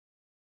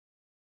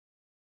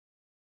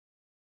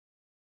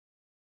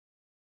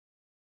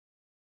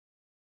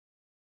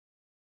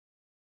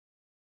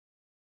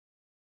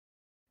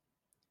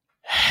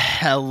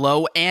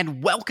Hello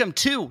and welcome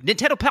to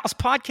Nintendo Pals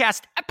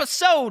Podcast,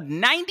 episode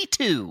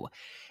 92.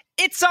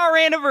 It's our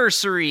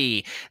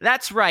anniversary.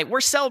 That's right.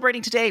 We're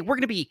celebrating today. We're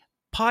going to be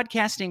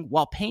podcasting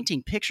while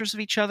painting pictures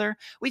of each other.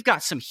 We've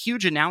got some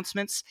huge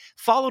announcements,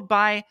 followed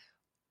by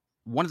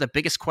one of the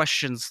biggest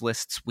questions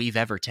lists we've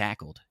ever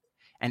tackled.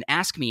 And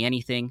Ask Me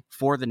Anything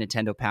for the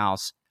Nintendo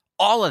Pals.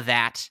 All of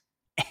that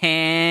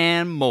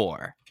and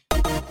more.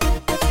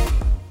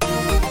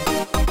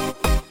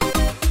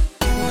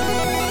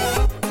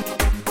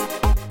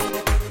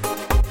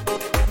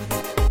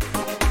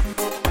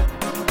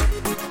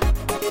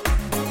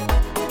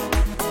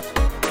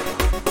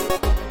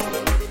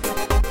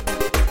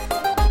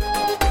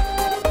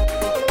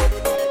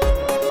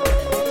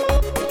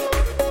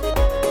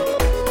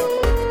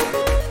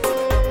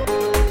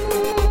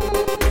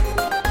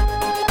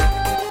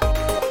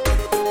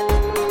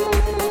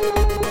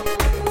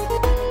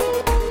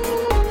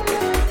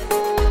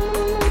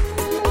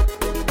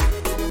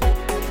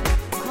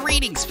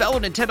 Fellow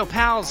Nintendo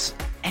Pals,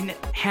 and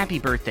happy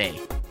birthday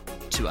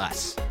to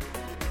us.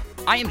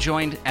 I am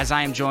joined, as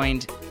I am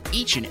joined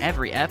each and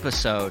every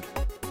episode,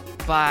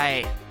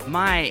 by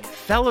my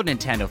fellow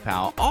Nintendo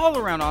Pal,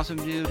 all-around awesome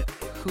dude,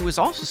 who is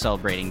also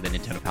celebrating the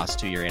Nintendo Pals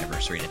 2-year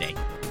anniversary today.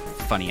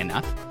 Funny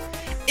enough.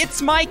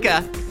 It's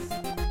Micah!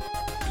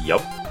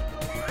 Yup.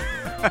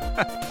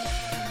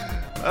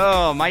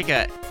 Oh,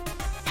 Micah,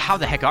 how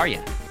the heck are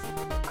you?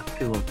 I'm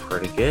feeling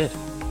pretty good.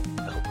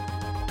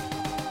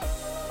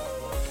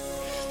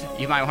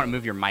 You might want to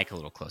move your mic a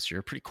little closer.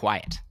 You're pretty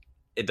quiet.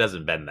 It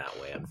doesn't bend that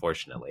way,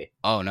 unfortunately.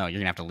 Oh, no. You're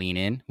going to have to lean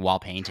in while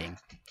painting.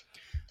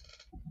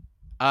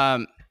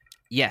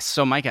 Yes.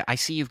 So, Micah, I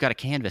see you've got a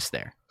canvas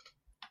there.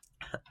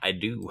 I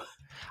do.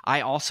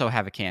 I also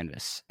have a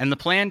canvas. And the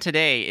plan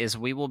today is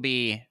we will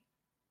be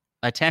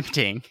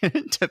attempting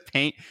to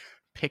paint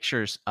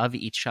pictures of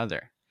each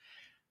other.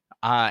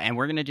 And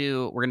we're going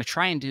to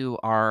try and do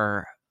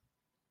our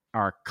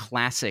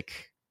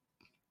classic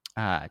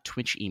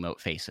Twitch emote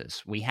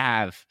faces. We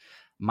have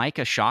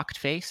Micah shocked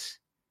face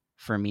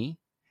for me,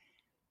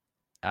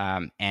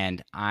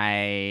 and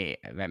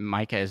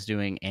Micah is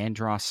doing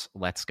Andros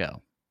Let's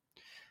Go,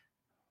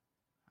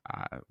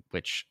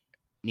 which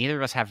neither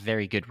of us have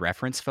very good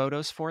reference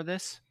photos for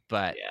this,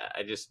 but yeah,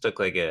 I just took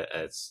like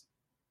a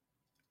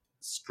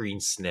screen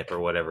snip or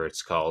whatever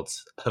it's called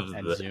of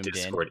the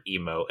Discord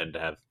emote and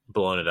have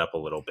blown it up a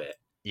little bit.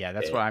 Yeah,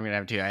 that's what I'm gonna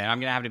have to do, and I'm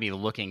gonna have to be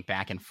looking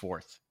back and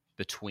forth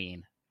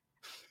between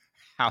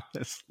how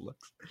this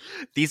looks.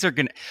 These are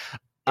gonna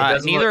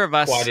neither of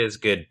us quite as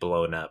good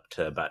blown up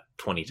to about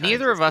 20 times.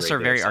 Neither of us are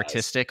very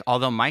artistic,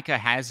 although Micah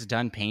has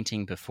done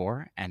painting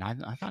before, and I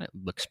thought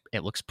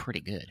it looks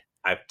pretty good.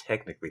 I've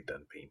technically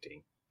done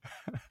painting.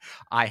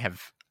 I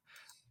have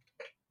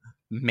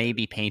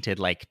maybe painted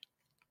like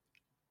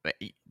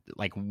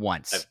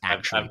once.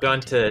 I've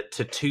gone to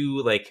two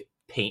like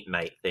paint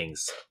night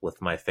things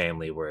with my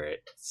family where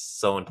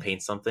someone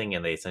paints something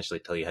and they essentially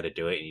tell you how to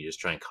do it, and you just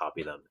try and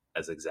copy them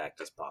as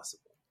exact as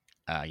possible.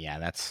 Yeah,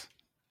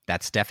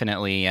 that's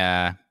definitely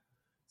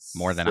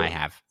more than I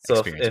have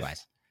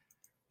experience-wise.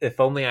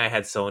 If only I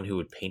had someone who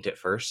would paint it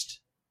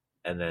first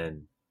and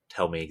then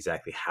tell me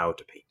exactly how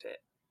to paint it.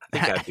 I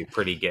think that'd be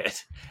pretty good.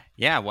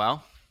 Yeah,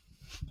 well,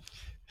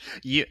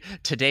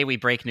 today we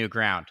break new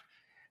ground.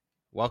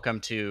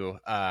 Welcome to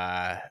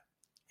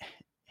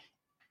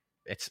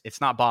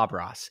it's not Bob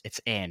Ross,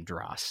 it's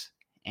Andros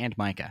and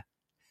Micah.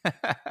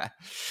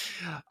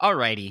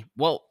 Alrighty.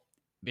 Well,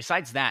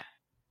 besides that,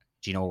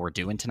 do you know what we're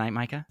doing tonight,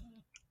 Micah?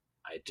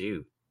 I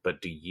do,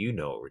 but do you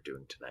know what we're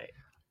doing tonight?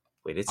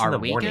 Wait, it's in the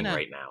morning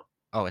right now.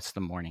 Oh, it's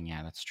the morning.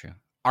 Yeah, that's true.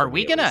 Are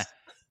we gonna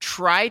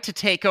try to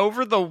take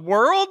over the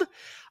world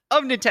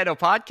of Nintendo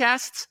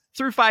podcasts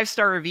through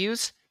 5-star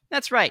reviews?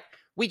 That's right.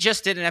 We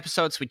just did an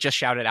episode, so we just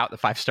shouted out the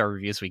 5-star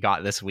reviews we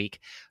got this week.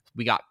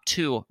 We got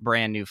 2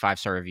 brand new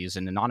 5-star reviews,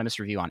 an anonymous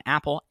review on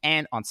Apple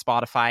and on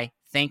Spotify.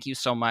 Thank you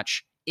so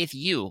much. If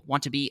you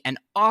want to be an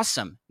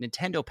awesome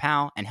Nintendo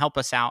pal and help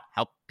us out,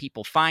 help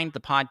people find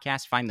the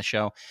podcast, find the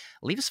show,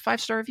 leave us a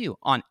 5-star review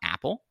on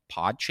Apple,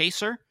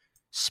 Podchaser,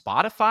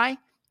 Spotify,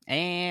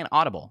 and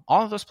Audible.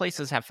 All of those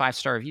places have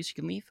 5-star reviews you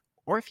can leave.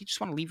 Or if you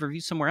just want to leave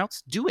reviews somewhere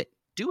else, do it.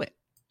 Do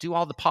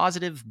all the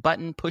positive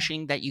button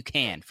pushing that you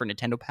can for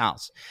Nintendo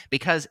Pals,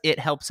 because it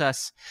helps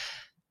us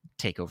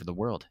take over the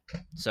world.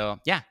 So,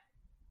 yeah,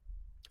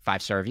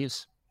 5-star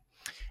reviews.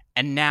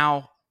 And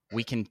now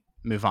we can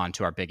move on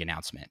to our big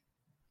announcement.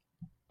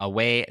 A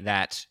way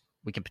that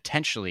we can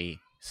potentially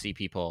see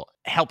people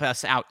help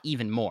us out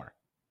even more.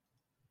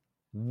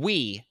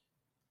 We,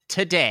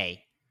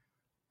 today,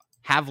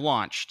 have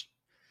launched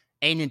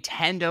a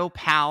Nintendo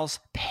Pals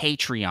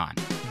Patreon.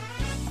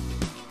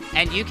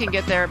 And you can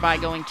get there by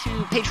going to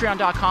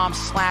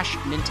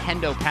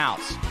patreon.com/Nintendo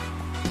Pals.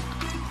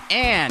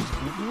 And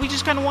we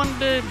just kind of wanted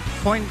to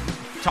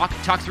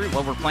talk through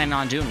what we're planning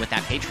on doing with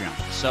that Patreon.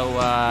 So,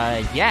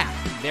 yeah,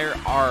 there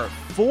are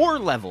 4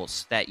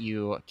 levels that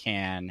you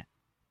can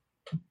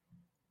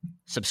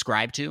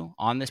subscribe to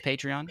on this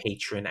Patreon.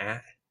 Patron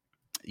at?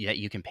 Yeah,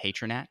 you can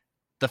patron at.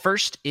 The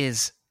first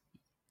is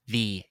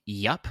the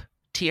Yup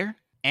tier.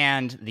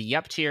 And the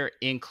Yup tier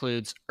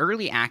includes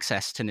early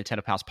access to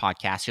Nintendo Pals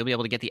podcast. You'll be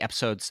able to get the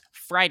episodes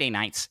Friday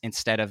nights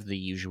instead of the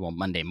usual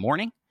Monday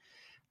morning.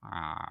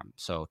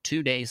 So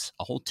 2 days,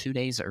 a whole 2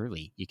 days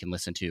early, you can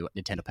listen to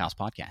Nintendo Pals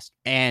podcast.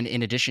 And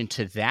in addition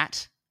to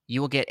that,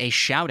 you will get a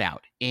shout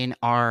out in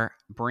our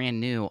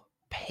brand new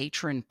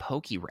Patron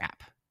Poke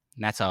Rap.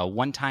 And that's a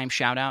one-time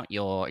shout out.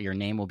 Your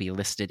name will be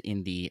listed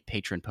in the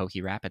Patron Poke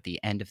Rap at the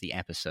end of the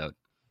episode.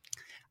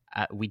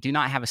 We do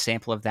not have a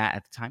sample of that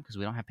at the time because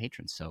we don't have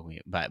patrons.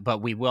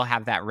 But we will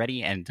have that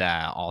ready and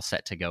all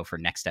set to go for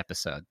next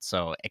episode.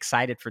 So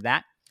excited for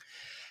that.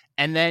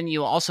 And then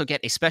you'll also get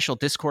a special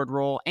Discord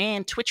role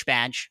and Twitch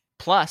badge.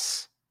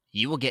 Plus,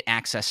 you will get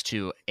access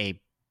to a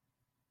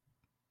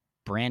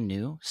brand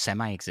new,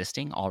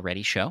 semi-existing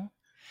already show,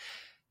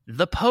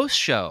 the Post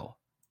Show,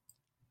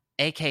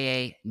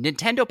 aka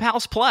Nintendo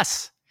Pals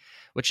Plus,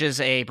 which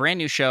is a brand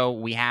new show.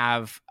 We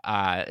have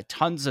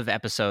tons of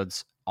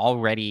episodes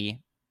already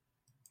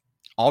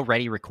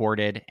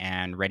recorded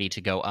and ready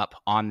to go up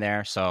on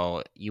there.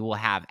 So you will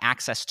have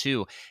access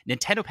to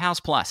Nintendo Pals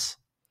Plus,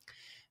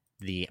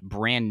 the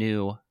brand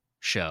new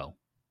show.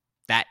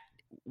 That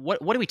what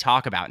do we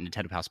talk about in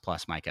Nintendo Pals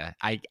Plus, Micah?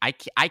 I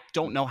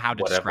don't know how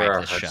to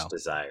describe this show.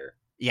 Desire.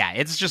 Yeah,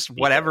 it's just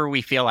whatever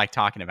we feel like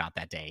talking about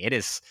that day.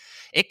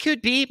 It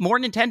could be more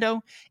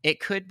Nintendo. It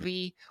could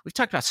be, we've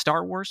talked about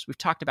Star Wars. We've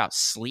talked about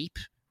sleep.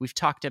 We've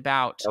talked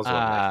about that was one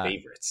of my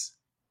favorites.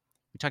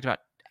 We talked about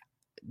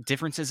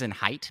differences in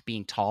height,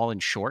 being tall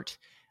and short.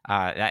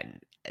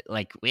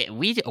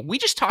 We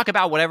just talk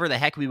about whatever the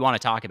heck we want to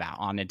talk about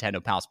on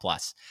Nintendo Pals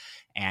Plus,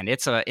 and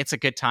it's a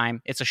good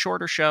time. It's a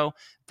shorter show,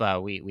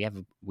 but we have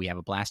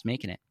a blast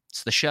making it.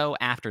 It's the show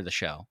after the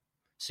show,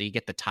 so you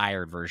get the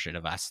tired version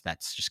of us.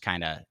 That's just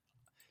kind of,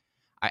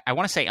 I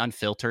want to say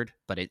unfiltered,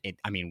 but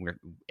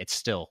it's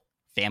still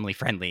family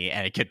friendly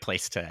and a good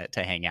place to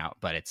hang out,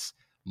 but it's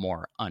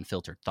more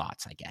unfiltered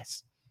thoughts, I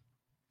guess.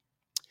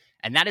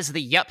 And that is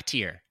the Yup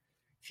tier.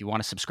 If you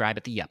want to subscribe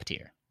at the Yup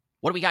tier.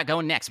 What do we got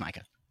going next,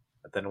 Micah?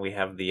 Then we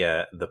have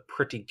the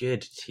Pretty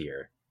Good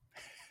tier,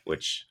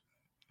 which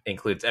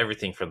includes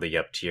everything from the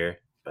Yup tier,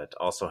 but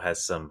also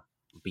has some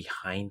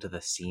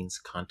behind-the-scenes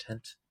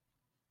content.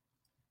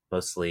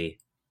 Mostly,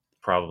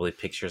 probably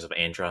pictures of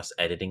Andros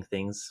editing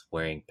things,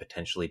 wearing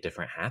potentially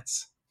different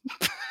hats.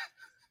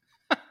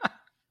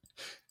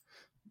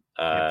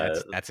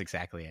 That's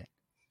exactly it.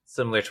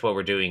 Similar to what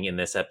we're doing in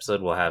this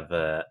episode, we'll have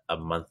a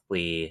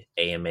monthly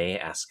AMA,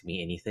 Ask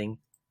Me Anything.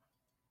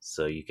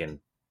 So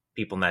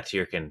people in that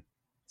tier can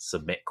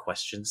submit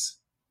questions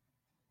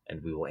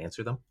and we will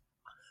answer them.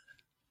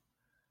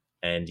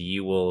 And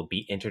you will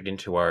be entered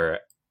into our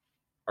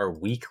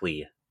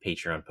weekly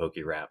Patreon Poke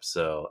Rap.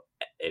 So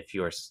if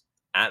you're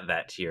at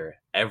that tier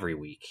every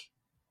week,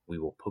 we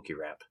will Poke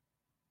Rap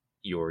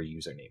your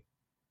username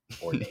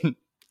or name.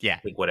 Yeah.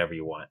 Like whatever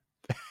you want.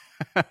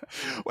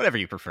 Whatever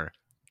you prefer.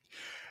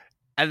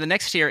 And the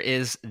next tier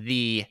is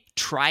the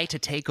Try to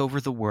Take Over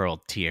the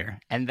World tier.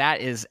 And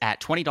that is at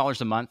 $20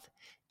 a month.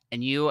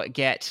 And you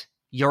get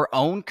your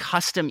own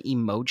custom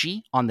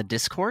emoji on the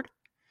Discord.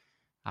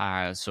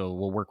 So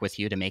we'll work with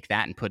you to make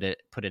that and put it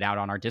out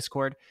on our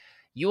Discord.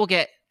 You will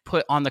get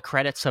put on the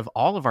credits of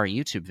all of our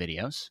YouTube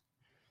videos,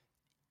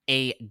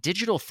 a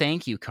digital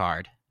thank you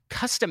card,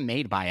 custom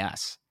made by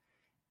us,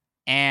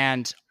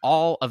 and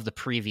all of the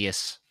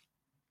previous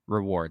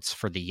rewards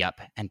for the Yup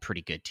and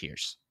Pretty Good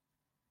tiers.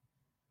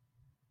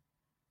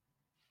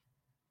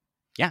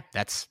 Yeah,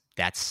 that's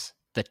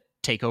the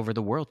Take Over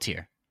the World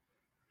tier.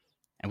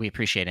 And we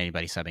appreciate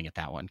anybody subbing at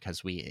that one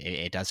because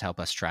it does help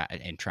us trying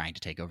to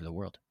take over the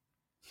world.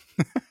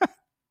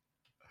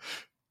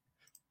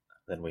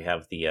 Then we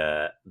have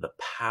the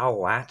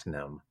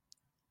Platinum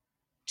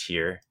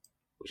tier,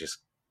 which is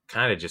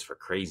kind of just for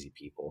crazy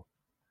people.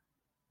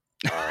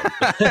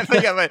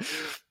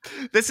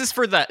 This is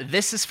for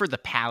the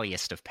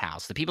palliest of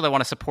pals, the people that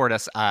want to support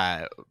us.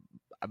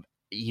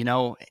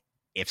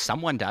 If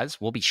someone does,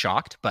 we'll be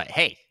shocked. But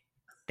hey,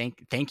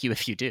 thank you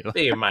if you do.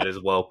 You might as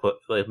well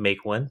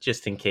make one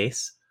just in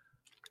case.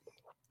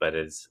 But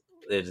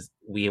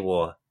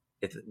they'll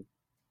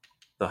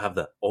have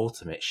the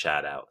ultimate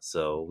shout out.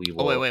 So we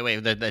will. Oh,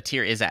 wait. The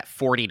tier is at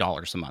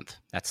 $40 a month.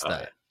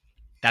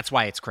 That's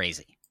why it's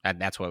crazy.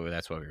 That's what we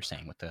were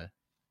saying with the.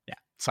 Yeah,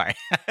 sorry.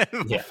 I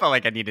felt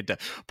like I needed to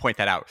point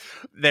that out.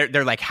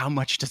 They're like, how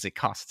much does it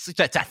cost? It's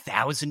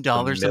 $1,000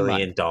 a month. $1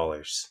 million.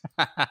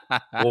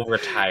 We'll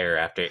retire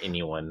after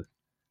anyone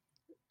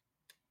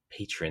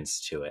patrons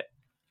to it.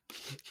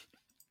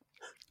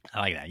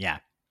 I like that. Yeah.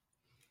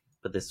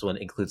 But this one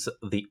includes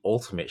the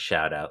ultimate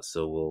shout out.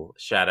 So we'll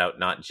shout out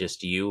not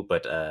just you,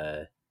 but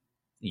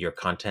your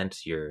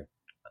content, your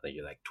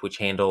like Twitch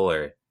handle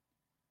or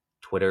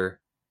Twitter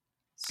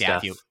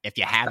stuff. Yeah, if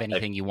you have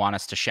anything you want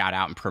us to shout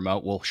out and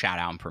promote, we'll shout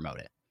out and promote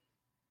it.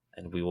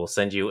 And we will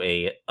send you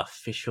a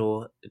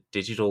official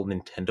digital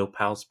Nintendo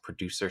Pals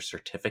producer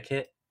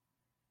certificate.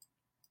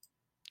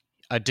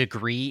 A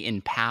degree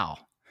in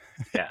PAL.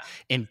 Yeah.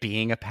 In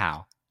being a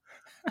PAL.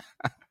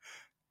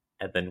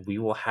 And then we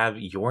will have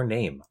your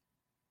name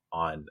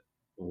on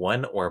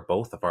one or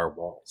both of our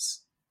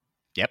walls.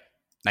 Yep.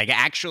 Like,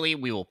 actually,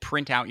 we will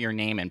print out your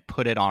name and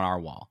put it on our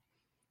wall.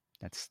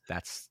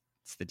 That's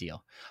the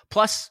deal.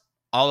 Plus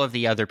all of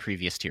the other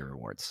previous tier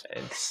rewards.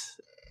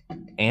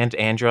 And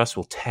Andros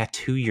will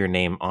tattoo your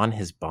name on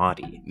his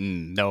body.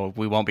 No,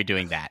 we won't be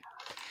doing that.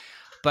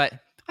 But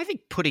I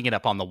think putting it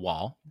up on the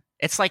wall,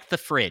 it's like the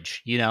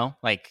fridge, you know?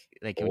 Like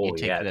when you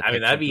take the picture, I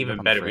mean, that'd be put it even on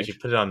the better. We fridge. should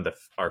put it on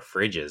our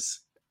fridges.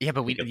 Yeah,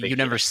 but you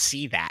never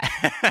see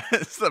that.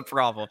 That's the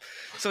problem.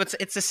 So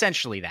it's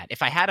essentially that.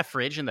 If I had a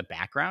fridge in the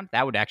background,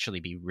 that would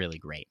actually be really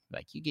great.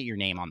 Like, you get your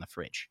name on the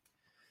fridge.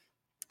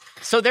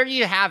 So there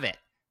you have it.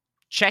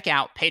 Check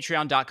out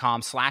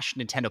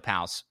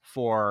patreon.com/NintendoPals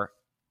for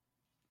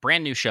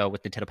brand new show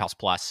with Nintendo Pals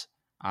Plus,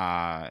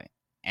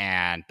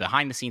 and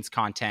behind the scenes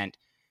content,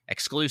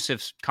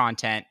 exclusive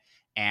content,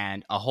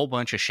 and a whole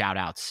bunch of shout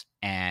outs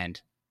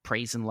and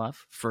praise and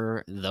love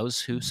for those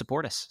who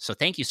support us. So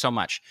thank you so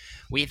much.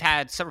 We've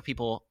had several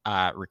people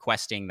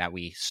requesting that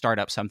we start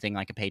up something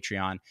like a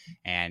Patreon,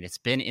 and it's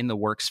been in the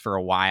works for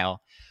a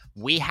while.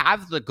 We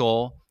have the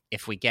goal,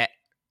 if we get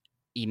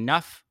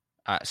enough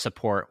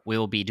support, we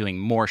will be doing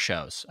more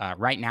shows.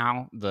 Right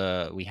now,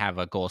 we have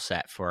a goal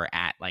set for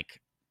at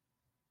like,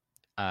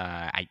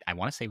 I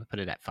want to say we put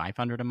it at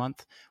 500 a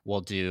month.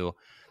 We'll do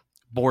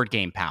Board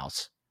Game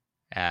Pals,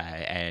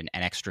 an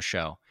extra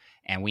show,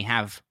 and we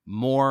have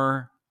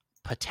more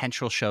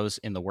potential shows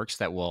in the works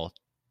that we'll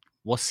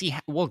see.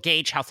 We'll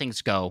gauge how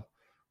things go.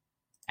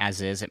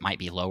 As is, it might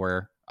be a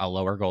lower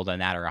goal than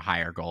that or a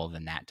higher goal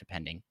than that,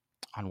 depending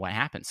on what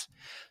happens.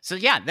 So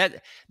yeah,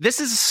 this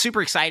is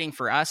super exciting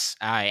for us,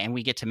 and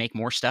we get to make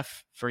more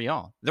stuff for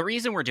y'all. The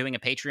reason we're doing a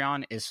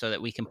Patreon is so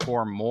that we can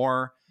pour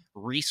more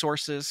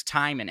resources,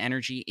 time, and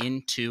energy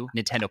into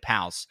Nintendo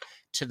Pals,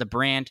 to the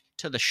brand,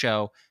 to the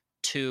show,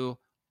 to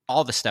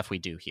all the stuff we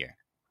do here.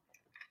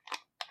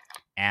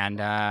 And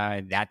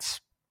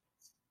that's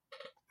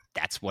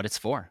what it's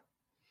for.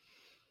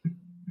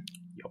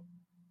 Yep.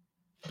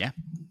 Yeah.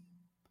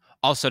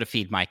 Also to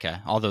feed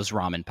Micah all those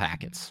ramen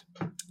packets.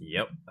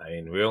 Yep. I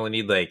mean, we only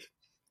need like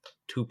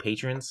 2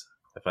 patrons.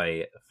 If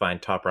I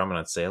find Top Ramen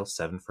on sale,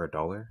 7 for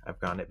 $1. I've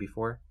gotten it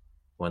before.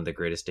 One of the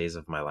greatest days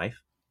of my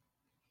life.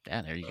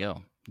 Yeah, there you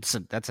go.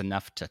 That's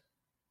enough to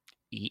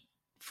eat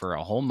for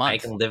a whole month. I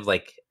can live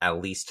like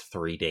at least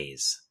 3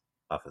 days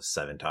off of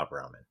 7 Top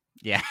Ramen.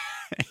 Yeah.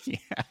 Yeah.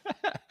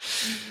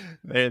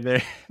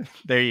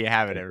 There you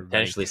have it, everybody.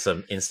 Potentially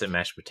some instant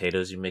mashed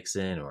potatoes you mix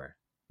in, or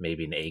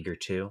maybe an egg or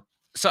 2.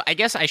 So I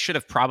guess I should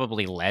have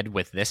probably led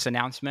with this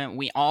announcement.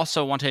 We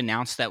also want to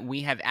announce that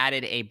we have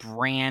added a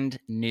brand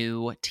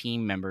new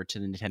team member to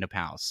the Nintendo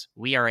Pals.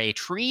 We are a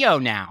trio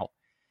now.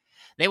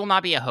 They will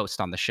not be a host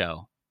on the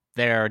show.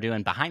 They're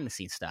doing behind the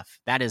scenes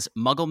stuff. That is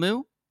Muggle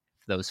Moo,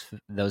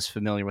 those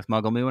familiar with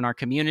Muggle Moo in our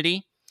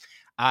community,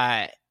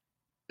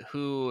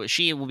 who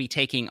she will be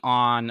taking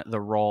on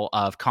the role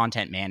of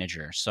content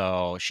manager.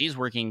 So she's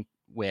working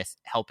with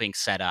helping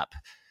set up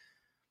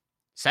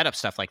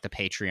stuff like the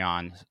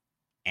Patreon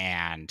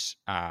and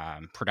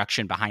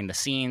production behind the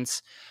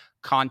scenes,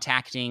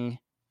 contacting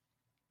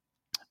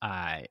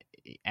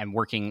and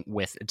working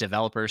with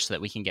developers so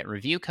that we can get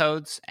review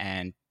codes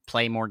and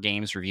play more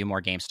games, review more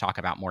games, talk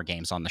about more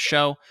games on the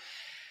show,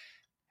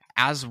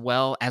 as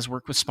well as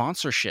work with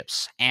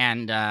sponsorships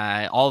and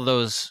all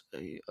those,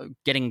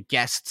 getting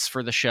guests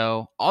for the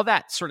show, all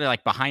that sort of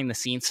like behind the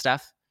scenes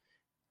stuff.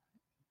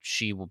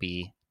 She will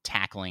be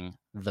tackling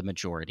the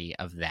majority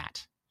of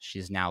that.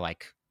 She's now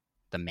like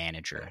the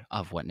manager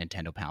of what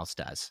Nintendo Pals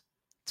does.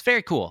 It's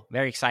very cool.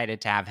 Very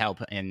excited to have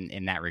help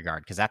in that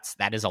regard, because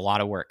that is a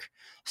lot of work.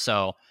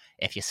 So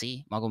if you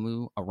see Muggle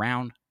Moo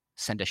around,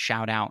 send a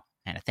shout out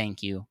and a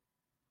thank you.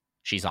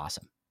 She's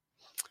awesome.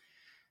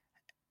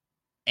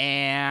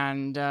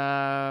 And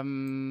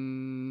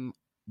one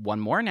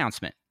more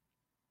announcement,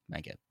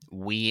 Micah.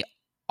 We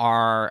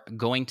are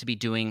going to be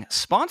doing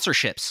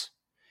sponsorships.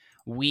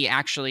 We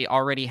actually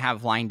already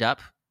have lined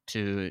up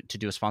to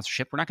do a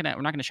sponsorship. We're not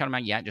gonna shout them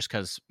out yet, just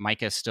because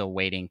Micah is still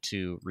waiting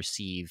to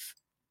receive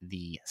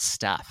the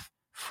stuff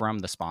from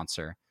the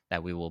sponsor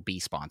that we will be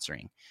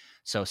sponsoring.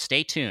 So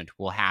stay tuned.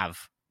 We'll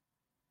have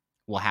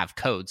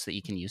codes that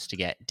you can use to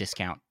get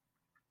discount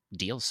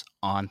deals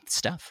on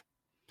stuff.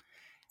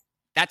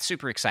 That's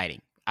super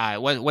exciting.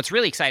 What's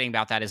really exciting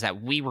about that is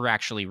that we were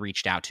actually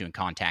reached out to and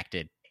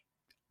contacted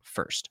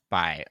first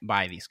by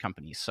these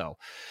companies. So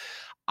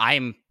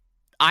I'm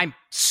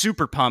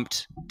super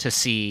pumped to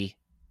see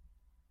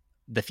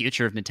the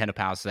future of Nintendo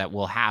Pals, that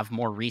we'll have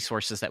more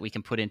resources that we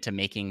can put into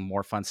making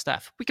more fun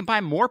stuff. We can buy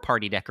more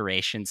party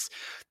decorations.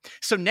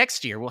 So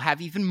next year we'll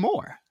have even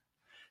more.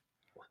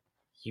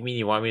 You mean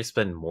you want me to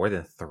spend more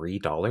than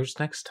 $3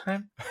 next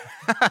time?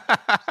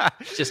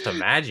 Just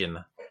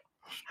imagine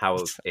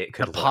how it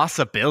could the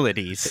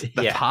possibilities.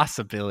 The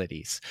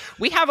possibilities.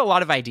 We have a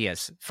lot of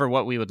ideas for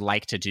what we would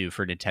like to do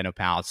for Nintendo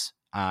Pals.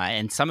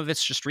 And some of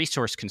it's just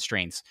resource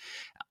constraints.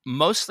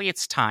 Mostly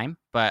it's time,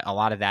 but a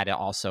lot of that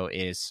also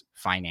is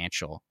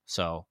financial.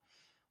 So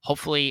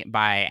hopefully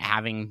by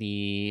having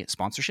the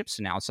sponsorships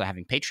and also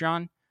having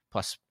Patreon,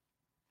 plus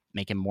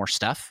making more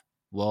stuff,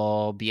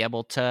 we'll be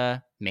able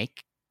to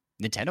make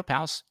Nintendo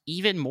Pals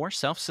even more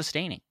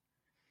self-sustaining.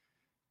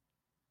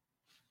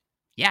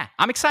 Yeah,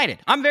 I'm excited.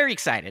 I'm very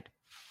excited.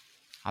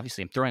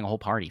 Obviously, I'm throwing a whole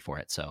party for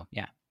it. So,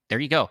 yeah, there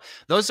you go.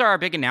 Those are our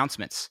big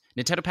announcements.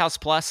 Nintendo Pals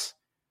Plus,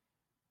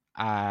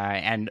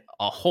 and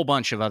a whole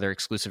bunch of other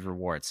exclusive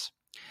rewards.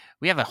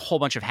 We have a whole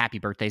bunch of happy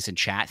birthdays in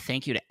chat.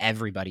 Thank you to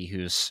everybody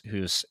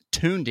who's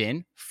tuned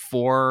in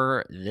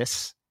for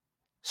this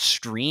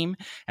stream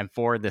and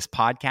for this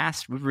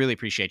podcast. We really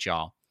appreciate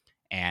y'all.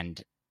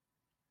 And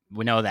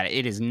we know that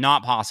it is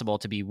not possible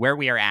to be where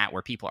we are at,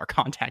 where people are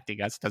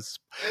contacting us to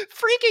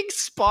freaking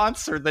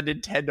sponsor the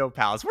Nintendo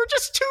Pals. We're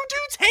just two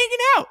dudes hanging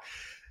out.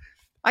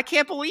 I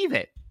can't believe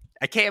it.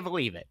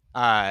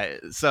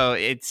 So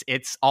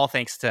it's all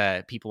thanks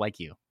to people like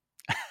you.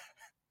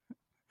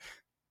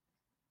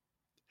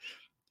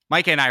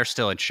 Micah and I are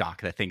still in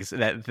shock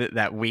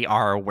that we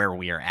are where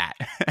we are at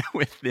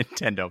with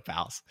Nintendo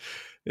Pals.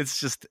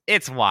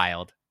 It's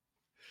wild.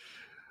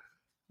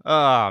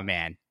 Oh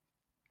man.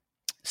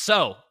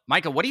 So,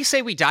 Micah, what do you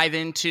say we dive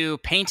into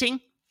painting?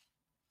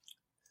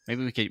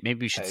 Maybe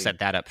we should set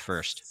that up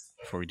first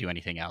before we do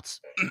anything else.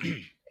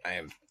 I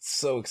am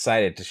so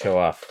excited to show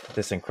off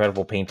this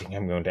incredible painting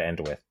I'm going to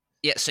end with.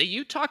 Yeah, so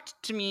you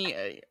talked to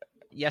me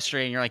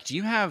yesterday, and you're like, do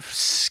you have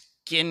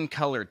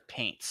skin-colored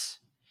paints?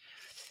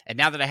 And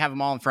now that I have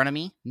them all in front of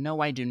me,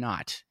 no, I do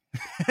not.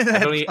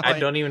 I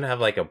don't even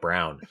have like a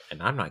brown,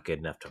 and I'm not good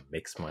enough to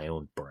mix my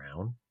own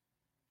brown.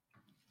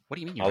 What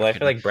do you mean? Although I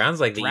feel like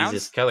brown's like the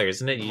easiest color,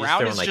 isn't it? You just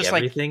throw in like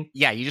everything.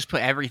 Yeah, you just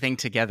put everything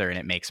together and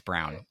it makes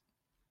brown.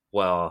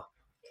 Well,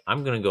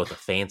 I'm going to go with a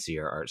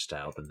fancier art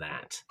style than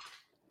that.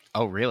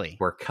 Oh, really?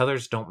 Where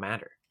colors don't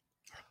matter.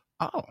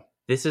 Oh.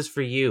 This is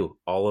for you,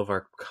 all of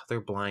our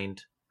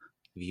colorblind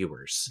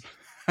viewers.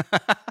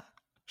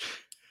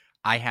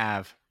 I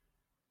have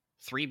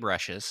 3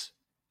 brushes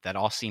that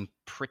all seem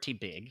pretty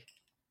big.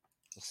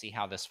 We'll see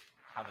how this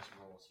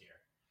rolls here.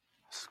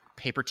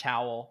 Paper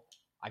towel.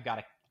 I've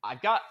got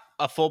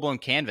a full-blown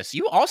canvas.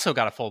 You also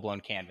got a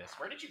full-blown canvas.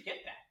 Where did you get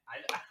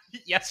that?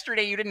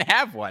 Yesterday you didn't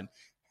have one.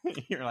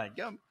 You're like,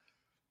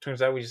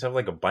 Turns out we just have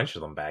like a bunch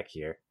of them back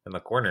here in the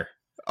corner.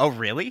 Oh,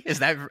 really? Is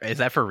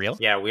that for real?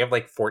 Yeah, we have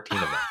like 14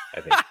 of them,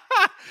 I think.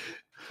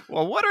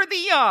 Well, what are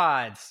the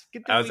odds?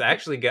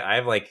 I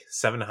have like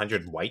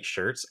 700 white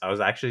shirts. I was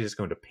actually just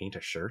going to paint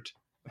a shirt.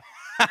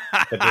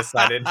 I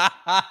decided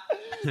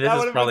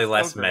this is probably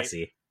less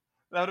messy.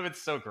 That would have been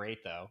so great,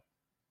 though.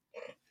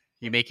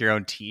 You make your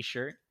own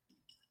t-shirt.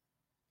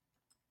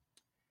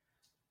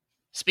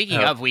 Speaking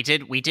of, we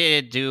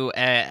did do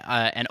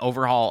an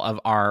overhaul of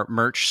our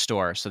merch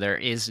store, so there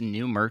is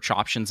new merch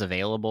options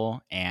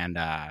available, and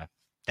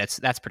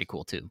that's pretty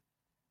cool too.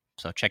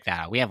 So check that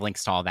out. We have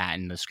links to all that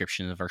in the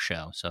description of our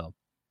show. So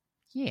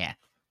yeah,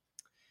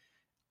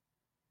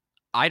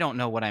 I don't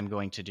know what I'm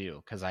going to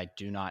do because I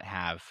do not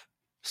have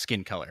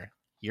skin color.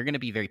 You're going to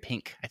be very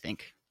pink, I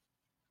think.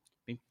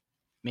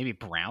 Maybe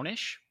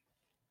brownish.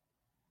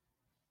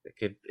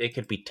 It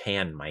could be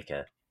tan,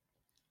 Micah.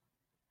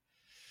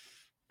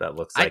 That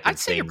looks like I'd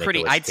say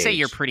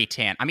you're pretty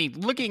tan. I mean,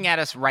 looking at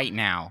us right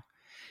now,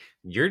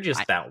 you're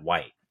just that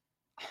white.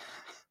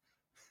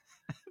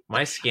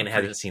 My skin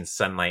hasn't seen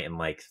sunlight in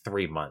like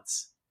 3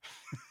 months.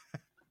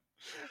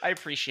 I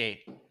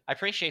appreciate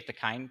the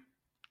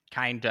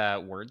kind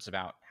words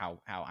about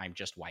how I'm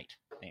just white.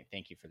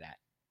 Thank you for that.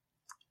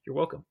 You're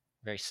welcome.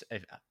 Very.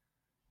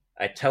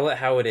 I tell it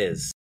how it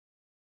is.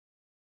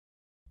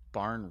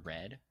 Barn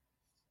red.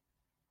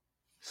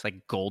 It's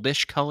like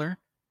goldish color.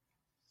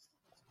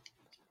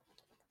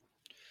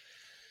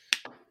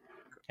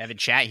 I have a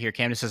chat here.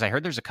 Camden says, I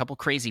heard there's a couple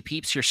crazy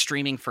peeps here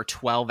streaming for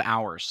 12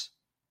 hours.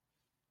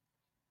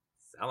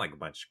 Sound like a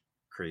bunch of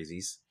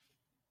crazies.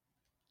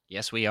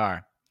 Yes, we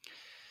are.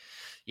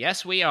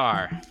 Yes, we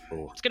are.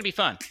 Ooh. It's going to be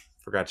fun.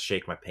 Forgot to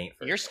shake my paint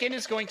first. Your skin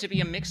is going to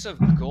be a mix of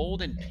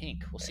gold and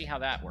pink. We'll see how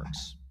that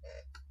works.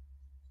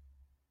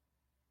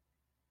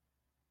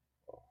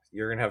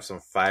 You're going to have some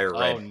fire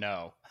red. Oh,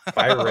 no.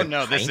 Fire red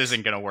no, paint? This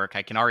isn't going to work.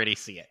 I can already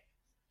see it.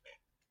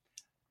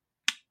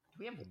 Do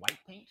we have white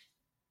paint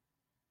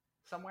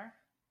somewhere?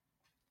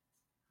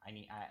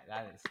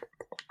 That is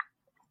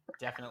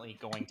definitely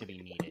going to be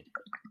needed.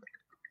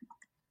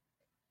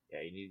 Yeah,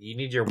 you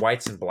need your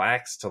whites and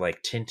blacks to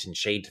like tint and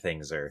shade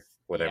things or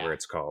whatever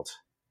it's called.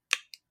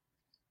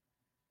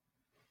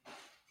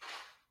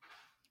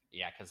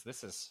 Yeah, because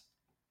this is...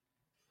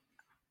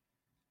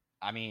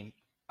 I mean,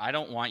 I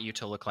don't want you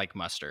to look like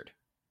mustard.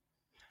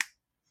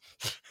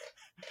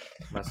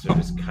 Mustard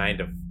is kind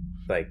of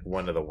like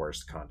one of the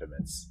worst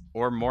condiments.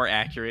 Or more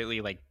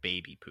accurately, like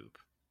baby poop.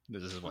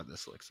 This is what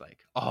this looks like.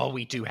 Oh,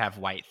 we do have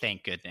white.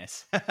 Thank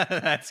goodness.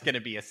 That's going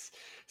to be a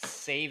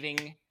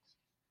saving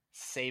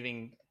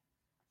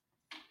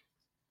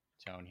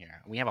tone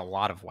here. We have a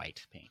lot of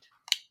white paint.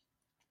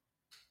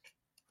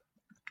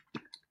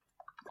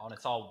 Oh, and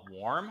it's all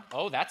warm.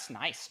 Oh, that's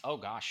nice. Oh,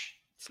 gosh.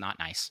 It's not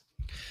nice.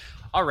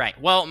 All right.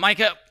 Well,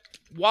 Micah,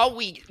 while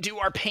we do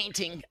our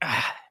painting,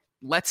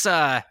 let's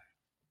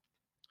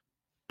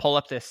pull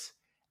up this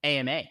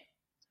AMA.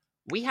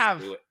 We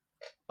have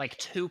like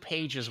 2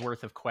 pages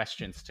worth of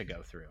questions to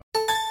go through.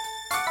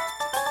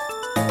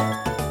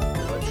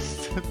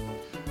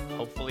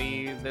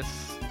 Hopefully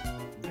this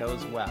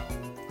goes well.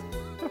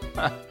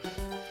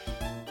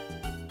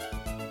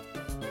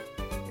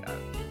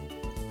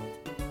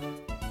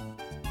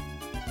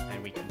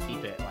 And we can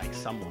keep it like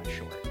somewhat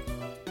short.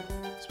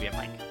 So we have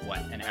like, what,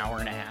 an hour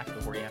and a half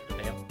before you have to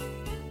bail?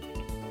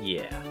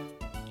 Yeah.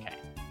 Okay.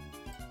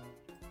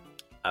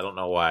 I don't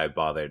know why I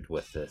bothered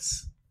with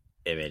this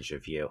image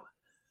of you.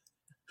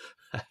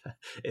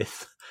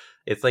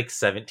 It's like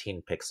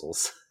 17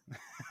 pixels.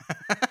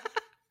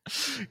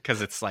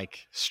 Because it's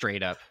like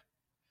straight up.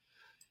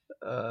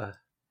 I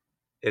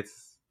mean,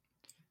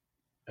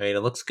 it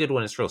looks good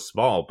when it's real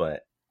small,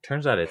 but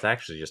turns out it's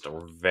actually just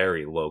a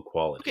very low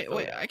quality. Okay,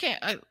 wait, I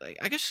can't.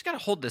 I just gotta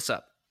hold this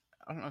up.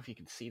 I don't know if you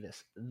can see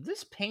this.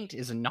 This paint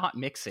is not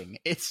mixing.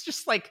 It's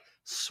just like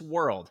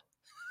swirled.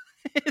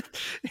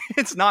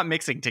 It's not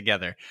mixing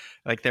together.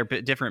 Like they're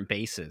different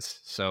bases.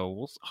 So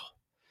we'll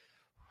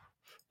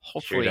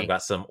hopefully. Sure, you've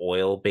got some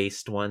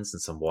oil-based ones and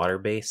some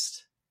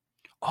water-based.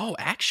 Oh,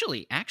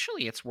 actually,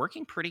 it's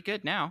working pretty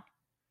good now.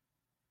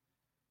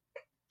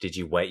 Did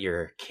you wet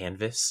your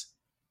canvas?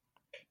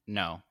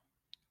 No.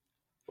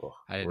 Well,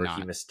 I did rookie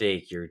not.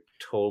 mistake. You're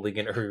totally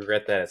going to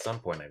regret that at some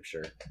point, I'm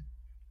sure.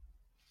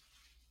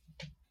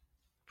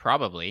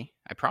 Probably.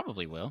 I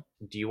probably will.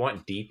 Do you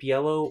want deep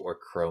yellow or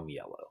chrome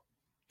yellow?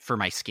 For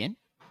my skin?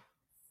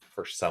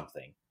 For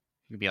something.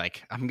 I'm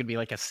going to be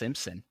like a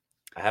Simpson.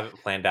 I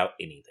haven't planned out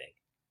anything.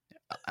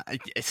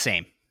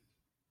 Same.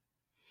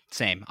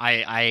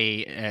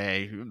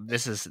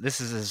 This is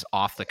as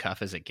off the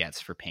cuff as it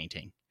gets for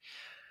painting.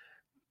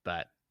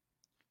 But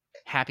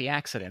happy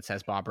accidents,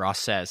 as Bob Ross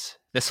says.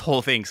 This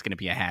whole thing's going to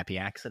be a happy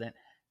accident.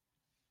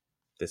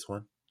 This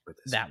one or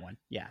this? That one,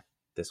 yeah.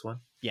 This one?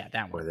 Yeah,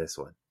 that one. Or this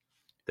one?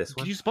 This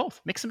one? Use both.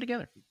 Mix them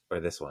together. Or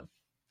this one?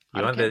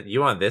 You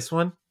want this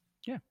one?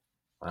 Yeah.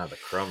 Wow, the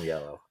chrome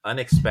yellow.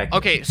 Unexpected.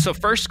 Okay, so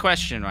first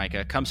question,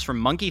 Micah, comes from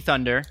Monkey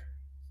Thunder.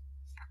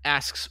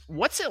 Asks,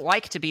 what's it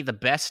like to be the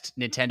best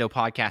Nintendo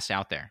podcast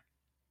out there?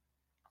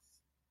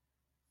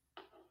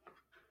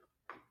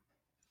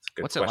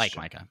 What's it like,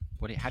 Micah?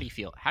 How do you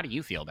feel? How do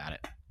you feel about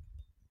it?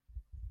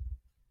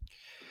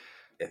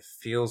 It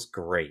feels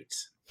great.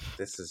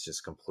 This is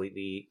just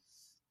completely.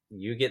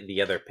 You get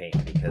the other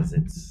paint because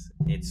it's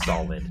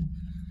solid.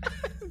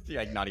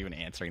 You're like not even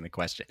answering the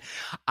question.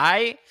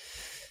 I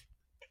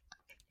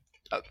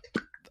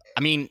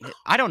mean,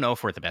 I don't know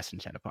if we're the best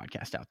Nintendo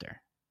podcast out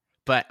there,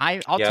 but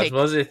I'll take. I was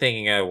mostly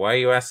thinking, why are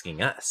you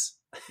asking us?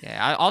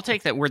 Yeah, I'll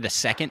take that we're the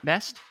second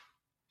best,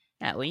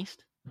 at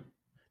least.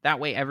 That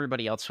way,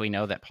 everybody else we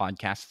know that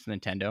podcasts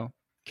Nintendo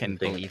can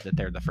believe that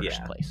they're the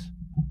first place,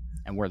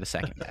 and we're the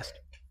second best.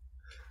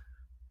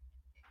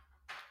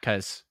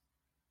 Because,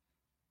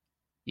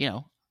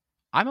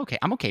 I'm okay.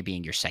 I'm okay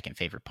being your second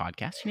favorite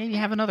podcast. Maybe you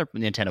have another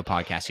Nintendo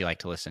podcast you like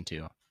to listen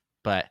to,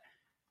 but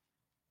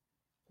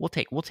we'll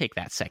take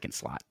that second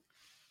slot.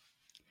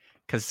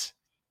 Because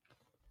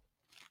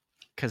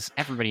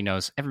everybody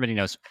knows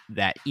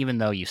that even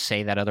though you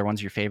say that other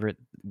one's your favorite,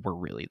 we're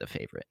really the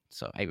favorite.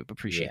 So I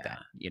appreciate that.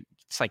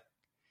 It's like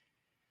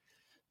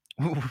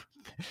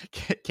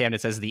Camden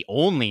says, the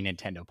only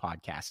Nintendo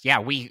podcast. Yeah,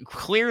 we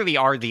clearly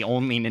are the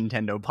only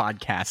Nintendo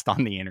podcast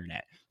on the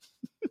internet.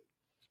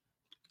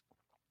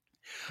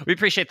 We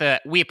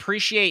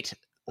appreciate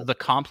the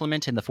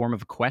compliment in the form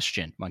of a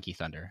question, Monkey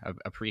Thunder. I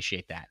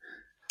appreciate that.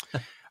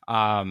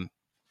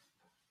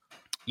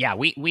 Yeah,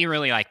 we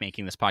really like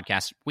making this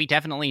podcast. We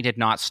definitely did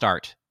not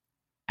start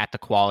at the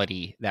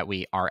quality that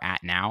we are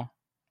at now.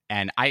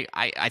 And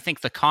I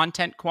think the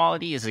content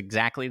quality is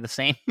exactly the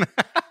same.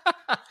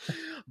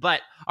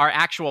 But our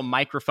actual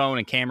microphone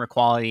and camera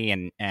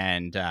quality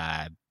and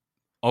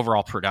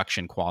overall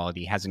production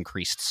quality has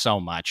increased so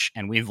much,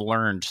 and we've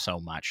learned so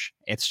much.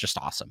 It's just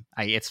awesome.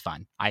 It's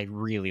fun. I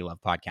really love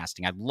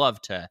podcasting. I'd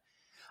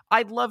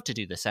love to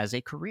do this as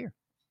a career.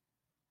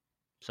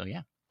 So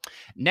yeah.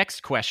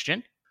 Next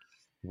question.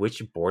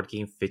 Which board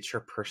game fits your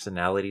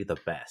personality the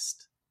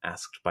best?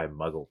 Asked by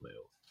Muggle Moo.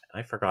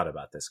 I forgot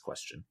about this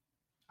question.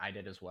 I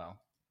did as well.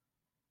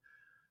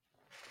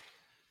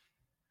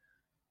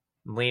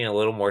 I'm leaning a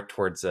little more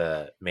towards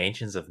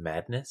Mansions of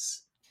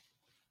Madness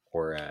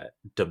or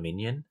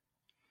Dominion.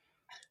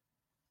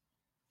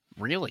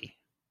 Really?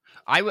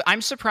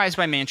 I'm surprised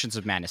by Mansions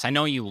of Madness. I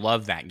know you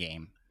love that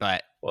game,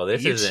 but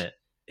this isn't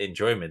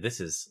enjoyment. This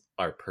is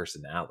our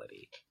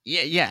personality.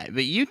 Yeah,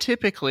 but you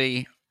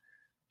typically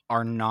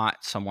are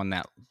not someone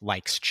that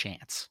likes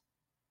chance.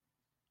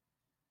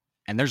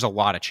 And there's a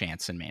lot of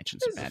chance in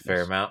Mansions of Madness. A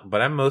fair amount,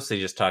 but I'm mostly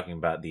just talking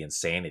about the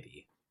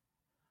insanity.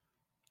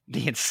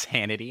 The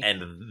insanity?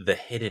 And the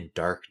hidden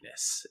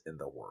darkness in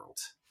the world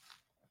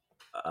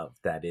of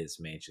that is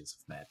Mansions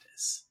of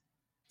Madness.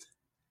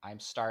 I'm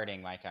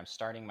starting my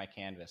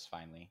canvas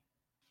finally.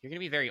 You're going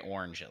to be very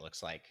orange, it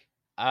looks like.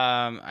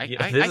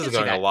 This is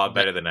going a lot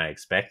better than I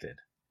expected.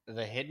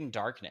 The hidden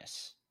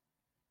darkness.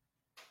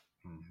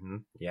 Mm-hmm.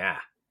 Yeah.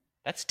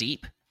 That's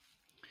deep.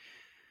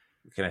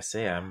 What can I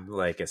say? I'm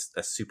like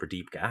a super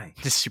deep guy.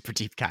 The super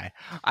deep guy.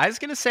 I was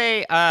gonna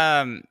say,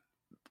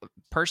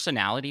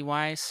 personality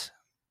wise,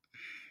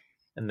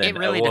 And then, it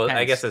really well, I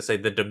depends. guess I'd say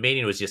the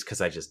dominion was just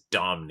because I just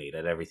dominate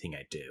at everything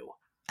I do.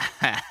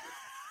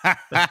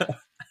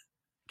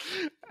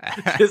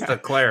 Just to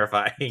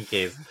clarify, in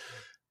case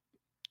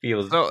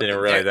people didn't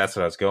realize that's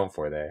what I was going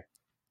for there.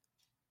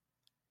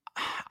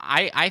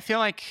 I feel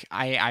like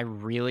I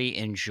really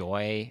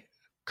enjoy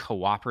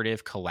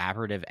cooperative,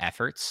 collaborative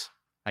efforts.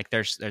 Like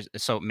there's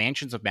so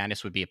Mansions of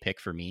Madness would be a pick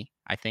for me,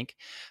 I think.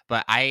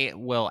 But I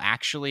will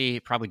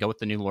actually probably go with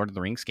the new Lord of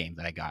the Rings game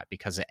that I got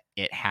because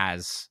it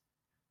has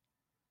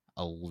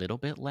a little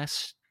bit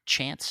less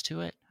chance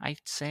to it, I'd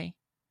say.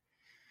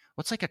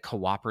 What's like a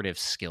cooperative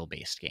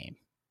skill-based game?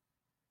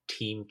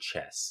 Team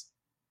chess.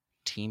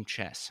 Team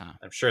chess, huh?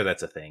 I'm sure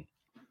that's a thing.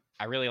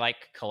 I really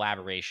like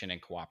collaboration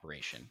and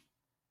cooperation.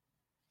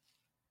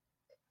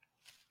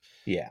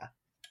 Yeah.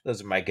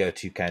 Those are my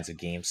go-to kinds of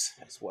games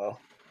as well.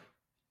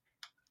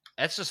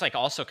 That's just like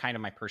also kind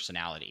of my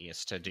personality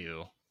is to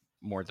do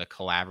more the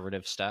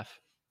collaborative stuff.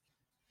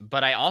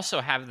 But I also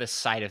have this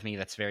side of me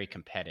that's very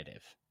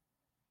competitive.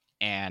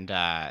 And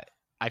I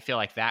feel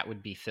like that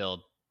would be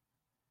filled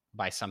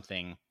by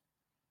something.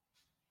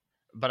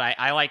 But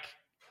I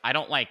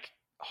don't like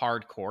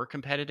hardcore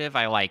competitive.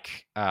 I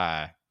like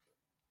a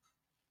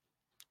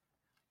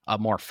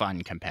more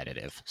fun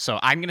competitive. So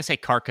I'm going to say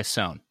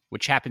Carcassonne,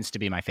 which happens to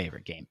be my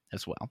favorite game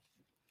as well.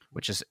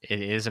 It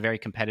is a very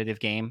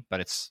competitive game, but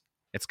it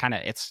kind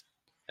of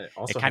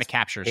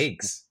captures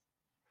pigs.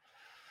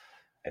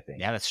 I think.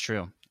 Yeah, that's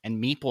true.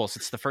 And meeples.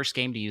 It's the first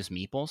game to use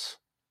meeples.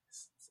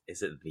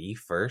 Is it the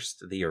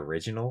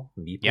original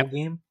meeple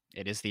game?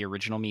 It is the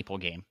original meeple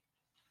game.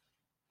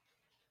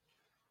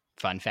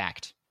 Fun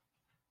fact.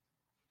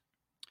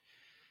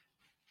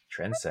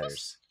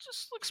 Trendsetters.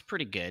 Just looks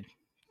pretty good.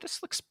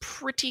 This looks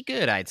pretty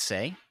good, I'd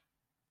say.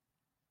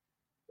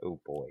 Oh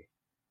boy.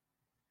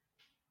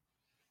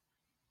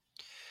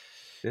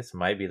 This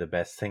might be the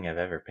best thing I've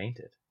ever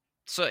painted.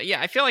 So yeah,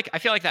 I feel like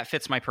that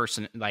fits my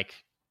personality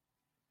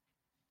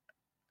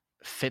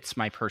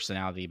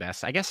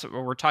best. I guess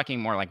we're talking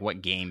more like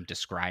what game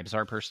describes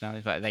our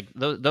personality, but like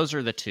those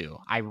are the two.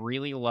 I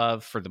really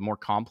love for the more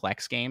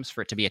complex games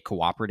for it to be a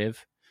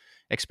cooperative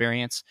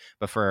experience,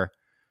 but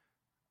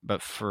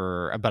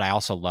I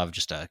also love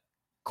just a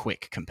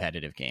quick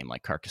competitive game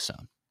like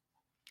Carcassonne.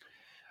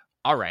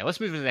 All right, let's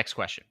move to the next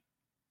question.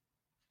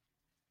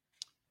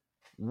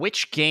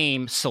 Which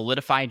game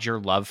solidified your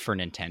love for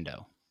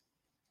Nintendo?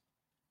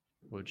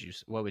 What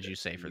would you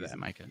say for that,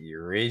 Micah? The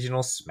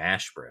original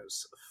Smash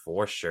Bros.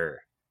 For sure.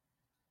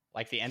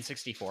 Like the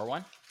N64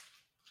 one?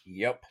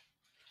 Yep.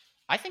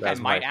 I think I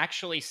might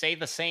actually say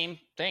the same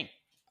thing.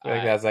 I feel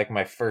like that was like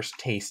my first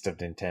taste of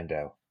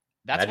Nintendo.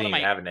 I didn't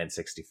even have an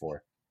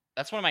N64.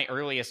 That's one of my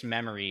earliest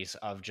memories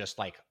of just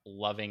like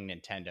loving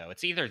Nintendo.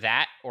 It's either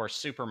that or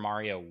Super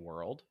Mario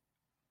World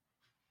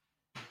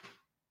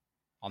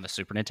on the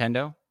Super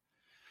Nintendo.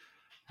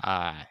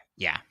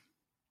 Yeah.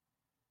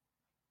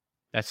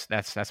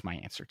 That's my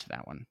answer to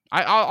that one.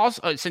 I'll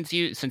also since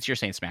you're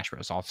saying Smash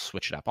Bros, I'll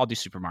switch it up. I'll do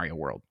Super Mario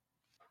World.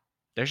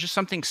 There's just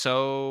something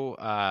so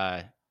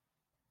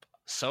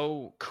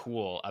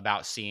cool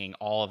about seeing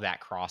all of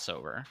that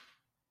crossover.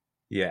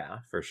 Yeah,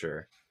 for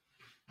sure.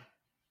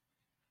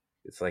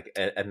 It's like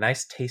a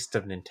nice taste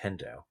of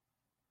Nintendo.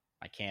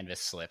 My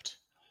canvas slipped.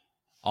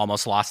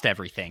 Almost lost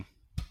everything.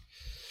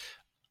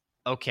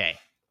 Okay.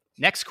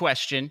 Next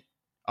question.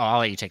 Oh, I'll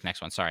let you take the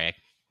next one. Sorry. I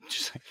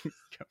just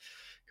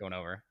going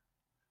over.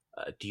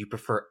 Do you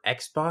prefer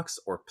Xbox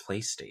or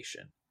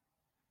PlayStation?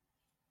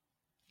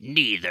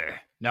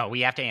 Neither. No,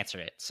 we have to answer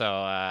it. So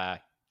I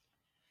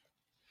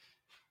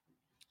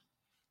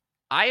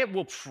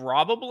will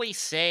probably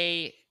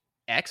say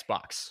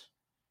Xbox.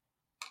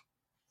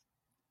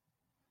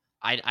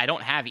 I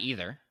don't have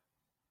either.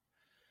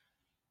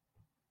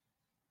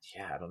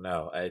 Yeah, I don't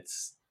know.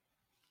 It's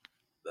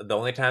the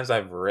only times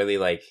I've really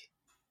like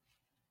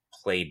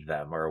played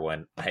them are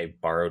when I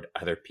borrowed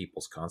other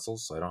people's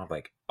consoles, so I don't have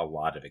like a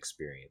lot of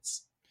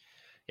experience.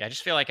 Yeah, I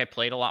just feel like I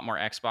played a lot more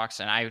Xbox,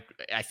 and I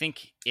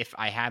think if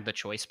I had the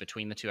choice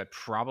between the two, I'd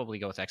probably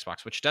go with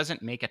Xbox, which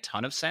doesn't make a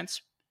ton of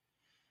sense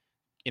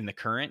in the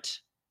current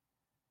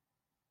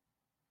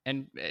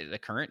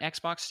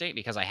Xbox state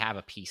because I have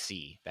a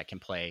PC that can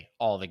play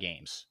all the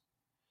games.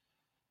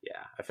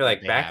 Yeah, I feel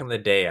like back in the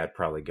day, I'd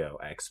probably go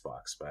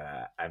Xbox,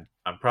 but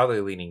I'm probably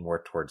leaning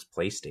more towards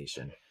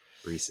PlayStation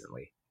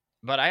recently.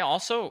 But I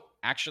also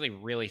actually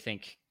really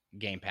think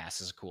Game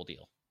Pass is a cool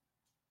deal.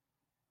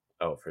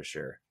 Oh, for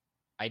sure.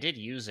 I did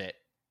use it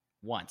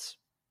once.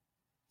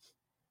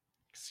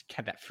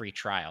 Had that free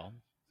trial,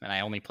 and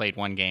I only played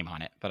one game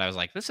on it. But I was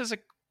like, this is a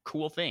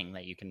cool thing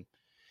that you can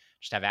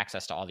just have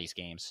access to all these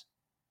games.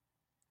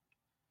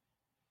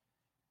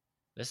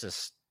 This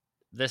is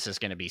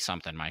going to be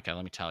something, Micah.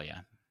 Let me tell you.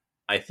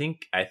 I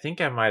think I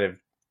might have.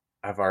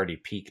 I've already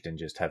peaked and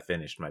just have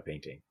finished my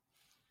painting.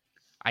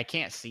 I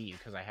can't see you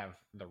because I have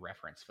the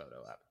reference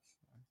photo up.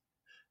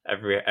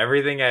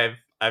 Everything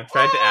I've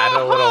tried to add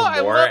a little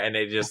I more, love- and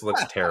it just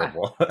looks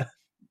terrible.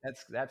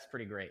 That's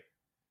pretty great.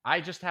 I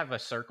just have a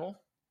circle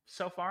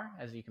so far,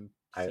 as you can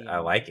see. I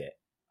like it.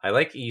 I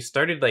like you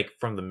started like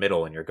from the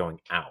middle, and you're going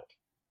out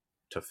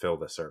to fill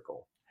the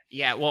circle.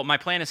 Yeah, well, my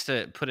plan is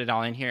to put it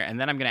all in here, and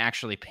then I'm going to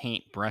actually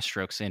paint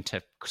brushstrokes in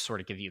to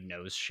sort of give you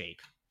nose shape.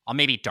 I'll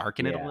maybe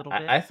darken it a little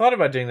bit. I thought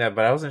about doing that,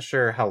 but I wasn't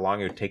sure how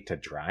long it would take to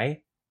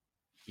dry.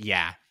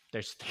 Yeah,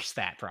 there's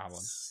that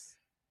problem.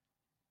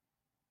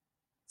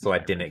 So I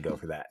didn't go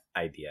for that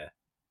idea.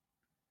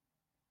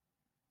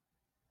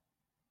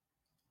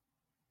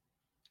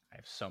 I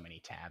have so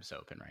many tabs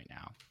open right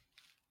now.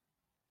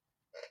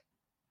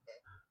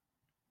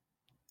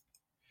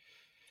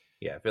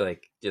 Yeah, I feel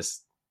like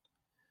just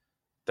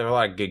there are a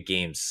lot of good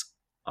games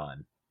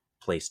on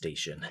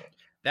PlayStation.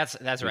 That's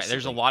right.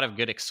 There's a lot of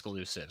good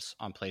exclusives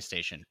on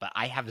PlayStation, but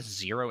I have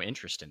zero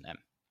interest in them.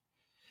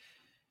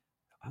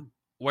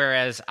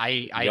 Whereas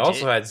I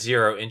also had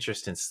zero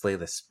interest in Slay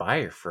the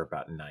Spire for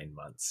about 9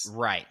 months.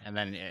 Right, and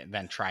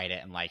then tried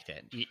it and liked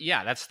it.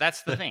 Yeah, that's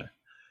the thing.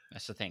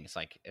 That's the thing.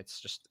 It's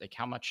just like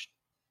how much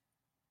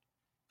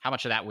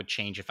of that would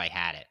change if I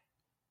had it.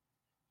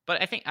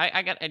 But I think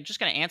I'm just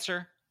gonna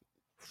answer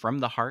from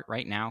the heart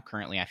right now.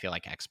 Currently, I feel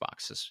like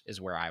Xbox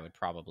is where I would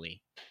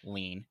probably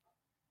lean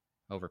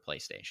over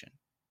PlayStation.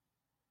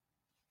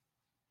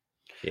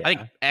 Yeah. I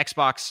think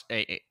Xbox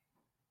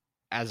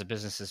as a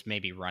business is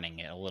maybe running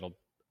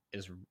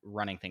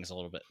things a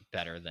little bit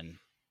better than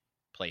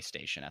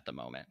PlayStation at the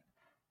moment.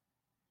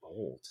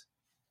 Bold.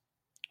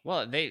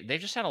 Well, they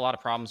just had a lot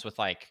of problems with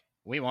like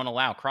we won't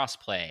allow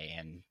crossplay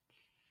and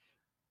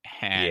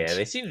yeah,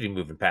 they seem to be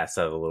moving past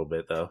that a little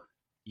bit though.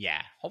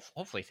 Yeah,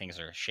 hopefully things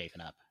are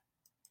shaping up.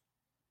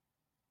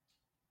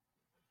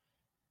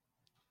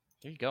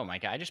 There you go,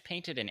 Micah. I just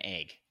painted an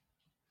egg.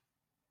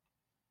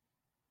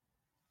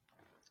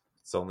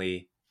 It's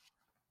only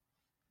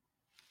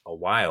a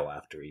while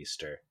after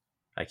Easter.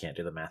 I can't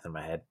do the math in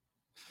my head.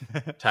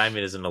 Time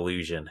is an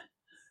illusion.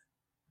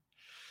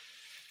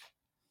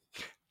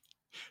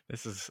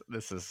 This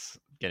is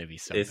gonna be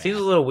so. It seems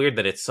a little weird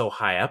that it's so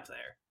high up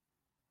there.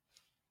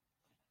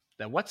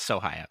 That what's so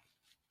high up?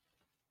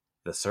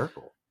 The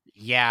circle.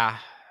 Yeah.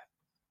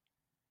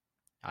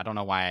 I don't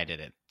know why I did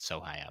it so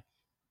high up.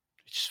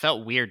 It just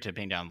felt weird to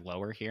paint down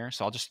lower here,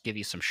 so I'll just give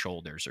you some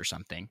shoulders or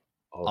something.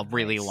 A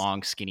really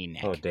long, skinny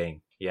neck. Oh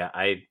dang! Yeah,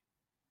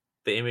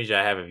 the image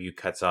I have of you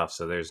cuts off,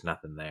 so there's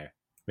nothing there.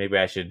 Maybe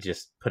I should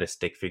just put a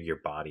stick figure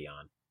body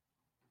on.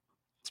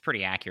 It's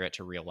pretty accurate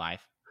to real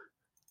life.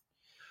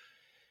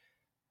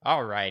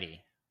 Alrighty.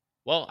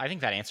 Well, I think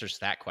that answers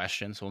that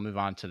question, so we'll move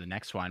on to the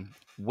next one.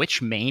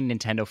 Which main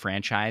Nintendo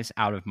franchise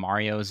out of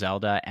Mario,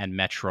 Zelda, and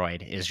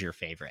Metroid is your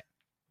favorite?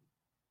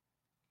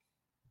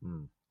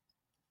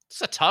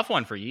 It's a tough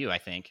one for you, I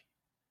think.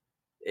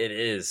 It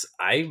is.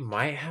 I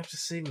might have to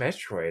say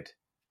Metroid.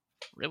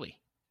 Really?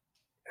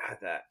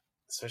 God,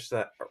 especially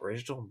that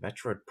original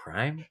Metroid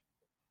Prime.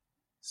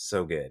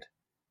 So good.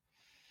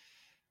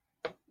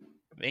 I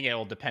think it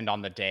will depend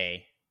on the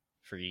day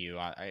for you.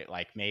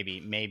 Like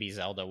maybe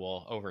Zelda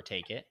will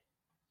overtake it.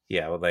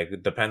 Yeah, well, like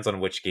it depends on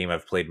which game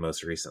I've played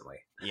most recently.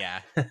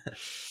 Yeah.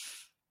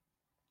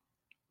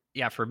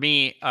 Yeah, for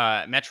me,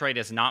 Metroid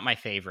is not my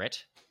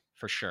favorite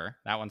for sure.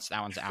 That one's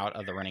out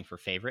of the running for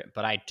favorite,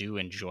 but I do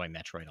enjoy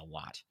Metroid a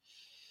lot.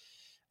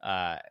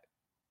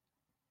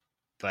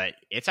 But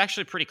it's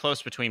actually pretty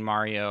close between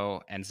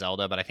Mario and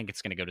Zelda, but I think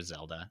it's going to go to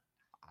Zelda.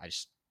 I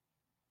just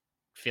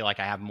feel like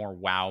I have more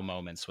wow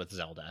moments with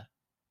Zelda,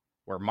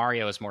 where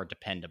Mario is more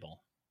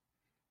dependable.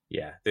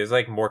 Yeah, there's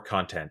like more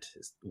content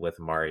with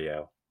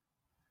Mario,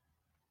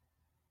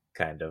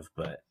 kind of,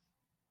 but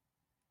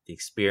the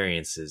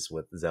experiences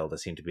with Zelda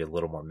seem to be a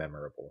little more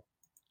memorable.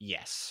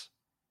 Yes,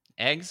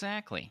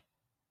 exactly.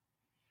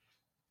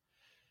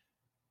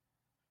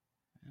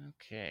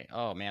 Okay.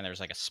 Oh man,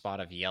 there's like a spot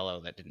of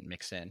yellow that didn't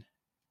mix in.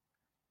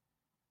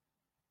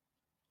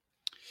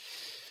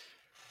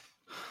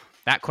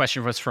 That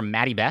question was from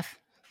Maddie Beth.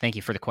 Thank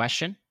you for the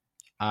question.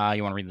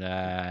 You want to read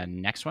the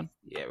next one?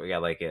 Yeah, we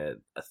got like a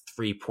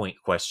 3-point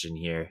question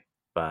here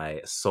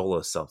by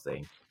Solo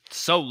something.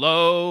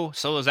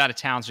 Solo's out of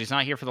town, so he's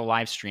not here for the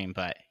live stream,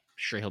 but I'm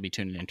sure he'll be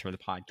tuning into the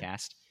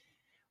podcast.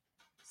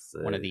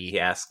 So one of the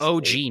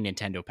OG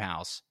Nintendo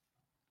pals.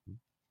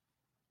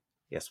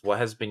 Yes, what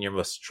has been your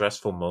most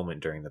stressful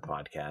moment during the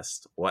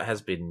podcast? What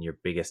has been your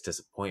biggest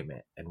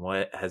disappointment? And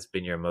what has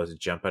been your most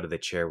jump out of the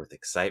chair with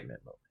excitement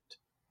moment?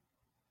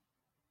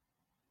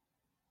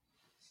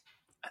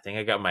 I think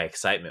I got my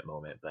excitement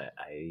moment, but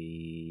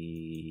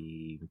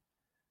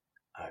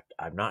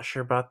I'm not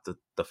sure about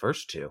the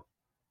first two.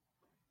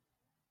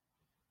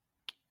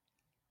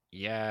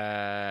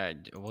 Yeah,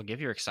 we'll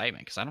give your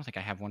excitement, because I don't think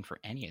I have one for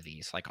any of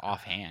these, like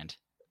offhand.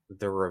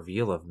 The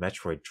reveal of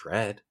Metroid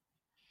Dread.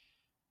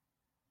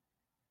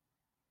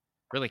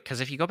 Really? Because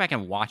if you go back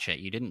and watch it,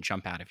 you didn't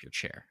jump out of your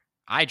chair.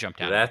 I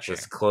jumped out of the chair.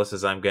 That's as close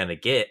as I'm going to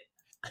get.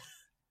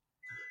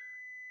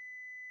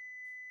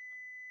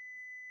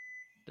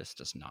 This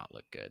does not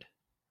look good.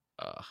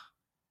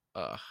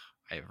 Ugh.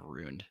 I've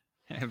ruined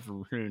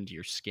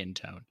your skin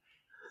tone.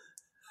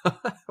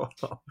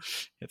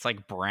 It's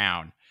like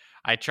brown.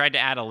 I tried to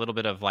add a little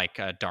bit of like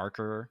a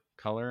darker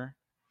color.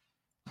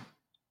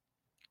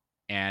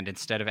 And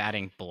instead of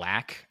adding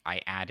black,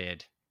 I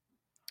added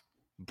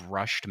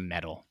brushed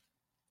metal.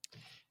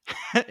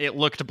 It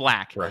looked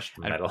black. Brushed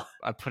metal.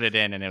 I put it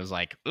in and it was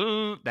like,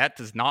 ooh, that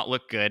does not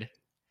look good.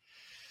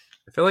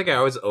 I feel like I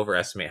always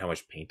overestimate how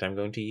much paint I'm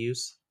going to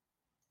use.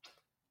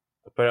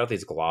 I put out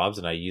these globs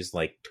and I used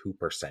like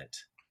 2%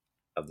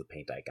 of the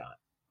paint I got.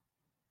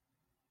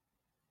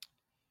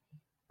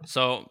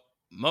 So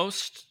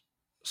most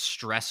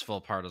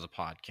stressful part of the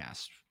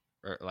podcast,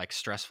 or like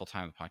stressful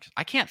time of the podcast,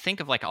 I can't think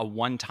of like a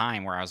one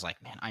time where I was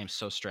like, man, I am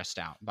so stressed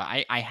out.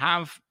 But I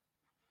have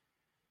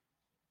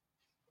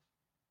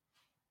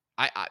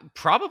I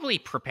probably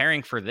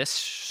preparing for this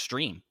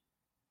stream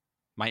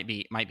might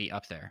be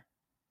up there,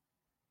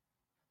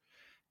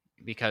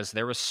 because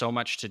there was so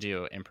much to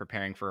do in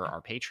preparing for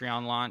our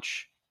Patreon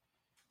launch,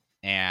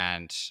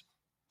 and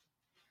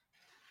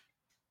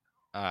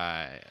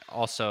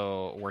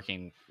also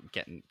working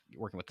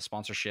with the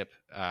sponsorship,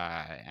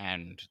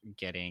 and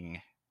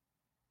getting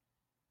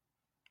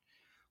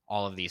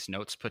all of these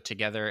notes put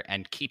together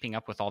and keeping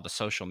up with all the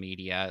social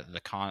media,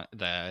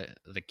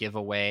 the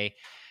giveaway,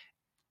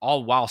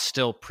 all while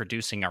still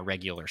producing our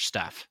regular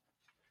stuff.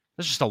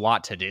 There's just a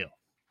lot to do.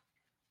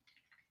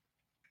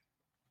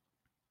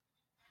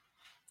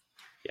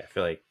 Yeah, I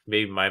feel like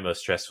maybe my most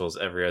stressful is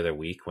every other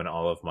week when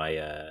all of my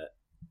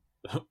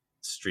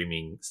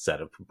streaming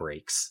setup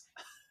breaks,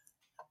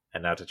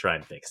 and now to try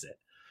and fix it.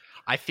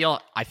 I feel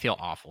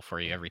awful for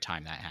you every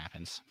time that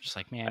happens. Just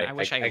like, man, I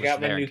wish I was got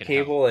there my new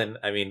cable, and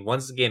I mean,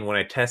 once again, when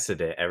I tested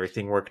it,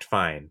 everything worked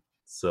fine.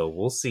 So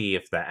we'll see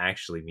if that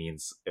actually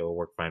means it will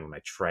work fine when I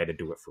try to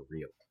do it for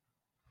real.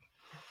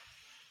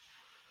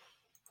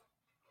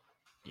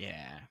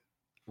 Yeah,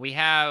 we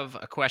have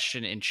a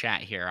question in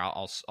chat here.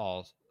 I'll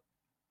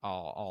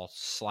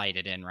slide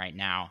it in right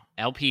now.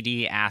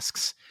 LPD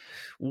asks,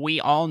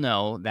 we all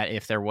know that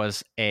if there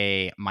was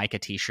a Micah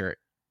t-shirt,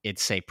 it'd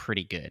say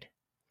pretty good.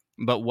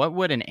 But what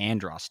would an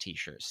Andros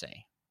t-shirt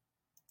say?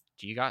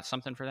 Do you got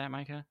something for that,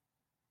 Micah?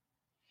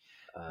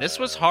 This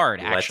was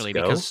hard, actually,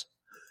 because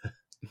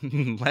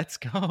let's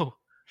go.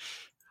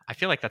 I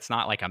feel like that's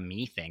not like a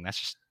me thing. That's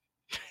just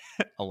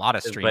a lot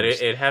of streamers. But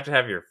it'd have to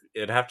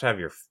have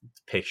your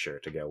picture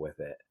to go with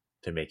it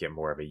to make it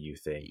more of a you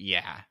thing.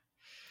 Yeah.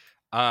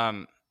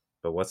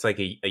 But what's like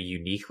a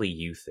uniquely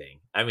you thing?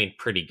 I mean,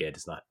 pretty good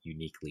is not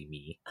uniquely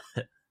me.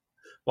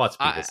 Lots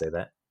of people say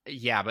that.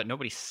 Yeah, but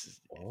nobody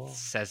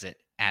says it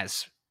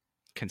as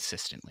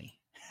consistently.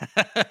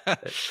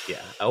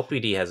 Yeah,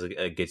 LPD has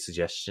a good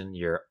suggestion.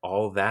 You're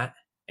all that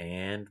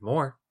and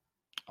more.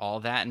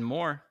 All that and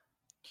more.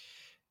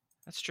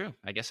 That's true.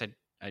 I guess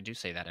I do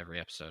say that every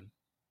episode.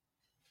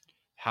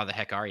 How the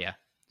heck are ya?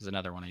 Is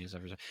another one I use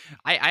every.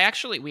 I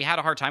actually, we had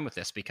a hard time with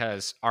this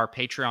because our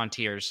Patreon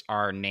tiers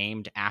are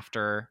named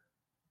after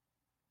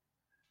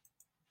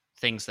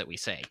things that we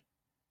say.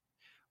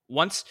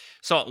 Once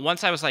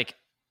I was like,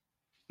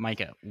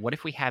 Micah, what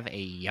if we have a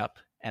yup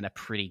and a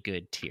pretty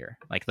good tier?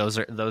 Like those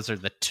are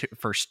the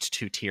first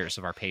two tiers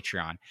of our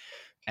Patreon.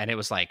 And it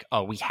was like,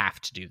 oh, we have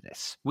to do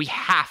this. We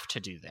have to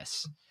do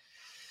this.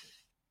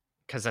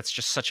 Because that's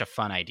just such a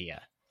fun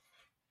idea.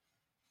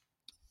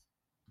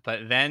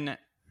 But then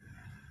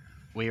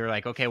we were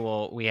like, okay,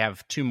 well, we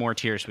have two more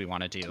tiers we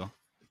want to do.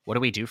 What do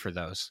we do for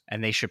those?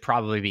 And they should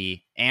probably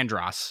be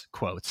Andros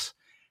quotes.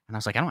 And I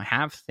was like, I don't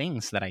have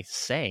things that I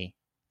say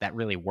that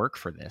really work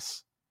for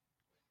this.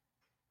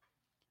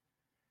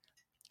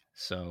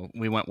 So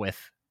we went with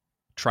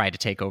try to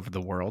take over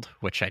the world,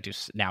 which I do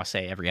now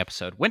say every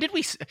episode. When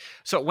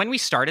we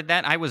started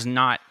that, I was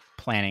not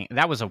planning.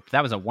 That was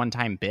a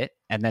one-time bit.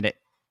 And then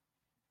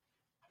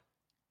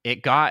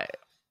it got,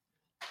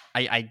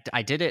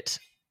 I did it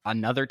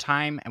another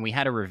time, and we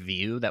had a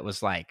review that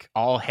was like,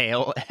 all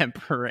hail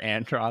Emperor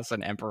Andros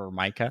and Emperor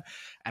Micah.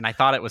 And I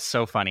thought it was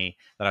so funny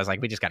that I was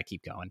like, we just got to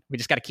keep going. We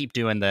just got to keep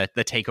doing the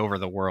take over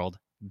the world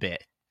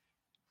bit.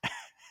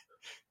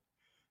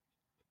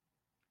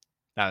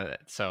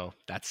 So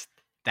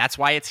that's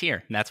why it's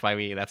here. And that's why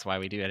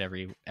we do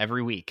it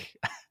every week.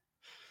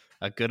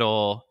 A good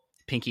old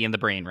Pinky and the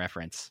Brain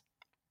reference.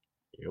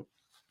 Yep.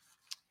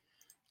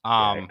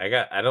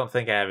 I don't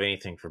think I have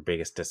anything for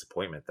biggest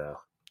disappointment though.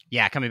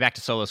 Yeah, coming back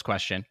to Solo's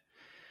question.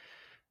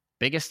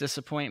 Biggest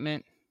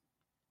disappointment?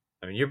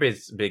 I mean, your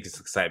biggest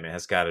excitement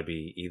has got to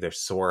be either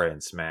Sora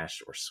and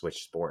Smash or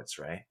Switch Sports,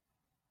 right?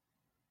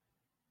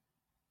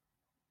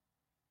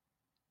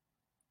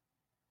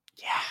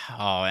 Yeah.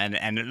 Oh,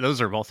 and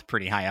those are both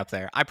pretty high up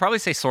there. I'd probably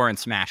say Sora and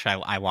Smash.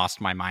 I lost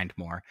my mind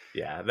more.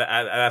 Yeah,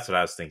 that's what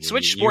I was thinking.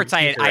 Switch Sports,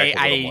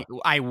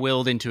 I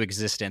willed into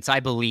existence. I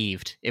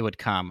believed it would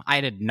come.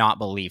 I did not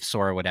believe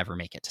Sora would ever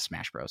make it to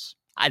Smash Bros.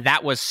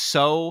 That was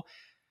so.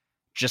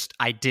 Just,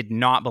 I did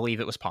not believe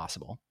it was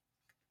possible.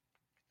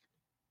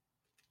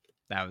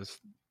 That was.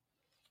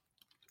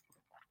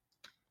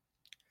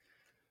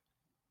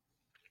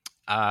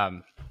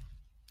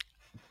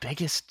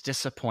 Biggest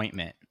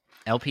disappointment.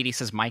 LPD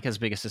says Micah's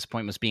biggest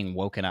disappointment was being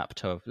woken up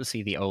to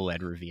see the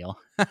OLED reveal.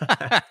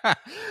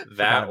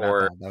 That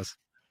or that was...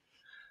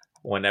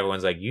 when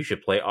everyone's like, you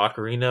should play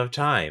Ocarina of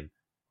Time.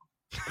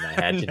 And I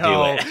had to do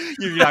it.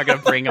 You're not going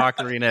to bring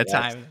Ocarina of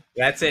Time.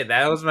 That's it.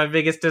 That was my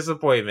biggest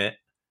disappointment.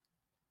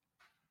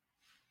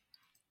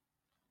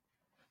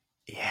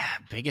 Yeah,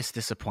 biggest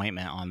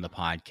disappointment on the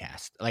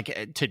podcast.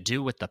 Like, to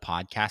do with the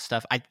podcast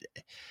stuff,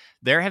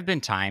 there have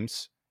been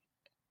times...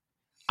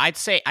 I'd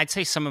say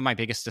some of my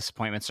biggest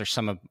disappointments are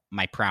some of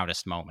my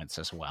proudest moments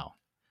as well.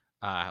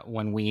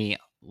 When we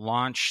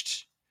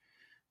launched,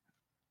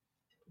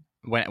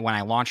 when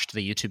I launched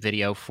the YouTube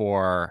video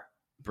for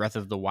Breath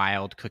of the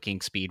Wild cooking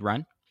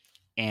speedrun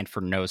and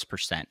for Nose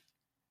Percent,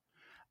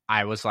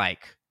 I was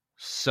like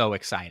so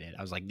excited.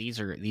 I was like,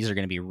 these are going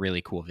to be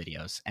really cool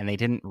videos, and they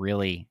didn't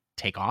really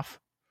take off.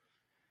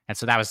 And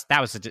so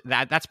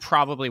that's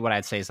probably what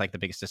I'd say is like the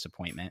biggest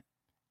disappointment,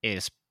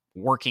 is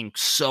working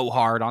so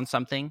hard on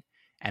something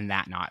and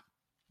that not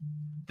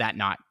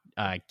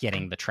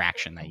getting the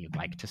traction that you'd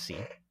like to see.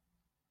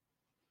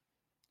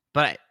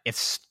 But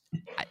it's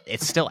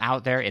still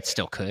out there. It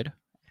still could,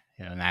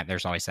 and that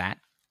there's always that.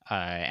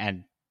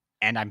 And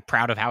I'm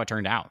proud of how it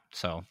turned out.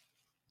 So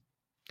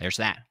there's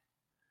that.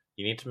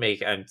 You need to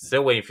make... I'm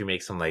still waiting for you to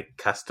make some like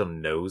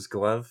custom nose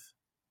glove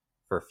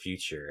for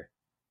future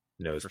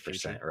Nose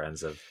Percent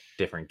runs of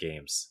different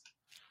games.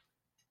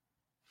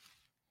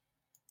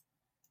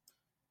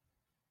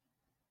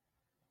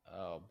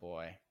 Oh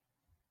boy.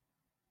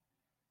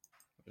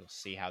 We'll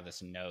see how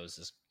this nose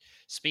is.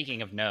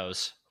 Speaking of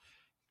nose,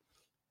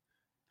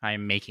 I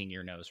am making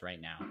your nose right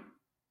now.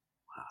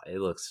 Wow, it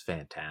looks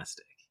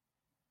fantastic.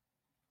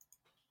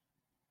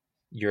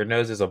 Your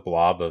nose is a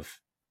blob of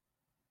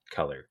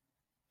color.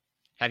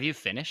 Have you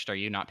finished? Are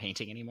you not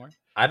painting anymore?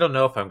 I don't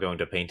know if I'm going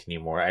to paint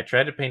anymore. I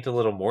tried to paint a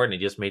little more and it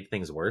just made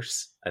things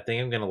worse. I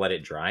think I'm going to let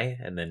it dry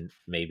and then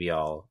maybe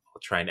I'll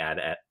try and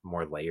add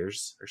more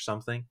layers or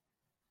something.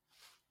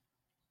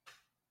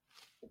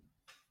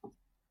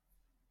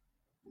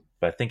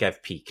 But I think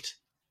I've peaked.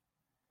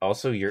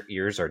 Also, your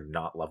ears are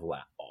not level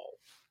at all.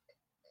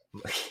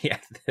 Looking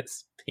at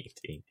this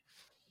painting.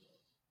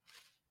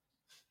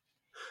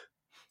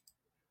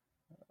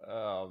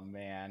 Oh,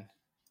 man.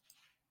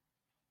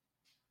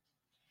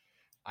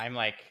 I'm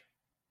like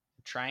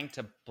trying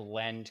to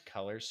blend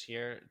colors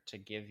here to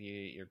give you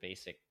your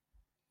basic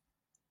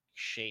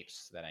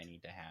shapes that I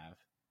need to have.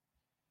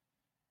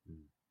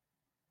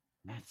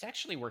 It's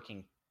actually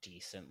working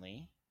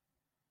decently.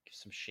 Give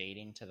some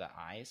shading to the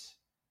eyes,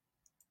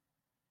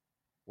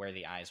 where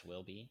the eyes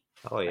will be.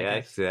 Oh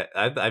yeah,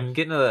 I'm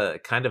getting a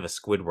kind of a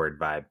Squidward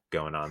vibe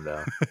going on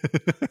though.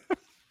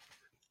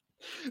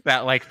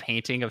 That like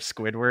painting of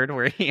Squidward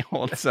where he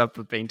holds up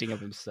a painting of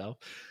himself.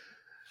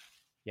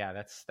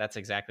 Yeah, that's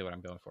exactly what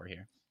I'm going for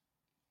here.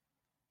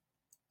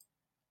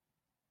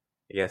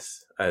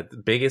 Yes,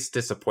 the biggest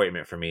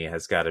disappointment for me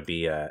has got to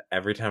be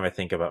every time I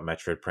think about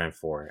Metroid Prime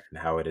 4 and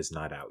how it is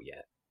not out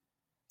yet.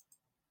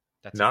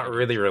 That's not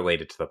really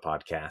related to the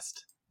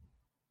podcast.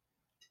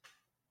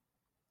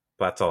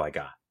 But that's all I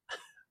got.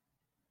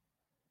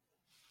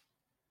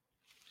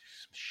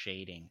 Some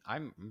shading.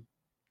 I'm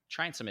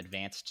trying some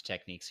advanced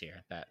techniques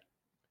here that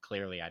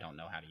clearly I don't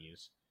know how to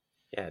use.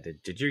 Yeah,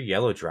 did your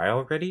yellow dry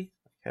already?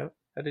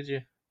 How did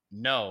you?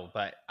 No,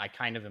 but I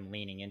kind of am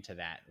leaning into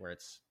that where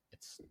it's.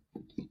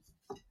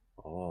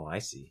 Oh, I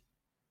see.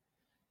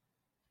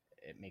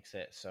 It makes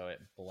it so it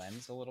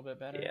blends a little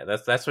bit better. Yeah,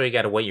 that's why you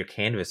got to wet your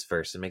canvas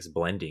first. It makes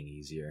blending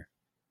easier.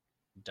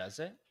 Does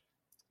it?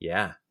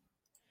 Yeah.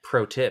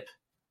 Pro tip.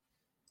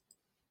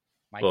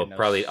 Well, it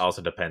probably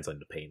also depends on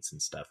the paints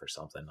and stuff or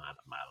something. I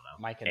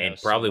don't know.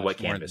 And probably what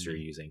canvas you're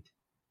using.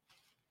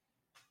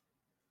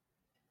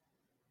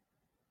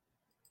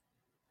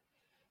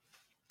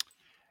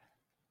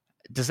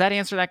 Does that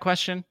answer that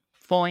question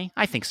fully?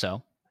 I think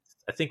so.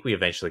 I think we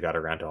eventually got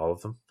around to all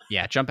of them.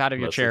 Yeah, jump out of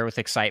your chair with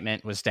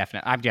excitement was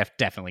definitely... I'm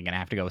definitely going to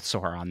have to go with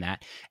Sora on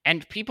that.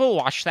 And people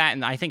watched that,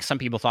 and I think some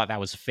people thought that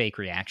was a fake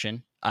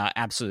reaction.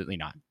 Absolutely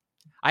not.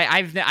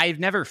 I've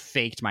never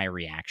faked my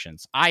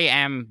reactions. I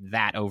am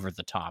that over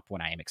the top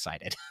when I am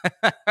excited.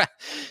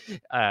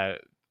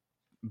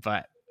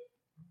 But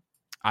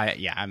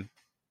I'm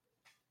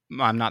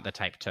not the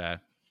type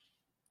to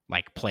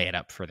like play it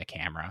up for the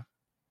camera,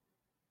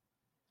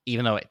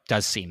 even though it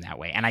does seem that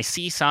way. And I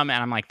see some,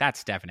 and I'm like,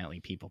 that's definitely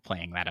people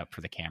playing that up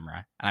for the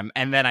camera.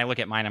 And then I look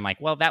at mine, I'm like,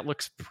 well, that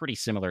looks pretty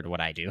similar to what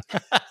I do.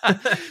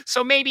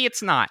 So maybe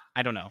it's not.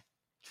 I don't know.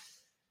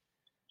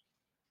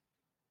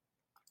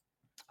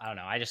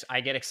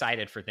 I get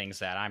excited for things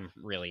that I'm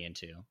really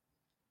into.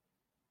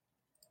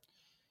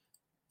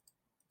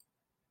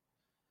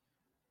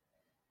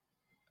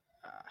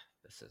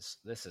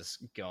 This is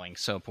going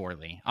so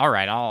poorly. All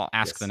right, I'll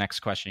ask the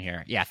next question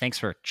here. Yeah, thanks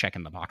for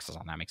checking the boxes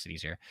on that. Makes it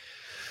easier.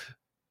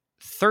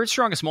 Third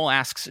Strongest Mole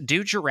asks,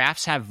 do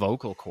giraffes have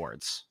vocal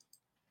cords?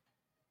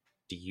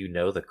 Do you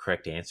know the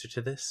correct answer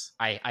to this?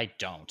 I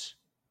don't.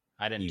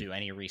 I didn't do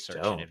any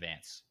research in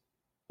advance.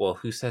 Well,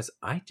 who says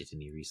I did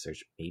any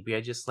research? Maybe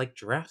I just like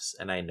giraffes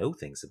and I know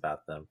things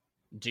about them.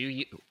 Do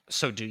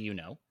you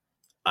know?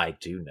 I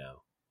do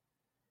know.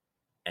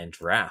 And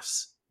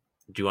Giraffes,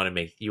 do you want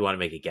to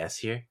make a guess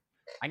here?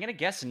 I'm gonna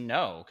guess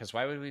no, because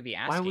why would we be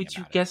asking? Why would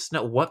you about it? guess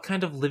no? What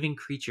kind of living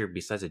creature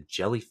besides a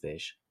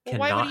jellyfish Well,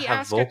 why would cannot he have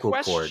ask a vocal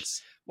question?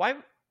 cords? Why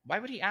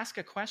would he ask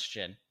a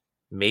question?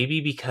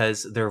 Maybe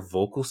because their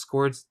vocal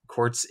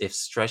cords, if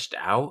stretched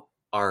out,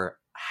 are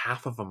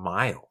half of a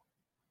mile.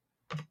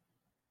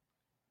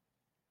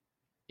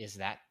 Is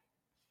that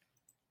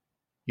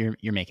you're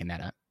making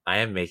that up? I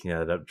am making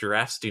that up.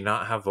 Giraffes do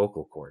not have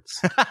vocal cords.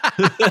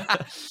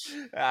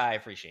 I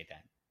appreciate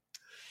that.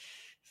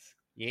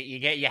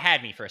 You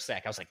had me for a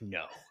sec. I was like,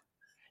 no,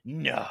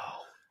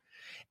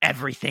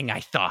 everything I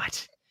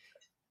thought.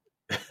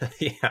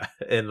 Yeah,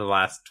 in the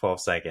last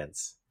 12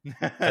 seconds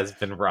has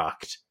been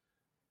rocked.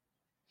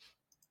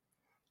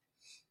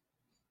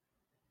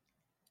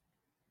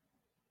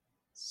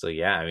 So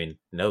yeah, I mean,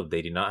 no,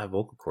 they do not have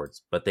vocal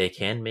cords, but they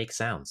can make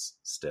sounds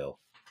still.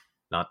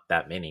 Not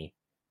that many,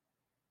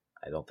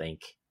 I don't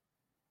think.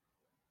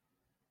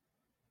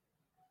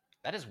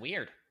 That is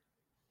weird.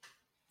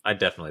 I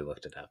definitely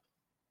looked it up,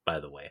 by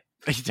the way.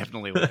 You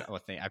definitely looked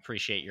up. I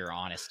appreciate your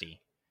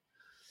honesty.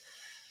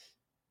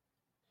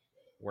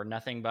 We're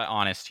nothing but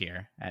honest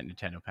here at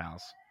Nintendo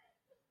Pals.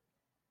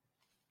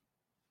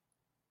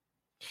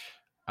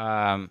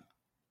 I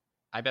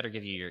better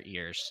give you your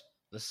ears.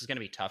 This is going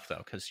to be tough,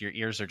 though, because your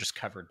ears are just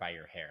covered by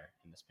your hair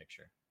in this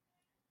picture.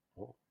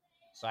 Oh.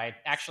 So I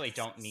actually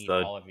don't need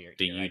all of your ears.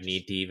 Do you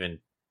need to even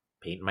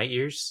paint my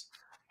ears?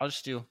 I'll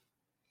just do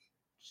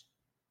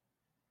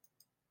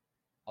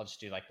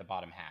like the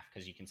bottom half,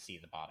 because you can see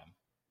the bottom.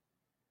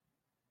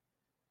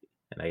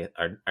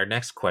 And our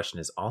next question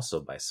is also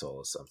by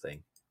Solo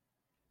Something.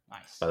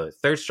 Nice. By the way,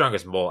 Third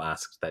Strongest Mole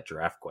asked that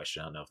giraffe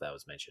question. I don't know if that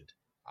was mentioned.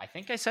 I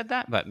think I said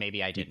that, but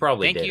maybe I didn't. You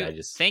probably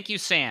did. Thank you,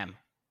 Sam,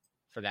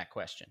 for that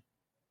question.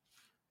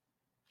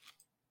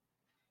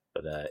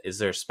 But is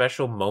there a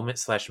special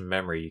moment /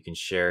 memory you can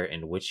share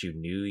in which you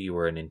knew you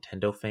were a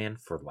Nintendo fan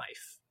for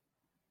life?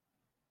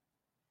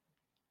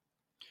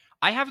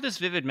 I have this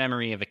vivid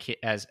memory of a kid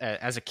as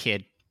a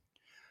kid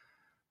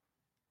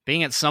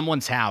being at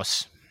someone's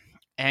house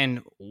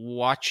and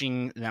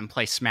watching them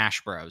play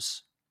Smash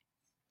Bros.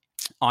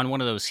 On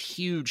one of those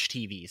huge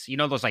TVs. You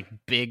know those like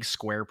big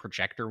square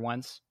projector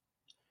ones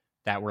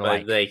that were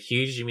like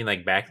huge. You mean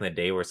like back in the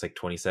day where it's like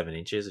 27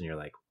 inches and you're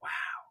like, wow.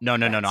 No.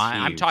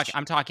 I'm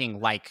talking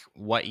like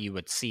what you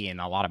would see in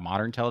a lot of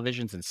modern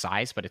televisions in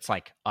size, but it's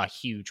like a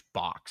huge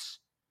box.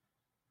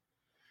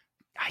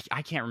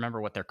 I can't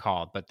remember what they're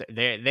called, but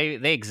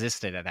they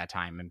existed at that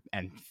time,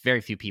 and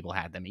very few people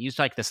had them. It used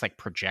like this like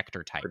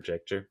projector type.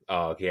 Projector?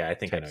 Oh, yeah, I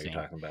think I know what you're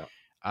talking about.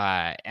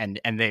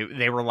 And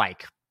they were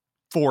like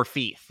 4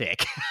 feet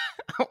thick.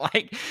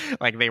 like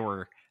they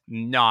were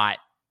not.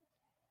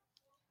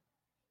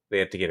 They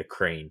had to get a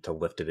crane to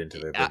lift it into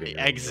their living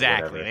room.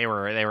 Exactly. They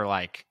were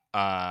like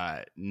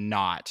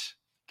not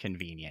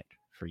convenient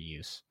for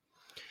use.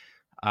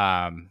 So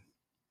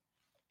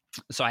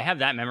I have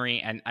that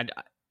memory, and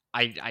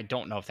I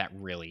don't know if that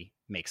really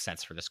makes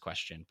sense for this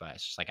question, but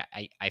it's just like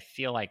I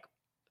feel like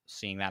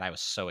seeing that I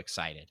was so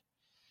excited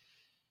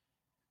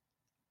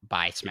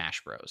by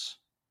Smash Bros.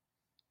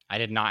 I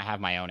did not have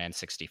my own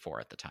N64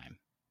 at the time.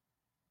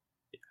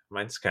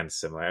 Mine's kind of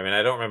similar. I mean,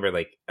 I don't remember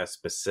like a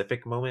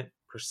specific moment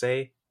per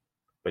se,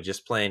 but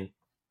just playing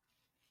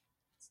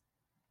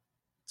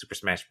Super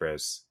Smash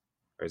Bros.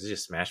 Or is it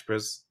just Smash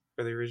Bros.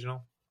 For the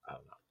original? I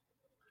don't know.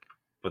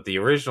 But the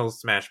original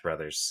Smash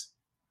Brothers,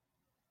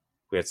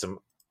 we had some,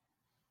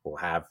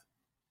 had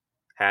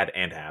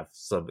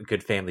some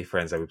good family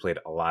friends that we played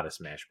a lot of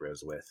Smash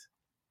Bros. With.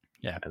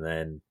 Yeah. And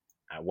then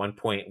at one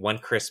point, one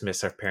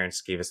Christmas, our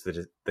parents gave us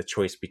the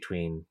choice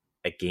between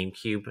a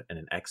GameCube and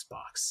an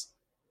Xbox.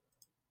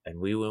 And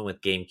we went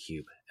with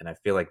GameCube, and I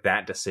feel like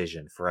that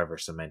decision forever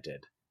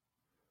cemented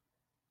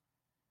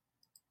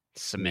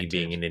me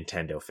being a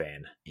Nintendo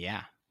fan.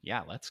 Yeah,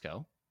 let's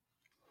go.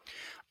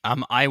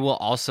 I will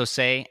also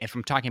say, if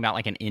I'm talking about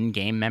like an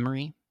in-game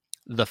memory,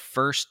 the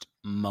first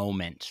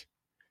moment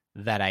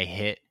that I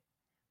hit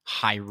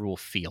Hyrule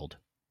Field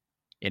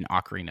in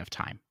Ocarina of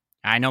Time.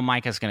 I know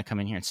Micah's going to come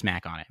in here and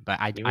smack on it, but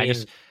I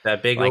just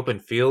that big open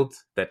field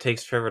that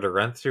takes forever to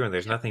run through and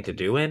there's nothing to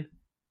do in.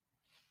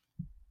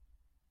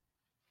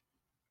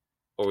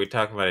 Or are we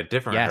talking about a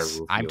different Hyrule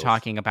Field? I'm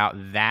talking about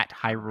that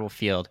Hyrule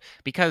Field,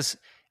 because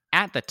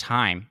at the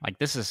time, like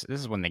this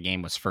is when the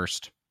game was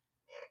first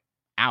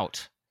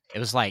out. It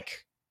was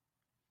like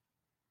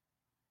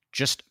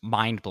just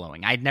mind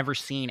blowing. I'd never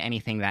seen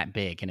anything that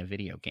big in a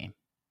video game.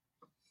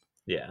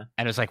 Yeah.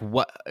 And it was like,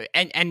 what?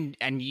 And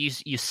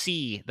you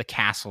see the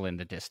castle in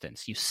the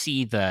distance. You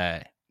see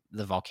the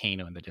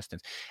volcano in the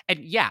distance. And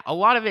yeah, a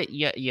lot of it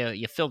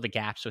you fill the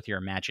gaps with your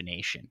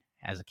imagination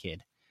as a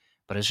kid.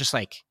 But it's just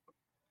like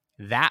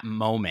that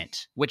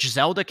moment, which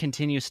Zelda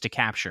continues to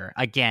capture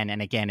again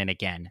and again and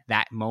again,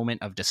 that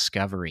moment of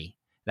discovery,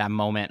 that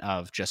moment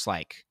of just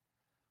like,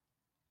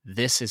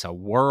 this is a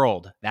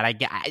world that I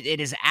get. It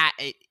is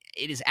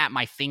at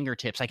my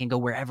fingertips. I can go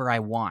wherever I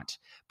want.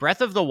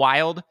 Breath of the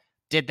Wild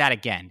did that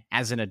again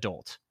as an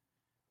adult.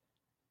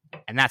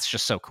 And that's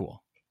just so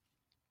cool.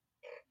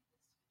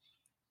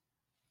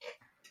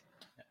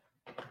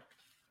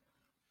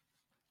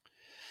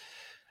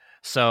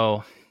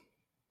 So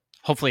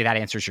hopefully that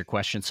answers your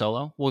question,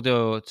 Solo. We'll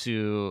go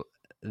to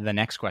the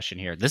next question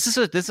here. This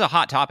is a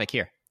hot topic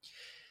here.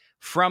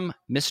 From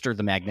Mr.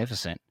 the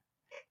Magnificent.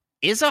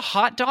 Is a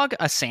hot dog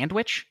a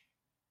sandwich?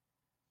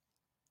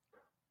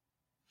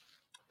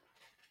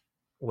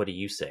 What do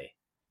you say?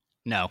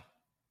 No.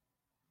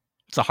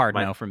 It's a hard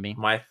no from me.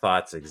 My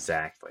thoughts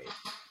exactly.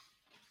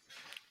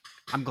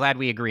 I'm glad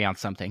we agree on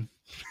something.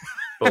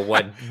 But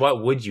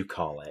what would you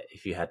call it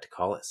if you had to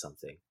call it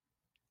something?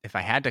 If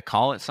I had to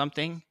call it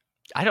something,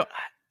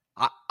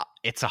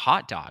 it's a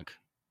hot dog,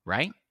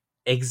 right?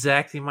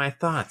 Exactly my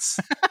thoughts.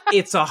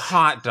 It's a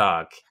hot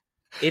dog.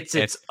 It's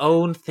its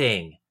own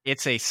thing.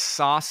 It's a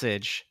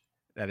sausage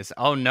that is.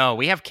 Oh no,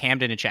 we have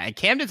Camden in chat. And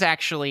Camden's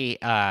actually.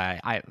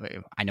 I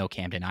know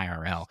Camden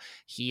IRL.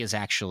 He is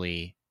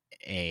actually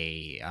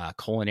a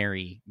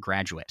culinary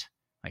graduate.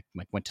 Like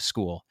went to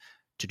school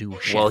to do.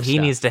 Well, he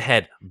stuff. needs to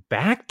head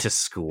back to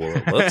school.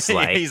 It looks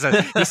like he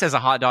says a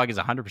hot dog is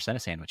 100% a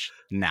sandwich.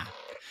 Nah.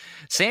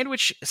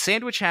 Sandwich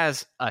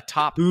has a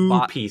top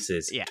two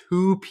pieces. Yeah.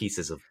 2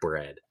 pieces of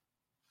bread.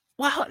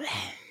 Well,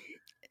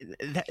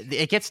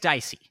 it gets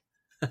dicey.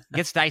 It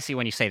gets dicey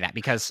when you say that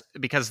because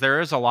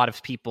there is a lot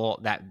of people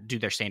that do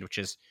their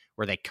sandwiches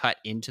where they cut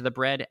into the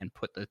bread and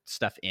put the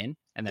stuff in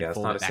and then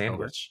fold it back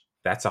sandwich. Over.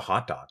 That's a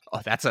hot dog. Oh,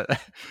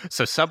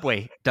 so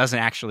Subway doesn't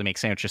actually make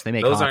sandwiches. They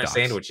make those hot aren't dogs.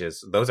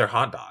 Sandwiches. Those are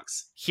hot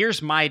dogs.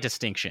 Here's my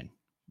distinction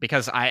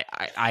because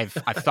I've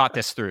thought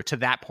this through to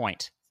that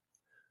point.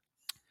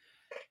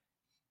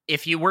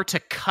 If you were to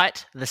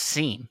cut the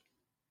seam,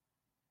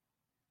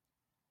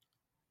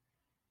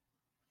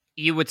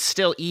 you would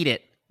still eat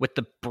it with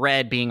the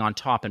bread being on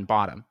top and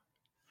bottom.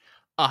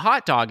 A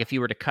hot dog, if you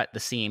were to cut the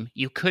seam,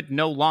 you could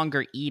no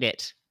longer eat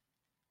it.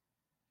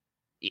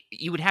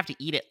 You would have to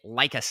eat it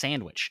like a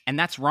sandwich, and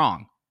that's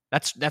wrong.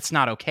 That's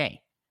not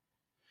okay.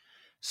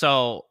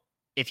 So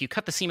if you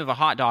cut the seam of a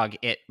hot dog,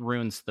 it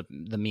ruins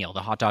the meal. The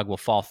hot dog will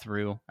fall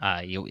through.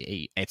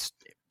 It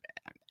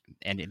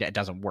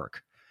doesn't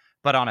work.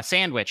 But on a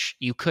sandwich,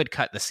 you could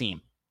cut the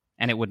seam,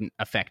 and it wouldn't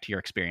affect your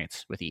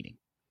experience with eating.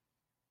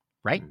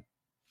 Right?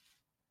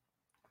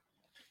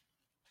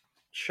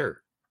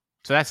 Sure.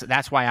 So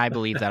that's why I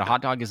believe that a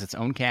hot dog is its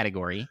own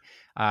category.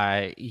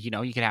 You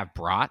could have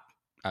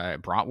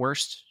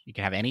bratwurst. You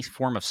can have any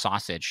form of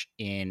sausage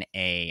in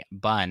a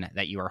bun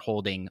that you are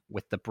holding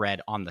with the bread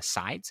on the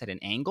sides at an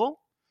angle.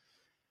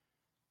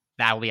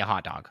 That will be a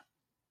hot dog.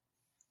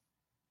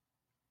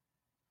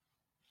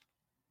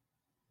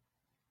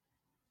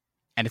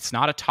 And it's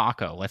not a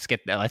taco. Let's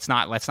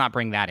not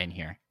bring that in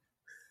here.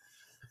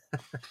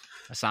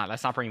 Let's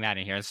not bring that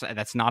in here.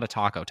 That's not a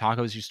taco.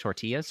 Tacos use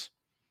tortillas.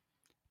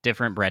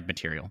 Different bread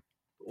material.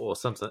 Well,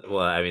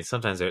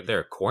 sometimes there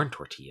are corn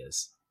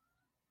tortillas.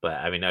 But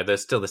I mean, are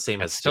those still the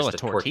same as just a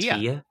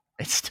tortilla?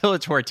 It's still a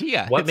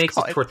tortilla. What makes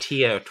a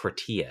tortilla a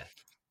tortilla?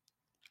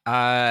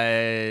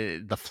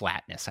 The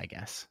flatness, I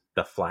guess.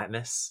 The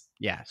flatness?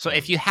 Yeah. So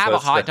if you have a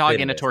hot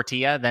dog in a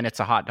tortilla, then it's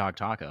a hot dog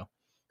taco.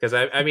 Because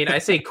I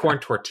say corn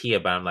tortilla,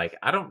 but I'm like,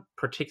 I don't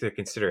particularly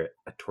consider it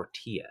a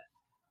tortilla.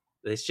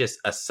 It's just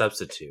a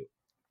substitute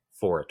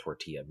for a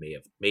tortilla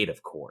made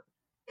of corn.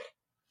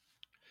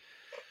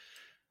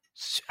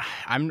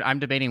 I'm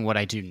debating what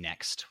I do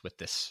next with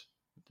this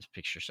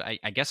picture. So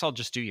I guess I'll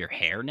just do your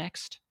hair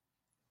next.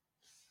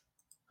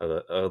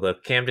 The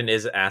Camden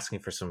is asking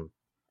for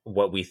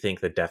what we think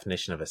the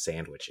definition of a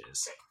sandwich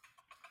is.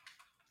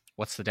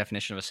 What's the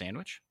definition of a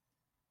sandwich?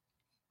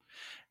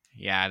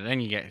 Yeah, then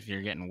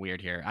you're getting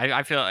weird here.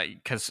 I feel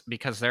like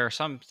because there are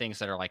some things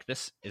that are like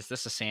this. Is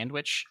this a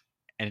sandwich?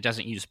 And it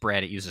doesn't use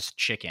bread; it uses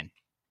chicken.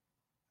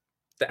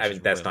 I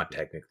mean, that's not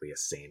technically a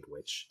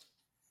sandwich.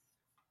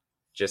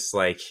 Just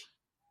like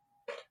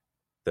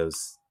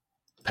those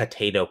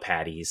potato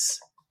patties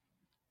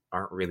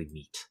aren't really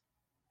meat.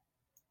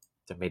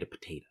 They're made of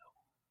potato.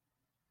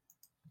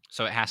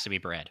 So it has to be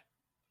bread.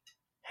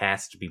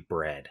 Has to be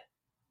bread.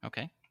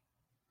 Okay.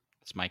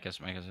 It's Micah's.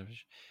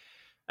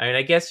 I mean,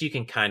 I guess you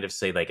can kind of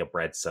say like a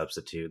bread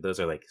substitute. Those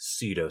are like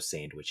pseudo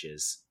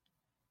sandwiches.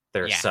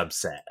 They're a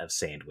subset of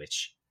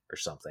sandwich or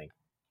something.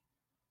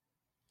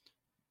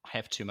 I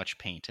have too much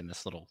paint in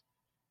this little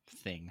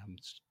thing. I'm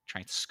just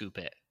trying to scoop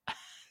it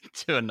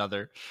to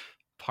another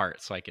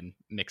part so I can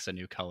mix a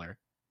new color.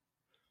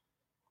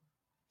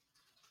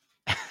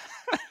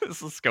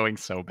 This is going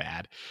so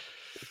bad.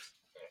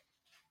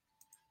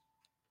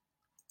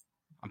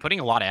 I'm putting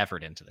a lot of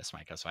effort into this,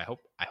 Micah, so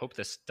I hope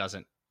this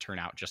doesn't turn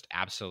out just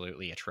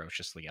absolutely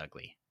atrociously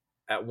ugly.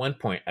 At one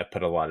point, I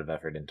put a lot of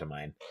effort into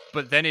mine.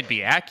 But then it'd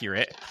be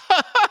accurate.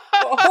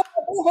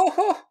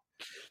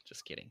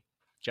 Just kidding.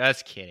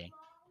 Just kidding.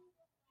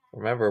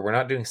 Remember, we're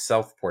not doing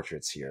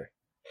self-portraits here.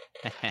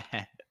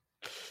 I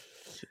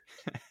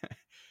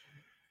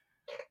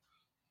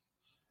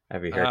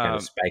have your hair kind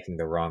of spiking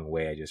the wrong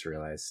way, I just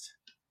realized.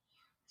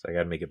 So I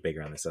gotta make it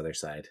bigger on this other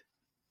side.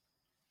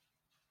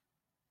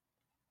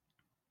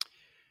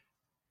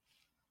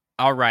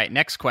 All right,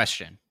 next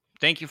question.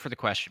 Thank you for the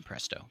question,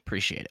 Presto.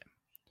 Appreciate it.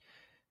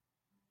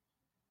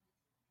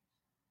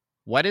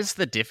 What is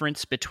the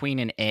difference between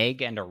an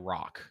egg and a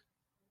rock?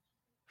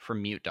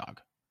 From Mute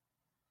Dog.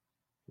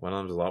 One of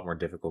them's a lot more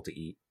difficult to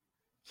eat.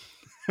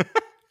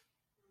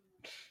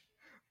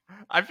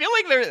 I feel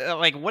like they're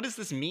like, what does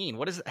this mean?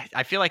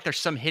 I feel like there's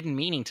some hidden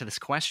meaning to this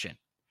question.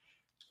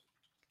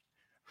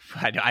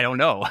 I don't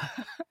know.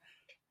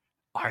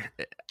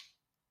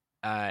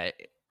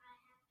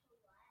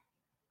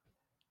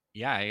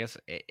 Yeah, I guess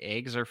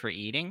eggs are for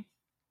eating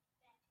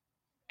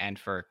and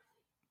for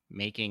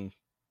making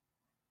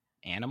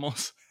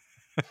animals.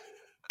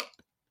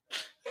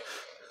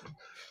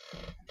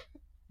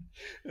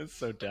 It's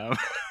so dumb.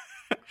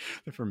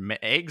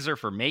 Eggs are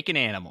for making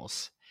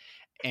animals,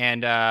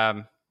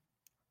 and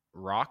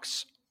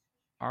rocks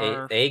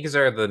are eggs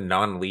are the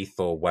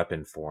non-lethal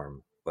weapon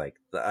form, like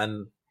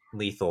the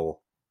unlethal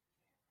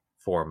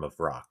form of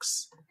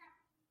rocks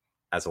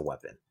as a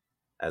weapon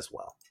as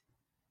well.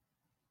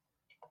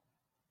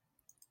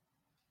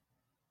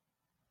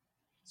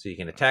 So you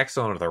can attack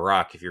someone with a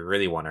rock if you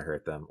really want to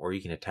hurt them, or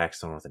you can attack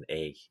someone with an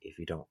egg if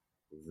you don't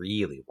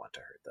really want to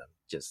hurt them.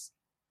 Just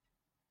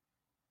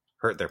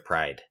hurt their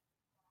pride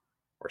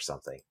or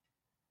something.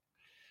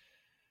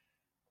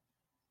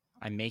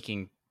 I'm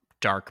making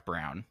dark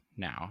brown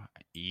now.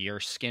 Your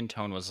skin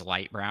tone was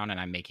light brown, and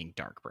I'm making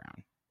dark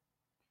brown.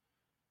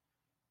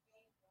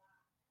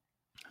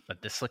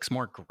 But this looks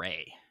more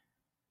gray.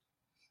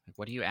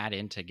 What do you add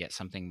in to get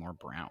something more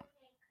brown?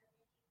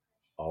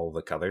 All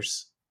the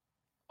colors.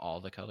 All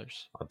the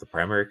colors? All the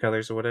primary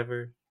colors or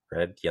whatever.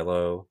 Red,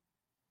 yellow,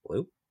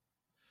 blue.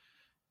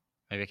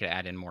 Maybe I could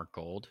add in more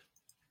gold.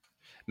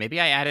 Maybe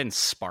I add in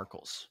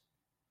sparkles.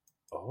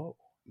 Oh.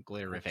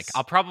 Glitterific. Nice.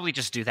 I'll probably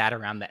just do that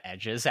around the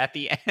edges at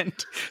the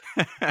end.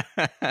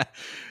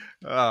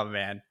 Oh,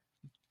 man.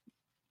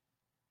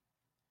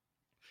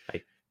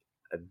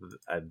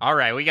 All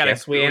right, we got to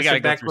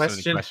answered that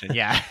question.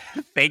 Yeah,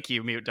 thank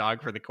you, Mute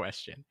Dog, for the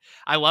question.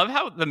 I love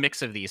how the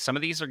mix of these. Some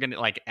of these are gonna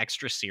like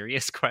extra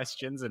serious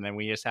questions, and then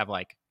we just have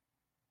like,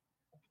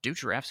 do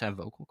giraffes have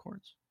vocal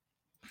cords?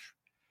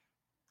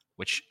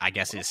 Which I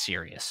guess is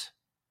serious.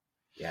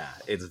 Yeah,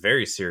 it's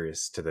very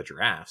serious to the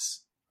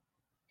giraffes.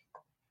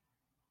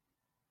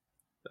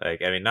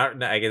 Like, I mean,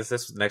 I guess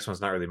this next one's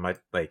not really much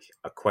like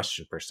a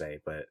question per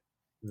se, but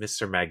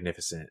Mr.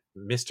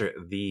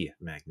 the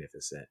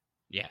Magnificent.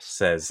 Yes.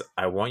 Says,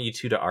 I want you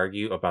two to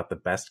argue about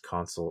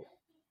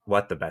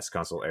what the best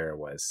console era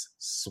was.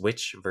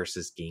 Switch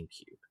versus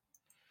GameCube.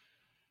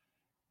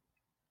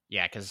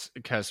 Yeah,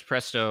 because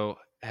Presto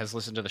has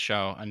listened to the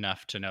show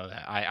enough to know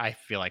that I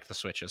feel like the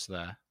Switch is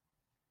the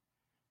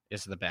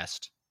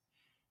best.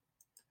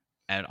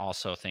 And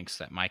also thinks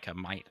that Micah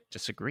might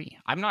disagree.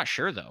 I'm not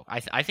sure though.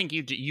 I think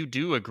you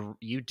do agree,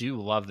 you do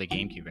love the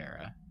GameCube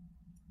era.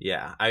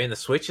 Yeah, I mean the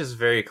Switch is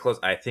very close.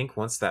 I think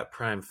once that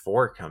Prime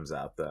 4 comes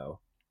out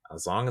though,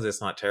 as long as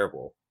it's not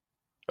terrible,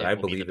 but I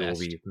believe it will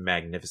be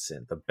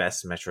magnificent, the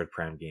best Metroid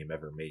Prime game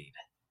ever made.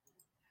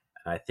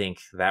 And I think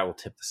that will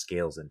tip the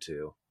scales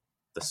into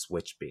the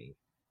Switch being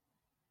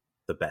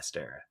the best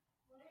era.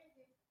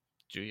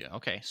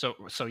 Okay, so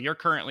you're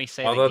currently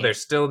saying, although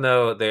there's still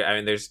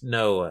there's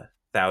no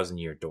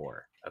 1,000-Year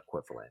Door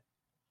equivalent.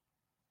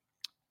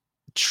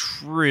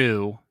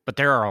 True, but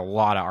there are a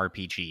lot of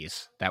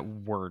RPGs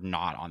that were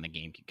not on the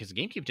GameCube because the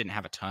GameCube didn't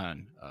have a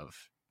ton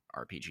of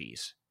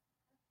RPGs.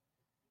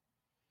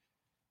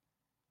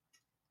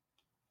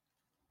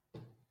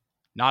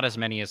 Not as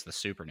many as the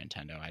Super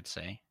Nintendo, I'd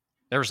say.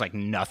 There was like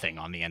nothing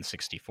on the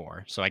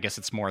N64, so I guess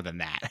it's more than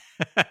that.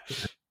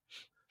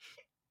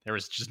 There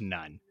was just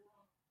none.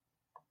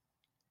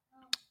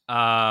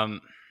 Yeah.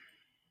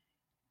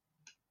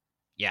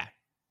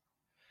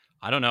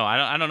 I don't know.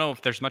 I don't know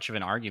if there's much of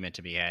an argument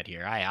to be had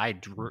here. I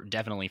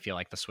definitely feel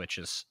like the Switch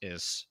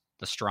is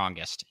the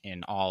strongest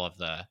in all of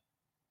the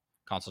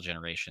console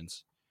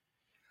generations.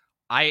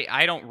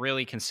 I don't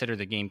really consider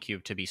the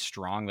GameCube to be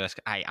strong.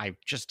 I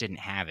just didn't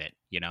have it,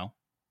 you know?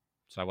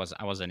 So I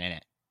wasn't in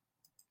it.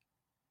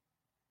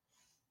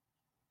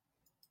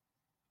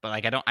 But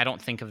like I don't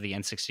think of the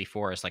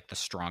N64 as like the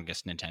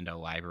strongest Nintendo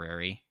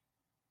library.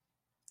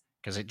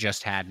 Because it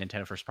just had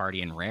Nintendo First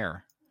Party and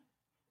Rare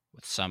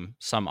with some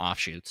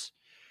offshoots.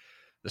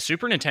 The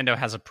Super Nintendo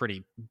has a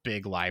pretty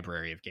big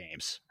library of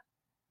games.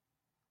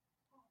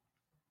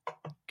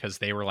 Because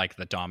they were like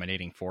the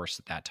dominating force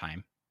at that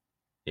time.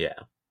 Yeah.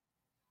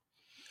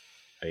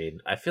 I mean,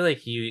 I feel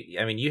like you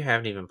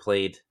haven't even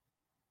played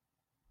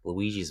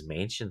Luigi's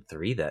Mansion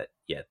 3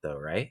 yet though,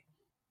 right?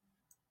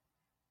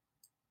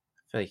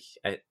 I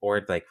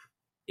feel like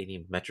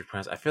any Metroid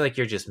Primes, I feel like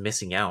you're just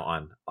missing out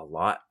on a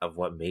lot of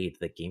what made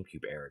the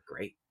GameCube era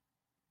great.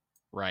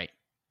 Right.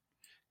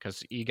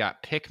 Because you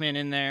got Pikmin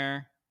in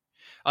there.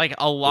 Like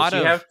a lot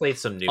you have played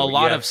some new.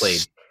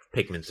 Played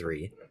Pikmin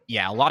 3.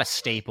 Yeah, a lot of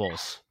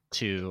staples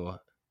to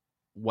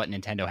what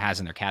Nintendo has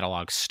in their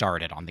catalog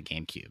started on the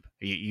GameCube.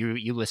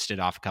 You listed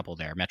off a couple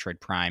there: Metroid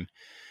Prime,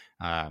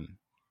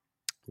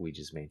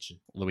 Luigi's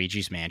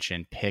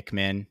Mansion,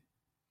 Pikmin.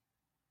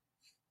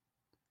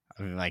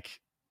 Like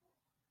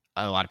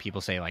a lot of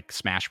people say, like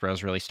Smash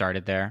Bros. Really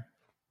started there.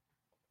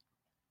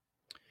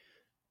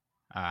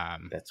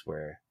 That's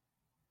where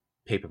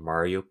Paper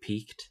Mario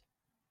peaked.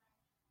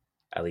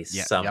 At least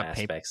some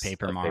aspects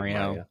Paper of Mario. Paper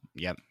Mario.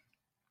 Yep.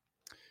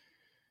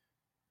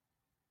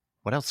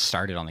 What else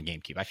started on the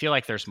GameCube? I feel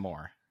like there's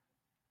more.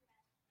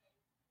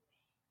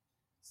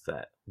 It's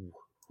that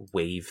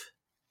Wave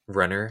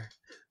Runner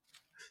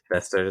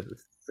that started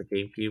the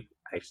GameCube.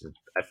 Actually,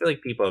 I feel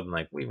like people have been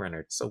like, Wave Runner,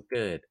 it's so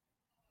good.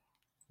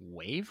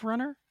 Wave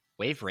Runner?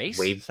 Wave Race?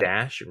 Wave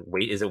Dash?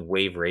 Wait, is it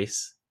Wave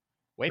Race?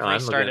 Wave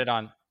Race started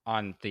on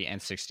the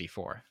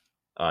N64.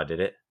 Oh, did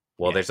it?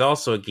 Well, there's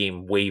also a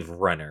game, Wave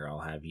Runner, I'll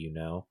have you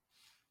know.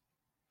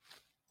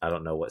 I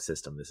don't know what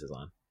system this is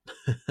on.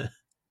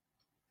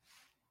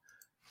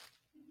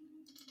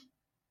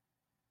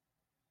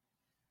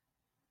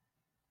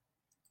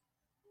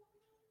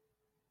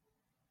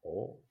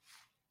 Oh.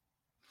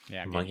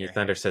 Yeah, Monkey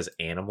Thunder says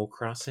Animal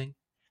Crossing.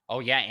 Oh,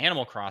 yeah,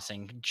 Animal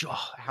Crossing.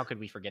 How could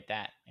we forget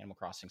that? Animal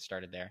Crossing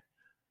started there.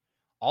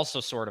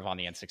 Also sort of on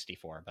the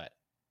N64, but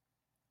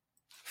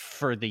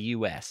for the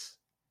US.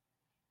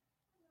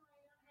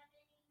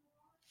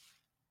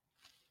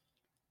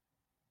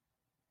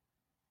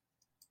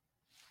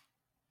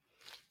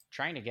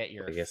 Trying to get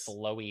your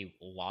flowy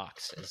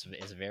locks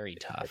is very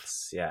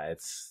tough.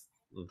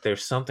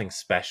 There's something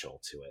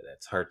special to it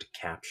that's hard to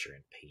capture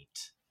in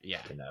paint.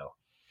 Yeah. You know.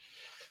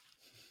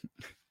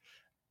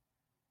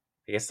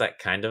 I guess that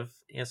kind of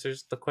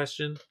answers the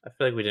question. I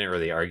feel like we didn't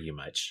really argue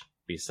much,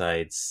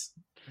 besides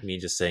me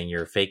just saying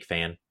you're a fake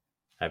fan,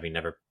 having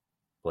never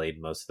played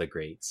most of the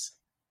greats.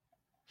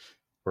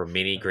 Where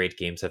many great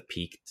games have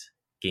peaked,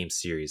 game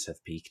series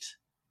have peaked.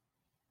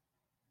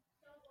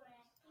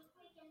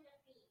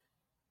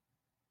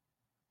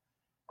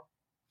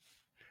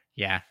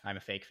 Yeah, I'm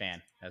a fake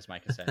fan, as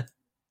Micah said.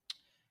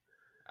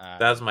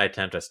 That was my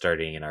attempt at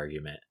starting an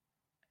argument.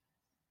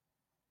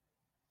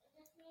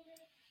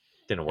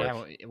 Didn't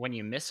work. Yeah, when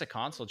you miss a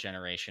console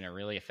generation, it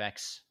really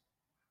affects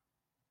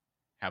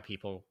how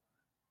people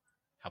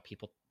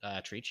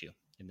treat you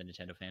in the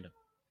Nintendo fandom.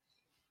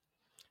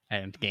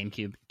 And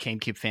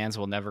GameCube fans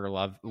will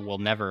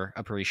never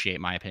appreciate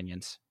my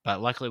opinions.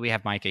 But luckily, we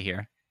have Micah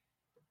here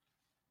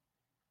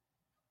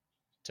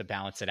to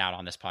balance it out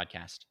on this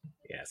podcast.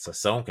 Yeah, so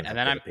someone can. And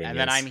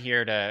then I'm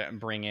here to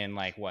bring in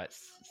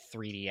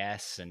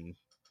 3DS and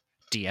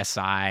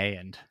DSi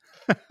and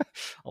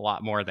a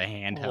lot more of the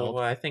handheld.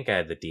 Well, I think I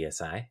had the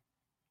DSi.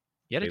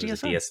 You had a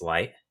DSi? The DS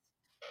Lite.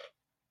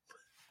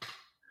 I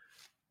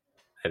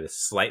had a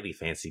slightly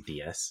fancy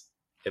DS.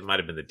 It might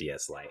have been the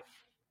DS Lite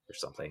or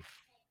something.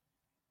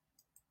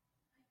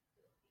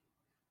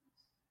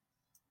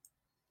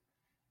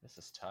 This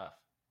is tough.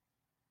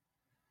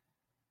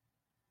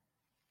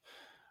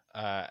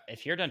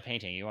 If you're done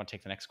painting, you want to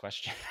take the next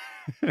question?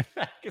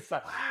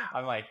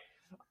 I'm like,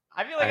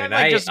 I feel like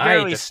I'm just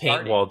barely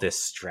paint while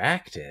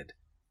distracted.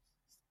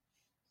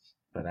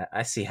 But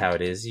I see how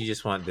it is. You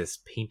just want this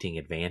painting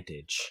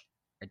advantage.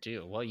 I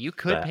do. Well, you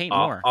could paint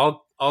more.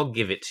 I'll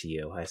give it to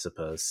you, I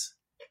suppose.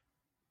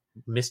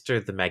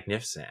 Mr. the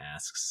Magnificent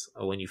asks,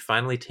 when you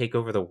finally take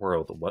over the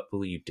world, what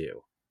will you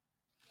do?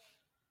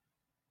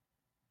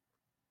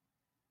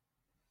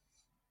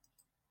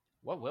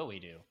 What will we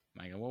do,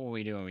 Micah? What will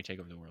we do when we take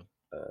over the world?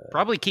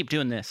 Probably keep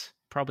doing this.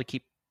 Probably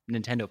keep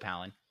Nintendo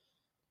palin.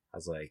 I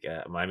was like,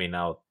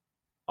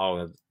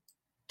 I'll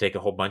take a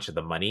whole bunch of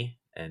the money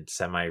and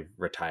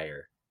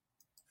semi-retire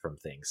from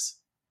things.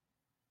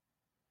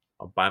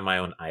 I'll buy my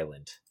own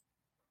island.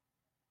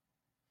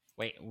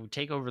 Wait, we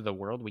take over the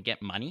world, we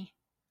get money?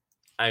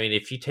 I mean,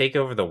 if you take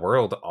over the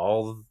world,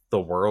 all the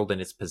world and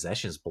its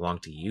possessions belong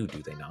to you,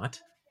 do they not?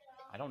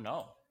 I don't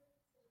know.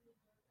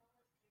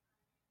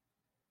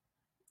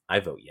 I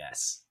vote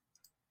yes.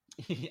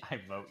 I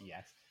vote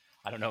yes.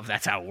 I don't know if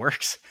that's how it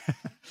works.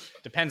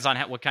 Depends on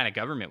what kind of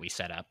government we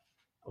set up.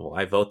 Well,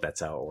 I vote that's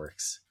how it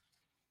works.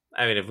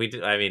 I mean, if we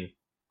do,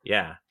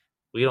 yeah.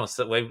 We don't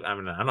set.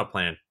 I'm not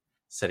planning on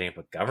setting up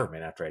a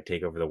government after I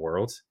take over the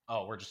world.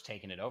 Oh, we're just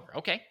taking it over.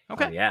 Okay.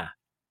 Oh, yeah.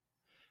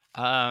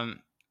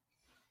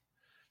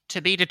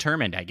 To be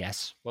determined, I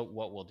guess. What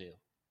we'll do.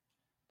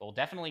 But we'll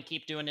definitely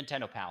keep doing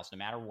Nintendo Pals no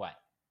matter what.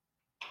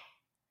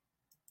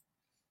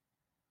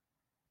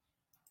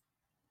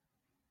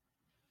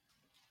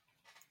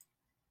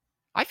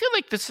 I feel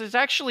like this is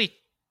actually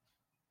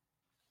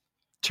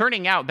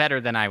turning out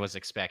better than I was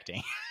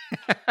expecting.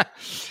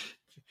 If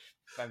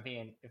I'm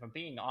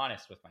being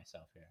honest with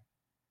myself here.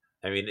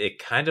 I mean, it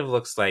kind of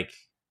looks like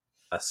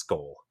a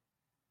skull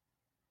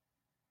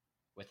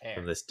with hair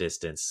from this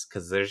distance,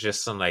 because there's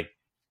just some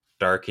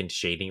darkened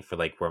shading for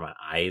where my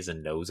eyes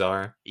and nose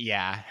are.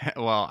 Yeah,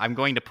 well, I'm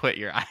going to put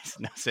your eyes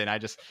and nose in. I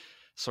just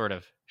sort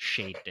of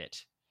shaded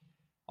it.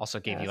 Also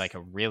gave you a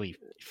really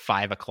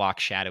 5 o'clock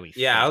shadowy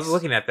face. Yeah, I was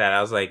looking at that.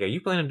 I was like, are you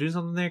planning on doing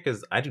something there?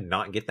 Because I do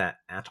not get that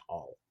at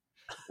all.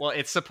 Well,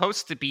 it's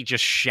supposed to be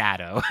just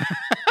shadow.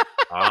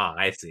 Ah,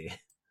 I see.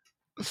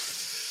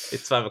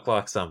 It's 5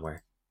 o'clock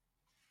somewhere.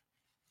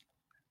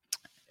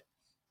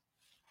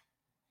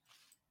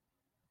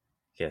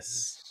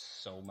 Yes.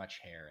 so much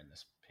hair in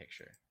this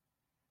picture.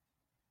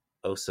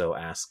 Oso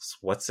asks,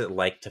 what's it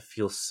like to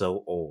feel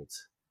so old?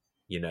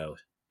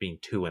 Being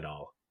 2 and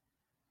all.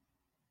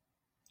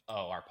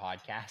 Oh, our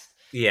podcast?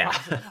 Yeah.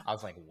 I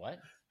was like, what?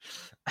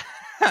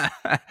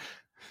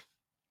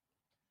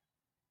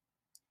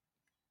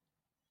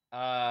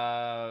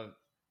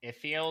 It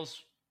feels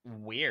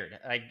weird.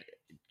 Can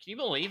you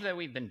believe that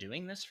we've been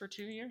doing this for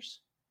 2 years?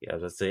 Yeah,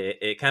 let's say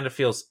it kind of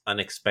feels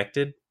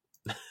unexpected.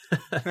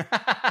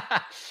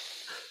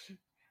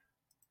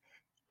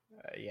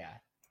 Yeah.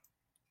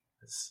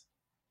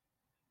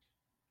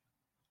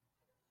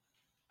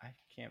 I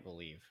can't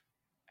believe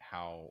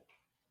how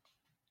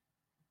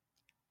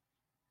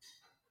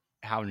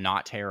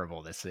not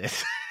terrible this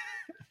is.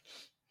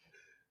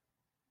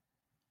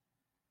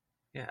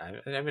 Yeah,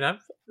 I mean, I'm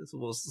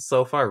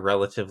so far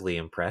relatively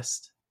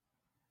impressed.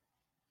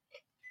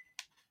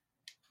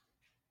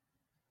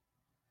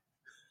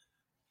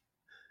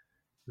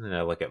 And then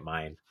I look at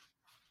mine,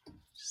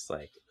 just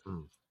like,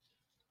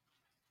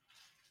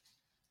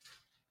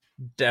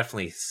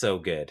 definitely so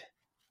good.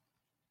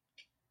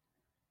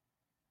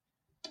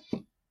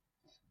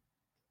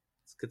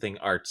 It's a good thing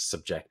art's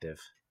subjective.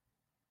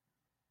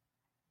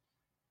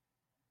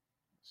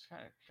 It's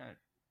kind of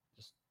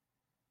just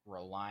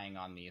relying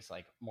on these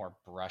like more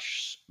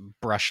brush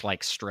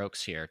like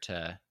strokes here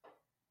to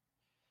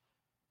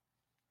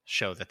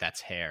show that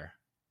that's hair.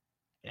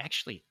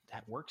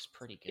 That works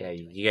pretty good.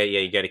 Yeah,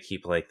 you got to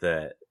keep like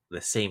the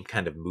same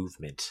kind of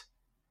movement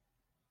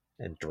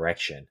and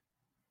direction.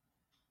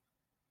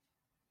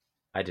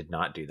 I did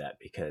not do that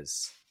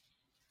because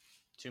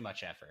too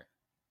much effort.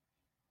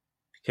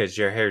 Because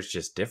your hair is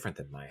just different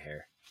than my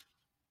hair.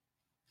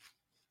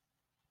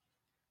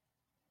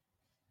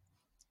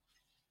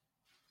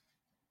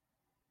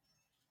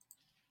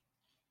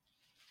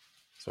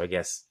 So I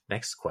guess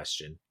next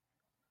question.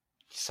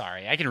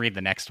 Sorry, I can read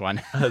the next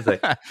one. I was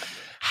like,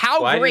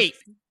 how great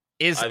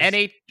is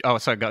NH? Oh,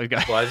 sorry, go.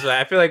 Well,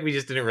 I feel like we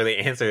just didn't really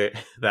answer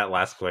that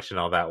last question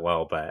all that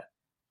well, but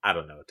I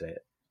don't know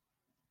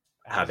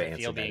how to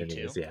answer that.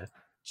 Anyways, yeah,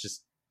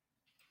 just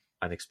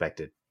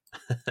unexpected.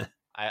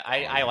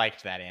 I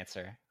liked that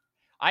answer.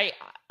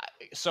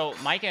 So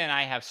Micah and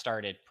I have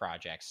started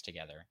projects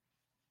together.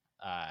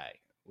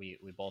 We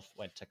both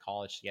went to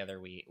college together.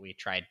 We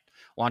tried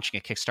launching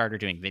a Kickstarter,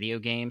 doing video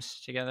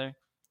games together.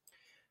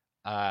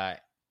 And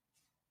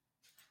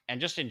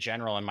just in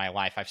general in my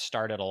life, I've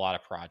started a lot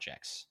of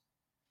projects.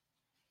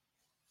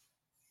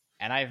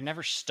 And I've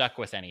never stuck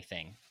with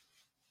anything.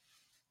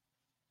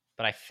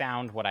 But I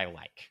found what I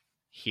like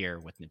here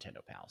with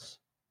Nintendo Pals.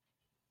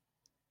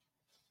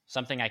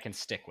 Something I can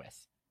stick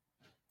with.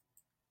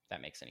 If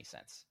that makes any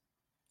sense.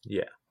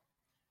 Yeah.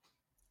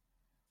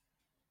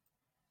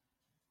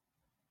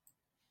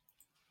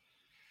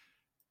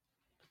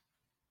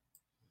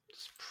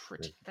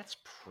 That's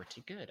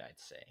pretty good, I'd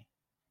say.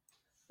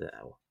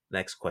 So,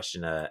 next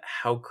question.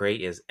 How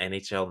great is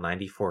NHL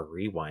 94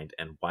 Rewind,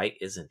 and why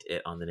isn't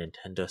it on the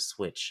Nintendo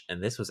Switch?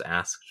 And this was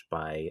asked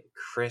by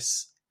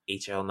Chris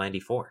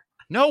HL94.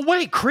 No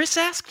way, Chris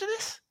asked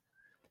this?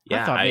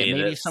 Yeah, I mean,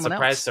 maybe someone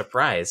else.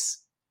 Surprise.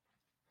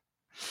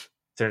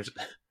 Turns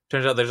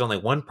out there's only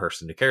one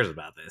person who cares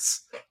about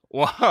this.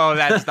 Whoa,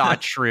 that's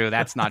not true.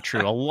 That's not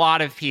true. A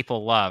lot of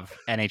people love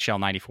NHL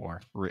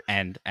 94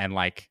 and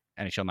like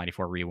NHL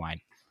 94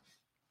 Rewind.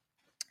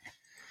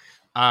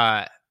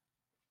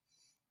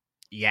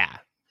 Yeah.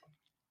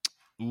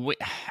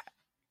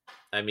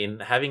 I mean,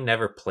 having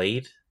never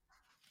played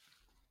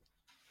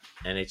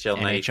NHL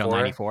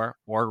 94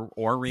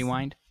 or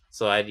Rewind.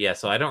 So I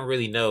don't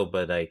really know,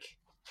 but like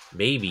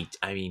maybe,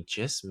 I mean,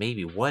 just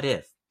maybe, what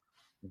if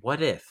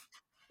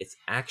it's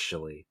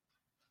actually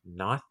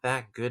not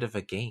that good of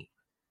a game?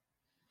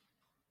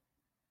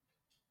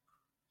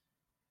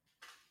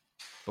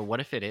 But what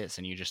if it is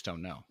and you just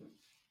don't know?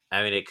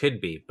 I mean, it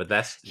could be, but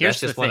that's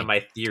just one of my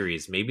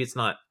theories. Maybe it's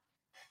not,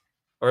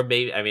 or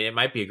maybe, I mean, it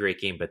might be a great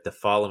game, but the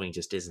following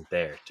just isn't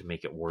there to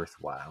make it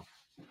worthwhile.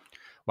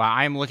 Well,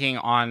 I'm looking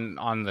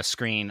on the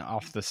screen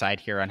off the side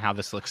here on how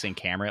this looks in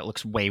camera. It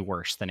looks way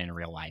worse than in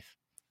real life.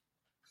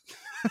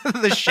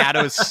 The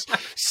shadow's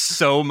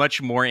so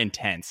much more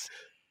intense.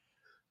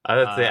 I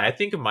would say I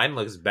think mine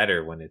looks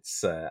better when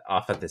it's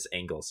off at this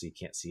angle, so you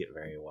can't see it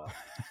very well.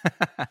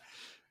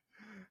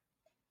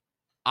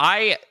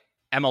 I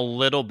am a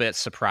little bit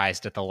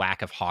surprised at the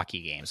lack of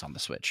hockey games on the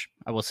Switch.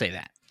 I will say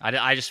that.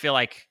 I just feel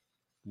like,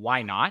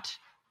 why not?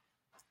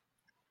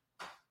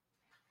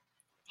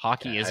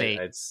 Hockey is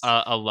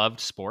a loved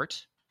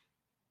sport.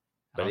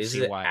 But is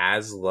it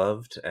as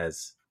loved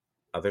as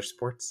other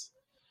sports?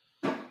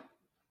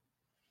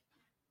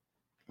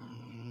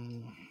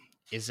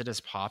 Is it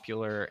as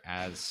popular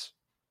as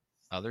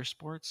other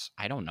sports?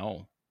 I don't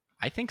know.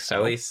 I think so.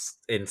 At least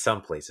in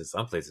some places.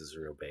 Some places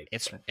are real big.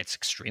 It's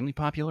extremely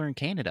popular in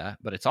Canada,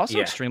 but it's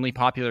also extremely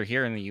popular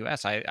here in the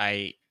U.S.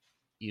 I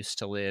used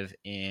to live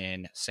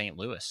in St.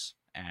 Louis,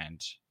 and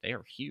they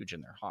are huge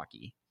in their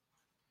hockey.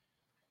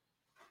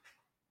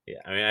 Yeah,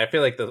 I mean, I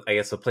feel like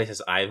the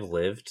places I've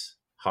lived,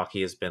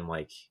 hockey has been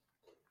like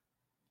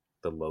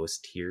the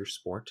lowest tier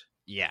sport.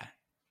 Yeah.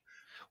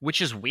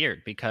 Which is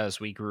weird because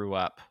we grew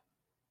up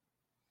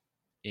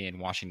in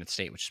Washington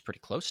State, which is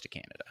pretty close to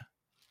Canada.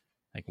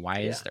 Like, why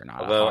is there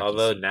not a hockey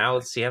although scene now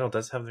there? Seattle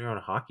does have their own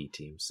hockey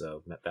team,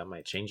 so that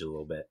might change a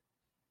little bit.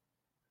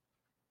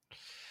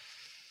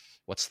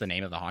 What's the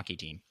name of the hockey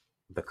team?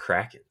 The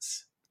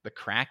Krakens. The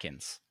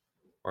Krakens.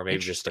 Or maybe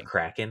just the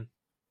Kraken.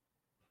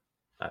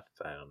 I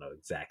don't know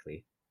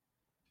exactly.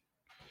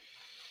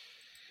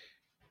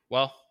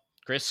 Well,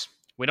 Chris,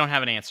 we don't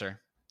have an answer.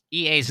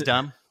 EA's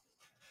dumb.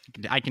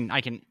 I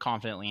can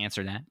confidently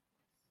answer that.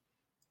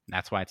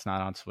 That's why it's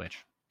not on Switch.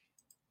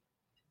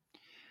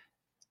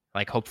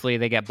 Like, hopefully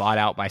they get bought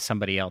out by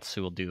somebody else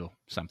who will do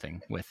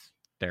something with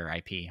their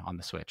IP on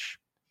the Switch.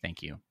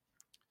 Thank you.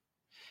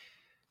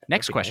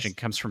 Next question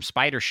comes from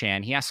Spider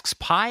Shan. He asks,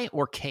 pie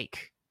or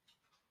cake?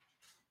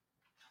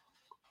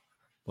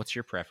 What's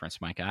your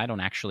preference, Micah? I don't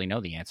actually know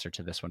the answer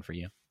to this one for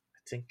you.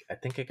 I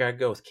think I gotta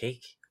go with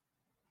cake.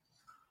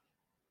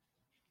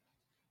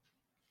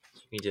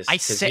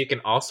 You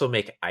can also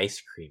make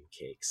ice cream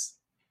cakes,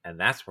 and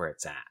that's where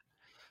it's at.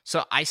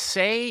 So I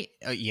say,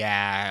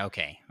 yeah,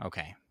 okay.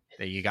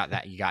 You got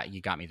that. You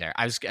got me there.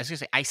 I was gonna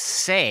say, I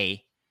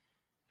say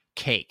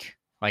cake,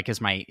 like is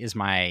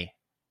my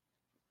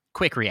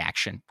quick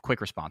reaction,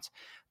 quick response.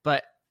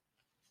 But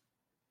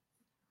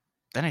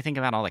then I think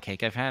about all the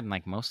cake I've had, and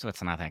like most of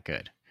it's not that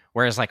good.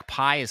 Whereas like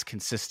pie is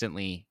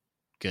consistently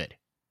good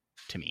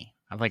to me.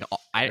 I'm like,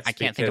 I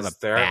can't think of a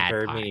there bad aren't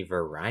very pie. many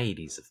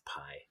varieties of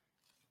pie.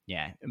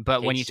 Yeah,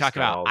 but Cake's when you talk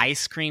about all...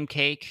 ice cream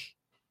cake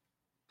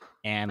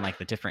and like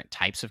the different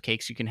types of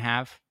cakes you can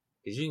have,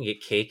 because you can get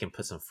cake and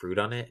put some fruit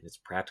on it, and it's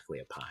practically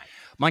a pie.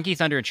 Monkey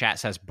Thunder in chat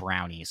says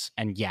brownies,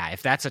 and yeah,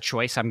 if that's a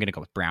choice, I'm gonna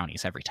go with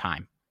brownies every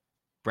time.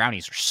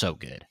 Brownies are so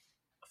good.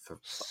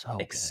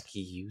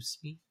 Excuse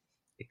me?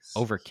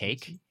 Over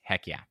cake?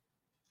 Heck yeah.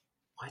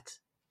 What?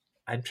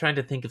 I'm trying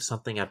to think of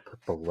something I'd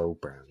put below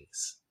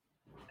brownies,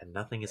 and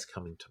nothing is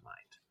coming to mind.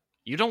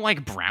 You don't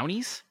like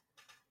brownies?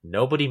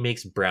 Nobody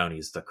makes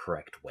brownies the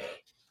correct way.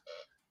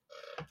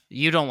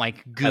 You don't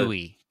like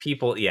gooey.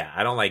 People, yeah,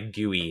 I don't like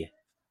gooey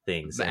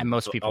things. And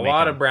most people a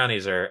lot of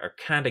brownies are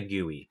kind of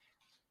gooey.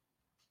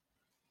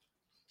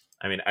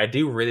 I mean, I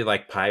do really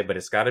like pie, but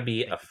it's got to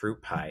be a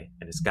fruit pie,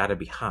 and it's got to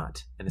be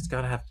hot, and it's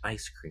got to have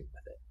ice cream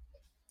with it.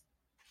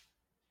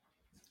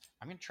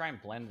 I'm going to try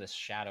and blend this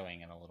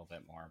shadowing in a little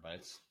bit more, but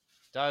it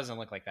doesn't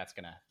look like that's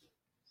going to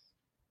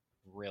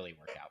really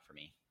work out for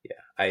me.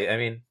 Yeah, I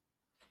mean,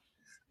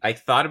 I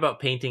thought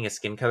about painting a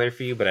skin color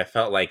for you, but I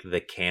felt like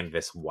the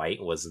canvas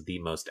white was the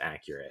most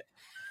accurate.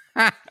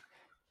 I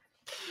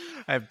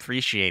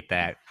appreciate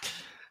that.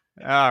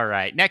 All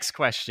right, next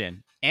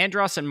question.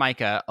 Andros and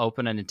Micah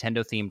open a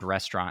Nintendo-themed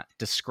restaurant.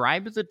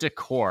 Describe the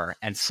decor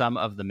and some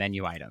of the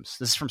menu items.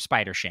 This is from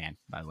Spider Shan,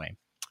 by the way.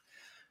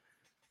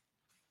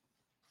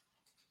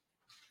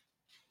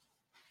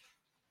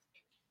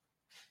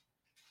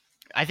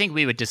 I think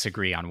we would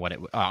disagree on what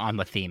on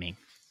the theming.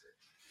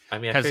 I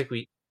mean, I think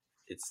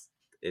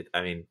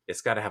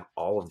it's got to have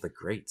all of the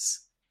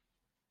greats.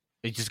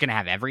 It's just gonna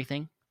have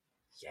everything.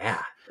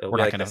 Yeah, we're not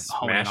like gonna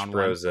Smash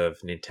Bros of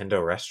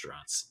Nintendo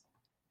restaurants.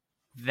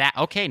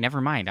 Okay, never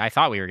mind. I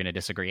thought we were gonna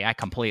disagree. I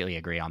completely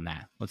agree on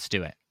that. Let's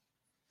do it.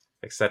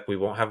 Except we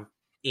won't have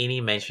any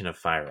mention of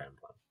Fire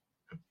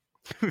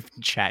Emblem.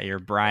 Chat here,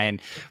 Brian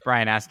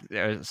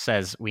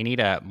says we need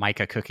a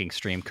Micah cooking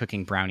stream,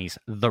 cooking brownies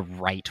the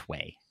right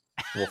way.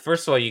 Well,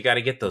 first of all, you got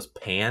to get those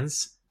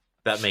pans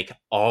that make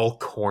all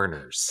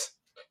corners.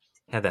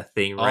 Have that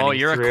thing running Oh,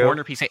 you're through. A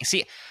corner piece.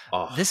 See,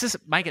 This is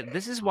Micah.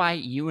 This is why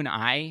you and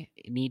I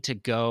need to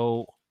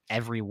go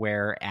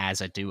everywhere as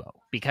a duo,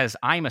 because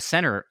I'm a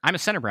center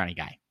brownie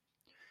guy.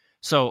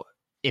 So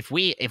if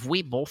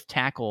we both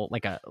tackle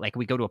like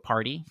we go to a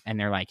party and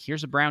they're like,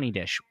 here's a brownie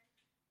dish,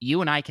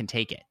 you and I can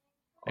take it.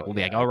 Like we'll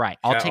be like, all right,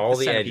 I'll take all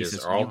the the edges.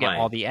 edges. You get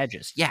all the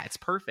edges. Yeah, it's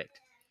perfect.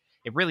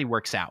 It really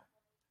works out.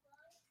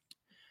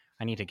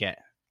 I need to get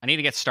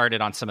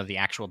started on some of the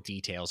actual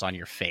details on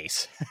your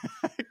face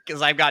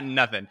because I've got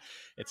nothing.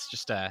 It's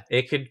just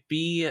It could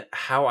be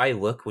how I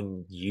look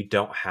when you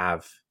don't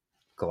have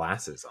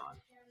glasses on.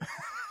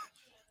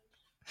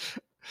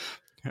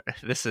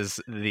 This is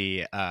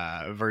the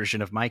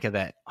version of Micah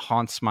that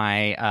haunts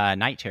my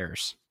night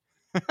terrors.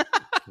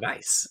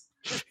 Nice.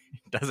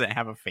 Doesn't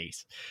have a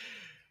face.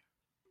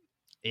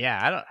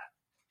 Yeah,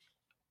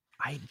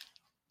 I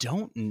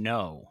don't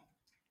know.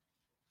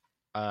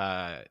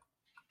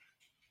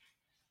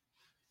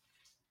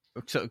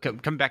 So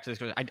come back to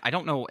this. I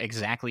don't know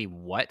exactly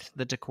what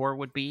the decor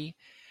would be,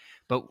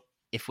 but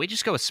if we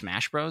just go with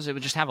Smash Bros, it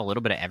would just have a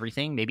little bit of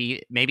everything.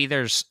 Maybe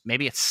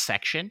it's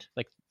sectioned,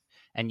 like,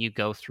 and you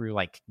go through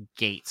like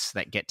gates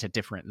that get to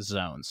different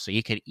zones. So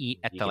you could eat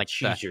at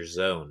choose your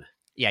zone.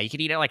 Yeah, you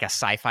could eat at like a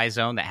sci-fi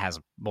zone that has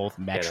both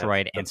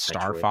Metroid and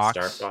Star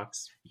Fox.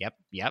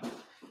 Yep.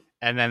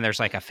 And then there's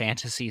like a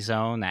fantasy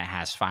zone that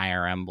has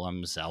Fire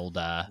Emblem,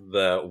 Zelda.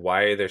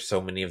 Why are there so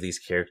many of these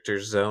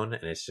characters zone?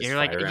 And it's just You're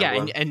like, Fire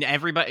Emblem? Yeah, and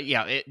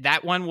everybody,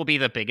 that one will be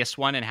the biggest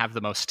one and have the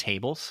most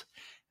tables.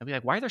 I'll be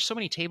like, why are there so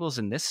many tables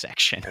in this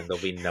section? And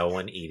there'll be no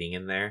one eating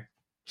in there.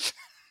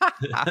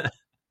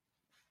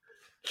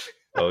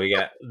 Oh, we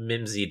got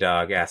Mimsy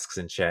Dog asks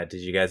in chat,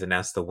 did you guys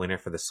announce the winner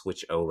for the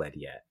Switch OLED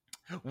yet?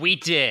 We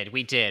did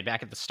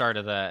back at the start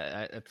of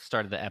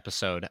the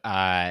episode.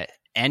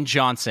 N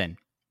Johnson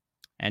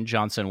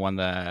won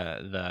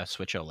the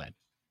Switch OLED.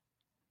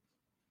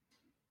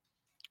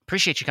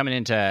 Appreciate you coming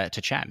into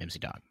chat, Mimsy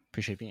Dog.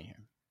 Appreciate being here.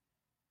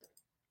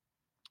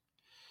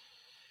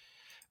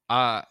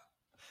 And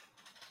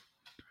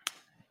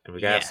we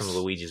got some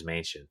Luigi's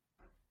Mansion.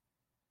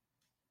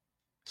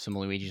 Some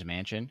Luigi's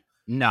Mansion?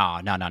 No.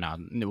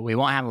 We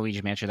won't have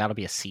Luigi's Mansion. That'll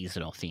be a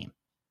seasonal theme.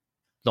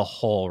 The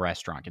whole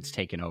restaurant gets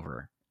taken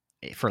over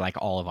for like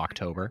all of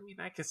October. I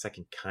mean, I guess I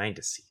can kind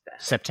of see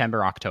that.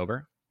 September,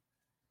 October.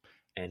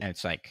 And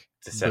it's like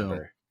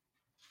December.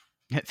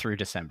 Boom. Through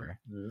December.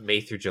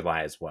 May through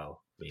July as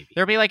well, maybe.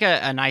 There'll be like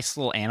a nice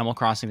little Animal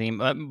Crossing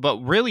theme. But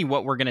really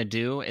what we're going to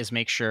do is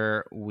make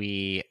sure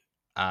we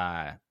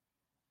have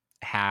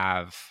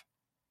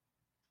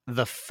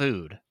the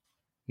food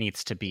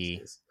needs to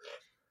be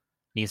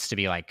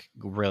like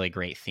really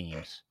great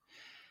themes.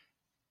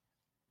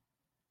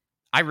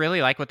 I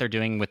really like what they're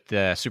doing with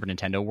the Super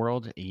Nintendo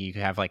world. You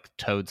have like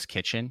Toad's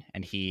kitchen,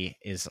 and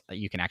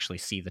you can actually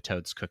see the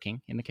Toads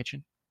cooking in the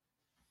kitchen.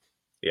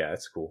 Yeah,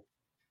 that's cool.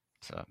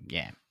 So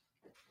yeah.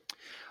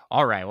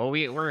 All right. Well,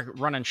 we're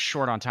running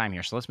short on time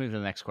here, so let's move to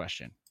the next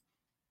question.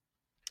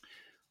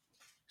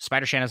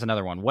 Spider Shan has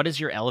another one. What is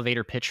your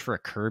elevator pitch for a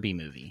Kirby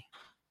movie?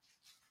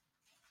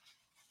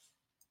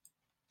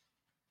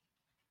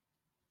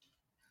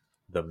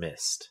 The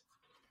Mist,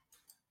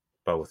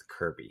 but with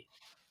Kirby.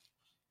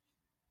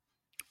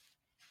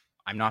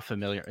 I'm not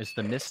familiar. Is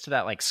The Mist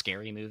that like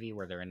scary movie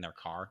where they're in their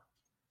car?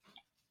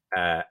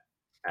 At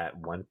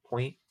one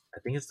point, I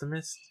think it's The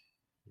Mist.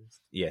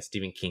 Yeah,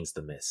 Stephen King's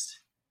The Mist.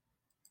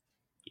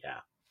 Yeah,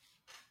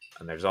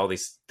 and there's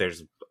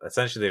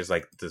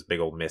like this big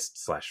old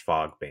mist /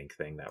 fog bank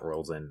thing that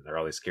rolls in. There are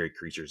all these scary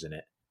creatures in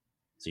it,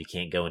 so you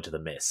can't go into the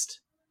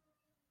mist.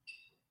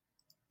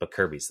 But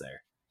Kirby's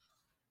there.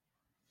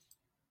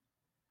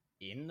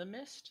 In the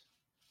mist?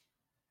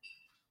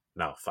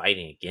 No,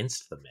 fighting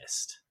against the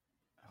mist.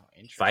 Oh,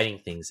 interesting. Fighting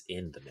things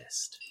in the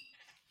mist.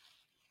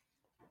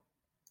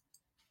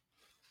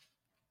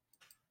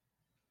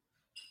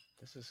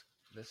 This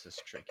is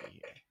tricky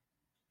here.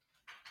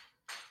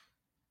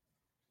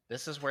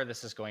 This is where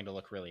this is going to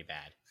look really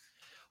bad.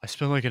 I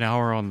spent like an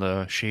hour on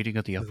the shading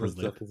of the upper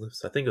lip.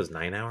 I think it was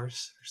 9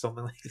 hours or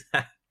something like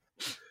that.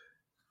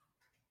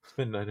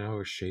 Spend 9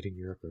 hours shading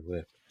your upper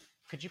lip.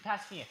 Could you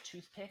pass me a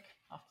toothpick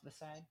off to the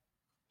side?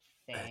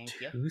 Thank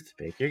you.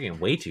 Toothpick? You're getting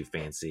way too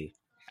fancy.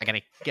 I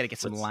gotta get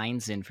some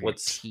lines in for your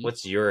teeth.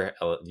 What's you're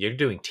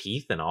doing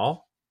teeth and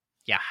all?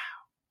 Yeah,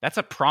 that's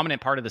a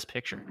prominent part of this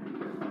picture.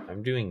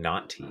 I'm doing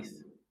not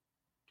teeth.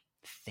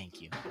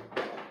 Thank you.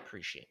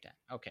 Appreciate that.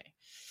 Okay.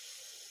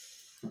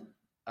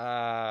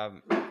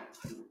 Oh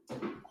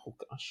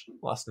gosh,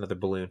 lost another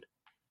balloon.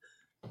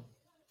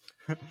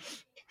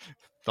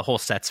 The whole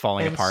set's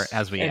falling apart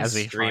as we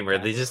streamer.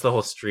 The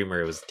whole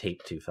streamer was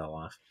taped to fell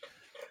off.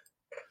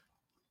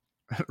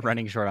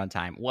 Running short on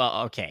time.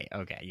 Well, okay,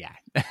 yeah.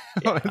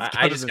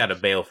 I just got to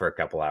bail for a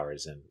couple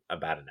hours in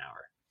about an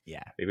hour.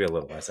 Yeah, maybe a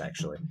little less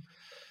actually.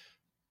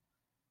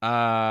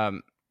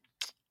 So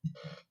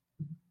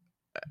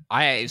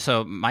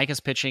Mike is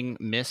pitching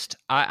Mist.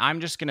 I'm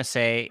just gonna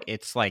say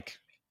it's like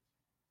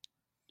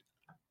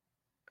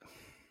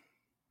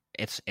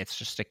it's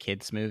just a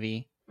kids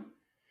movie.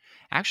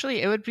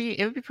 Actually, it would be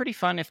pretty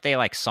fun if they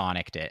like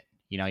Sonic'd it.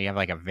 You know, you have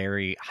like a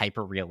very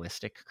hyper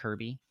realistic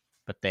Kirby,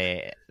 but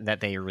they have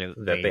to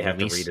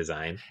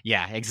redesign.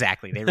 Yeah,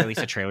 exactly. They release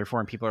a trailer for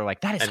it, and people are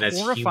like, "That is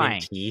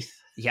horrifying." Human teeth.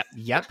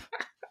 Yep.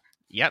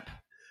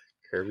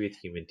 Kirby with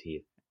human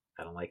teeth.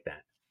 I don't like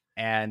that.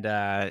 And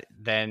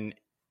then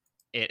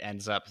it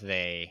ends up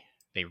they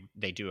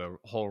do a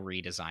whole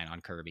redesign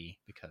on Kirby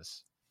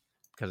because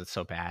it's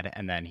so bad,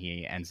 and then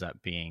he ends up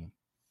being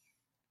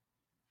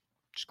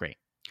just great.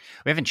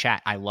 We have in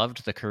chat, I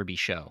loved the Kirby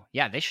show.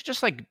 Yeah, they should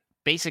just like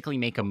basically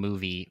make a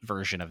movie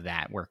version of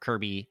that where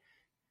Kirby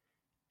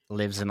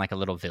lives in like a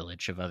little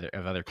village of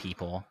other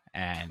people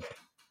and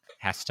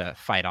has to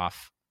fight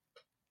off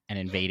an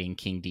invading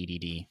King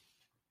Dedede.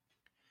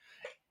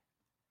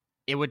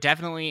 It would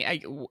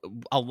definitely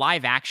a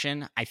live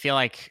action. I feel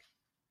like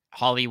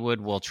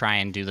Hollywood will try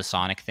and do the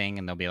Sonic thing,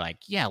 and they'll be like,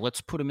 "Yeah,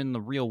 let's put him in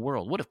the real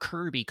world. What if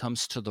Kirby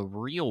comes to the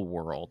real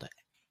world?"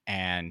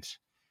 And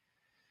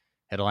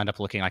it'll end up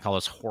looking like all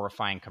those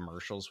horrifying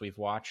commercials we've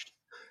watched.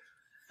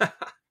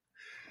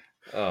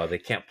 Oh, they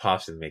can't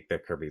possibly make their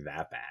Kirby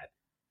that bad.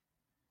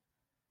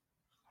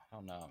 I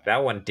don't know, man.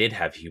 That one did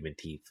have human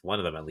teeth. One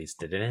of them at least,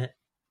 didn't it?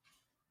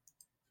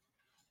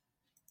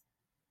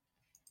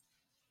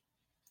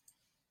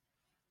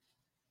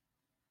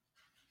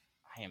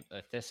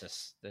 This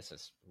is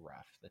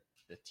rough. The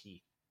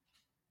teeth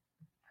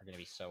are going to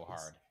be so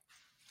hard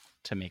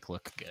to make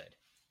look good.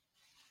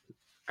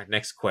 Our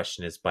next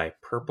question is by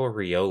Purple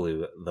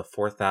Riolu, the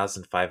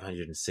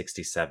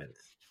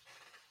 4,567th.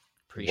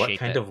 What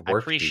kind of work? I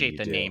appreciate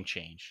the name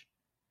change.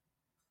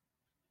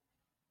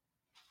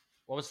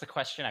 What was the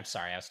question? I'm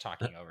sorry, I was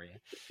talking over you.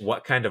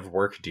 What kind of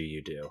work do you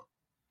do?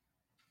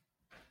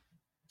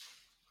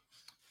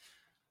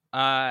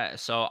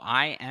 So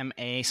I am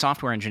a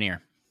software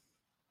engineer.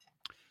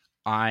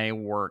 I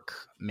work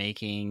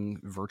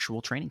making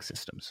virtual training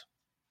systems.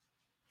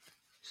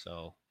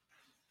 So,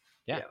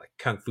 yeah, like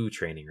kung fu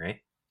training, right?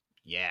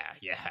 Yeah,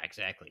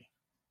 exactly.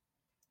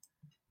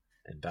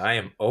 And I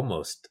am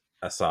almost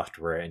a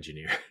software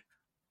engineer.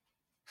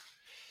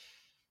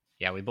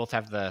 Yeah, we both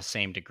have the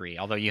same degree,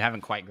 although you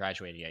haven't quite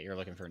graduated yet. You're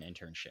looking for an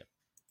internship.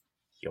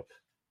 Yup.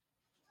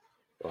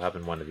 It'll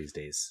happen one of these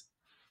days.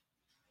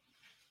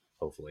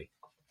 Hopefully.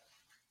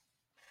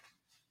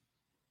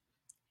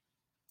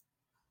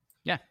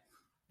 Yeah.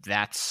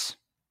 That's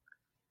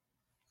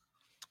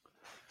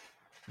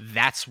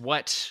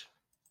what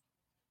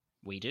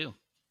we do.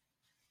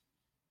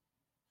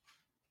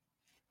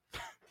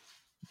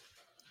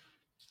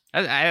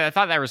 I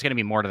thought there was going to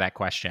be more to that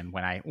question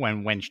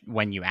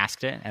when you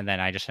asked it, and then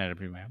I just ended up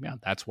being like, yeah,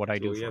 that's what I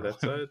do. Yeah,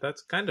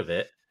 that's kind of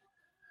it.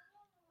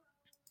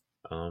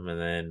 And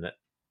then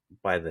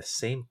by the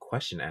same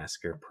question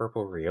asker,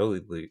 Purple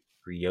Riolu, the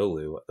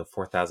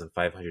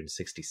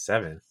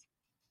 4,567th,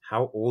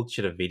 how old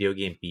should a video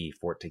game be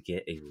for it to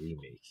get a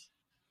remake?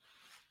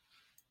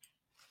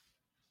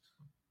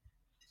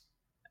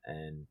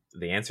 And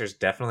the answer is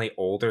definitely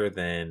older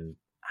than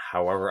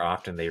however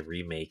often they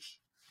remake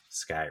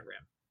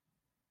Skyrim.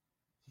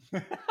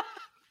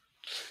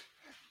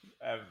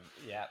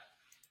 Yeah.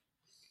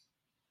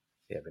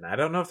 Yeah, but I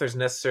don't know if there's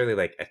necessarily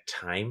like a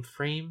time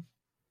frame,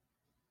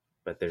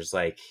 but there's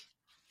like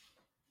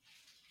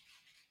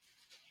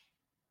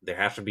there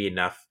have to be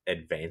enough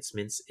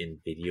advancements in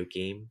video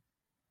game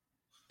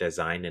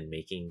design and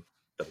making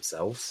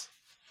themselves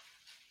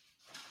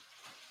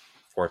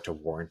for it to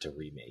warrant a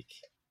remake.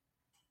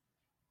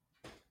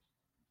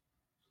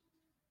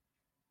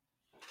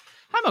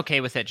 I'm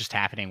okay with it just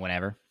happening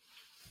whenever.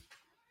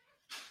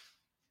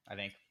 I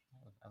think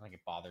it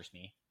bothers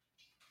me.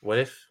 What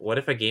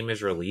if a game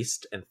is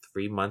released and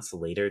 3 months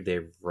later they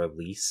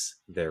release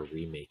their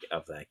remake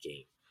of that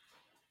game?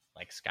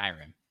 Like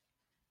Skyrim.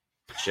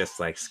 Just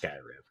like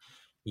Skyrim.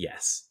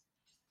 Yes.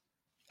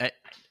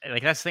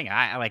 Like that's the thing.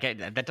 I like it,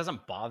 that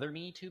doesn't bother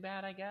me too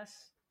bad, I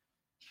guess.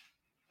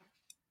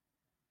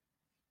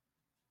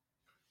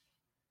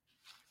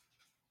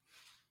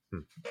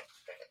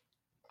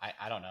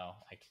 I don't know.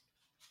 Like,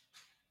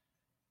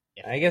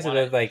 I guess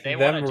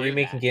them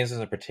remaking games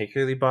doesn't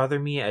particularly bother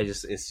me.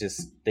 It's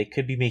just they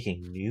could be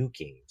making new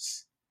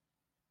games.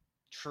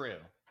 True.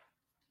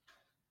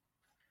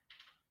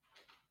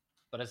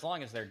 But as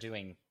long as they're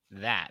doing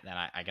that, then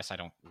I guess I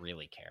don't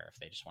really care if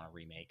they just want to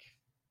remake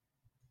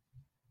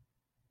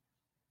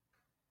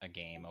a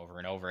game over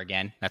and over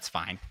again. That's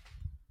fine.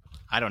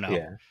 I don't know.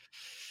 Yeah.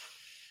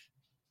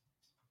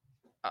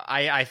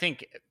 I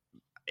think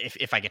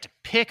if I get to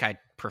pick, I'd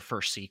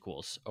prefer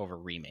sequels over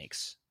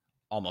remakes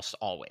almost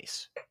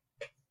always.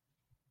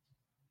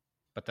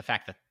 But the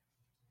fact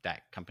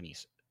that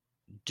companies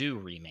do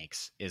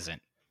remakes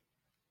isn't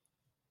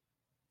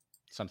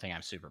something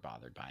I'm super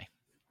bothered by.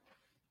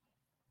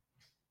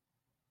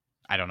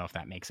 I don't know if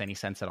that makes any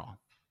sense at all,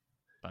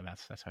 but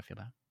that's how I feel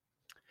about it.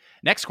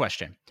 Next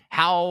question.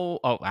 I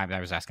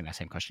was asking that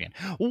same question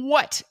again.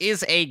 What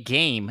is a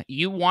game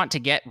you want to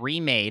get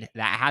remade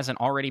that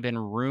hasn't already been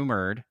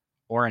rumored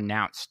or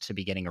announced to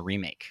be getting a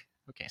remake?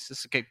 Okay, so this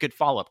is a good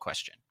follow-up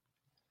question.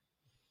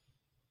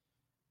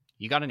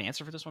 You got an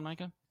answer for this one,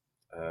 Micah?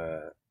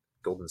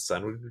 Golden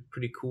Sun would be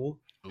pretty cool.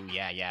 Oh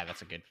yeah,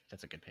 that's a good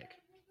pick.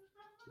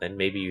 Then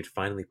maybe you'd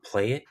finally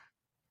play it.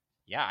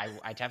 Yeah,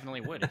 I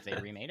definitely would if they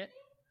remade it.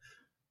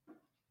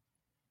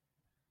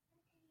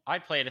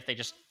 I'd play it if they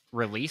just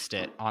released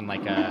it on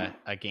like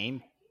a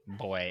Game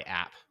Boy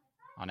app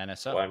on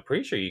NSO. Well, I'm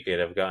pretty sure you could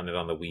have gotten it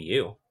on the Wii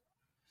U.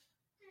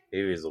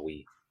 Maybe it was the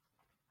Wii.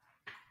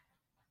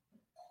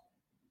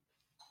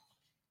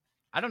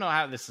 I don't know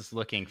how this is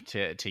looking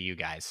to you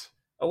guys.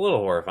 A little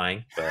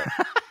horrifying, but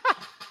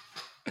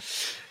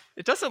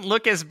it doesn't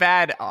look as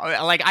bad.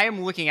 Like I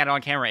am looking at it on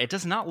camera, it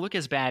does not look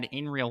as bad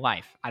in real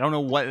life. I don't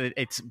know what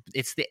it's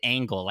the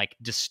angle like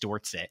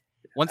distorts it.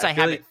 Once I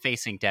have it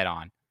facing dead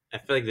on. I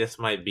feel like this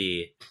might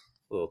be a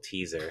little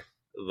teaser.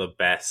 The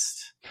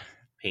best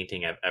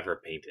painting I've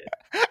ever painted.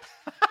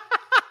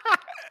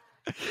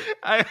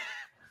 I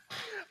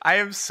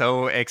am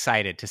so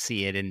excited to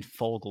see it in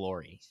full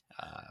glory.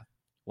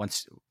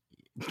 Once,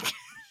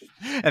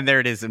 and there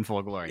it is in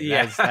full glory.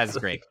 Yeah, that's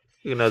great.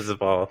 Who knows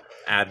if I'll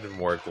add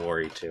more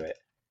glory to it?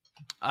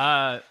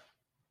 I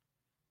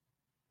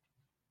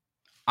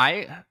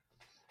think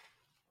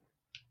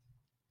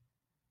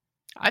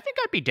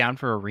I'd be down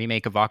for a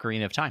remake of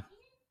Ocarina of Time.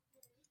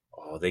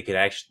 Oh, they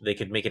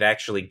could make it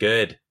actually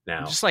good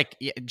now. Just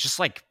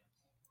like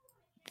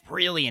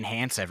really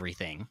enhance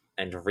everything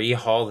and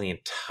rehaul the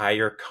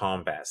entire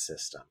combat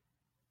system.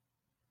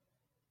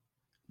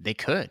 They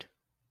could.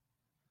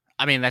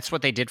 I mean, that's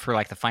what they did for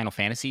like the Final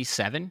Fantasy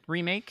VII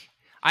remake.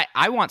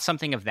 I want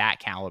something of that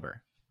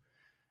caliber.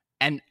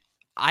 And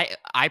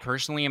I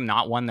personally am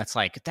not one that's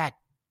like that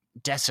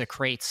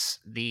desecrates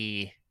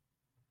the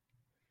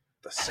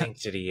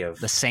sanctity of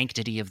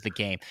the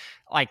game.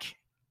 Like,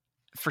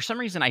 for some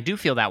reason, I do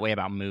feel that way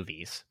about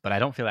movies, but I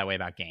don't feel that way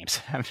about games.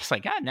 I'm just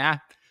like, nah.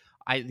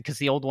 Because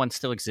the old one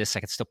still exists, I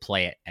can still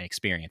play it and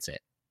experience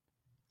it.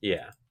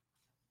 Yeah.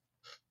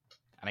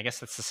 And I guess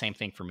that's the same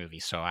thing for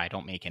movies, so I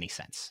don't make any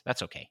sense.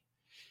 That's okay.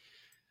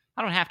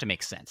 I don't have to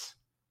make sense,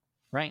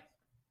 right?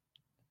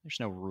 There's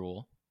no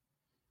rule.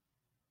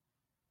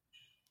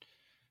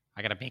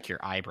 I gotta make your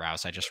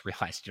eyebrows. I just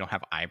realized you don't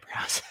have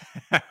eyebrows.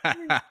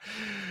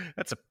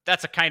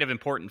 That's a kind of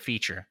important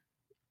feature.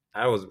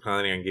 I wasn't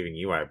planning on giving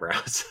you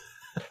eyebrows.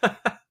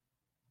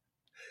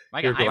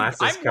 My God, I'm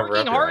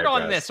working hard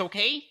on this,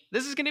 okay?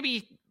 This is gonna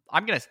be...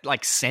 I'm gonna,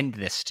 like, send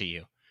this to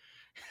you.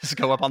 Just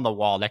go up on the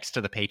wall next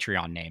to the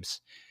Patreon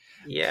names.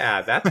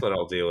 Yeah, that's what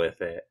I'll do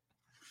with it.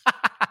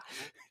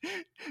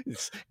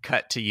 It's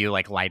cut to you,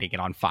 like, lighting it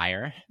on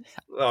fire.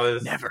 Well,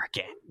 never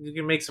again. You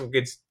can make some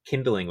good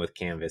kindling with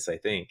Canvas, I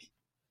think.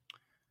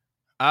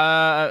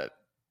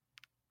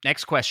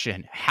 Next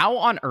question. How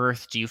on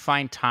earth do you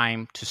find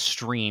time to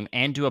stream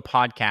and do a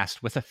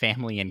podcast with a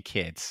family and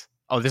kids?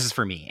 Oh, this is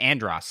for me.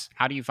 Andros,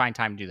 how do you find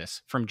time to do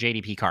this? From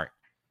JDP Cart.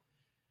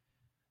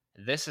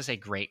 This is a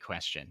great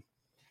question.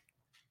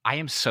 I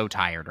am so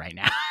tired right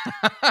now.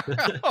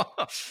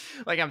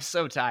 Like, I'm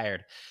so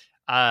tired.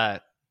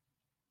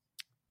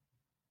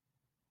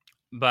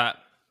 But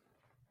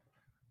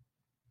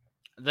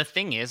the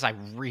thing is, I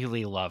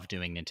really love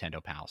doing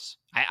Nintendo Pals.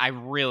 I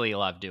really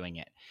love doing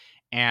it.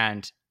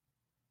 And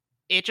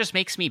it just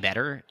makes me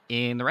better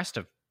in the rest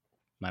of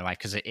my life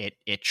because it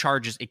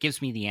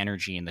gives me the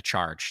energy and the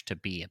charge to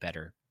be a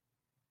better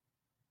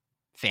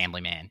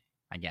family man,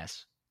 I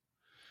guess.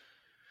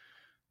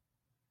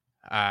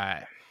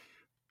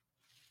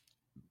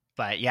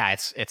 But yeah,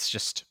 it's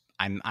just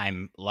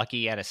I'm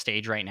lucky at a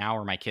stage right now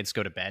where my kids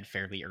go to bed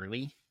fairly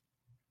early.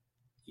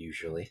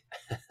 Usually,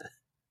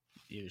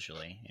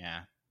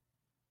 yeah.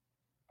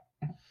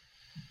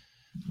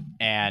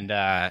 And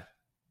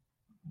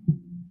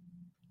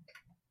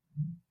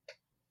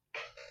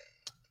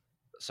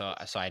so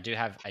I do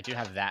have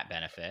that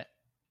benefit.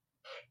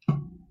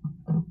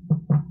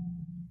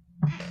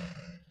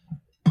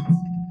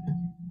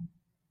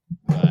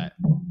 But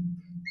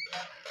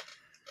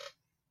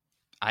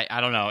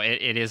I don't know.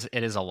 It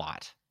is a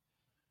lot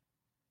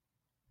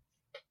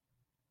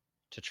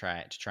to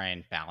try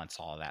and balance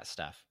all of that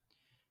stuff.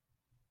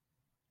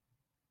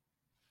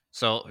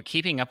 So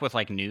keeping up with,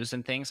 like, news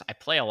and things, I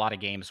play a lot of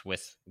games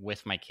with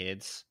my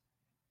kids,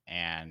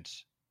 and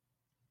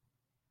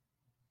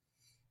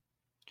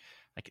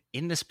like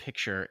in this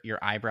picture, your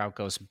eyebrow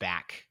goes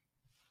back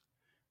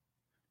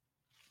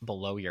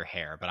below your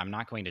hair, but I'm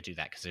not going to do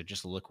that because it would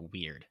just look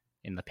weird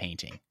in the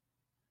painting.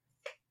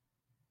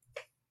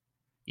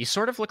 You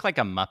sort of look like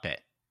a Muppet.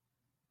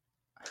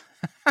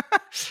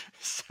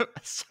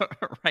 so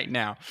right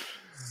now.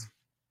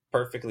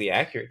 Perfectly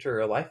accurate to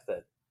real life,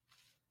 then.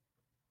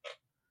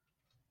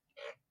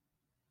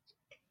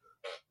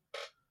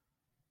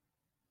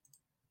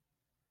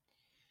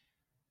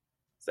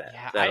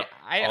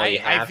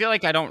 I feel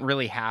like I don't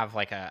really have,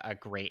 like, a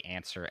great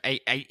answer.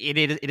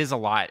 It is a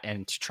lot,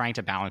 and trying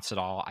to balance it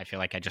all, I feel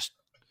like I just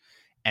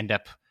end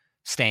up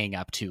staying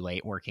up too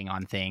late working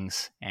on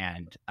things,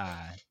 and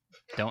I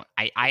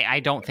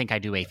don't think I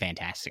do a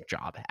fantastic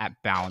job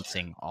at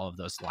balancing all of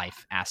those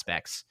life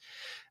aspects.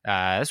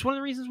 That's one of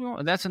the reasons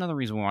that's another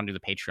reason we want to do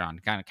the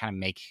Patreon, kind of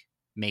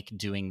make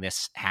doing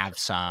this have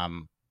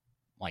some,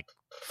 like,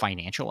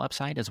 financial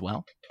upside as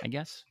well, I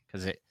guess,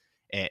 because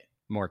it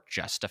more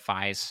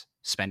justifies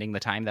spending the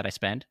time that I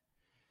spend.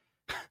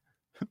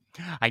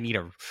 I need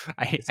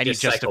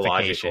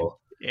justification.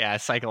 Yeah,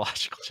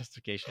 psychological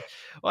justification.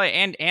 Well,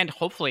 and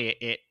hopefully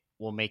it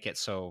will make it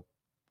so,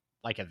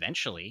 like,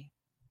 eventually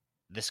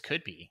this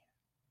could be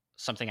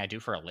something I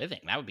do for a living.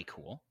 That would be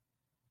cool.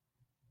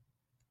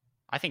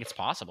 I think it's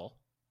possible.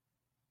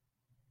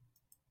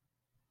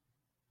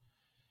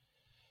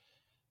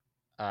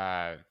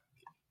 Yeah,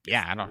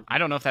 I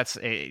don't know if that's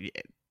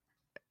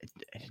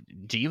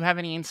do you have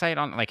any insight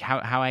on, like,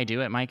 how I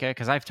do it, Micah?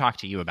 Because I've talked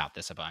to you about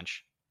this a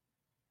bunch.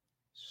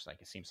 It's just like,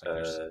 it seems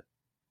like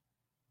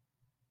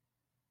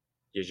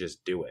you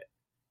just do it.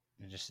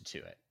 You just do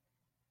it.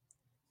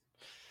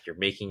 You're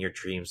making your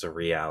dreams a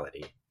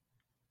reality.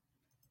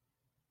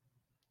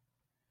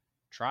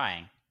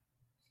 Trying.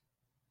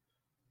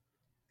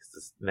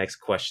 This next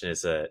question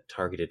is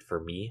targeted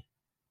for me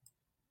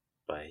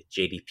by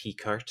JDP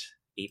Cart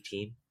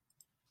 18.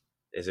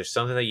 Is there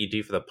something that you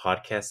do for the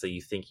podcast that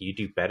you think you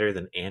do better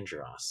than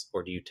Andros,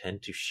 or do you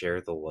tend to share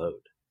the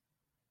load?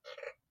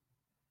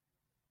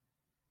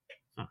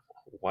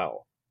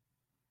 Well,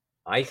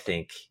 I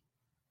think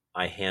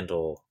I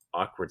handle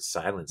awkward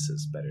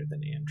silences better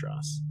than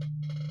Andros.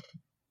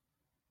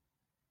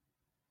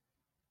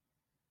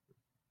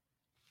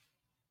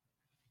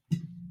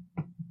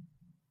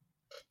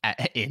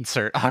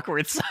 Insert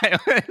awkward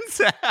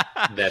silence.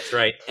 That's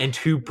right. And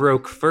who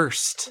broke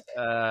first?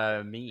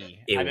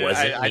 Me. It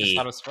wasn't me. I just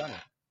thought it was funny.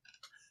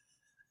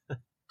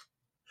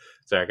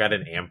 Sorry, I got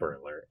an Amber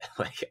Alert.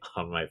 like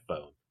on my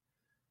phone.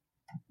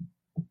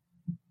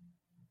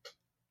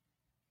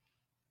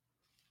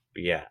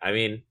 But yeah, I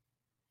mean,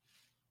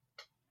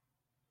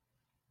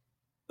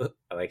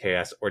 I like how you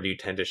asked, or do you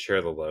tend to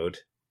share the load?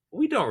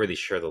 We don't really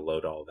share the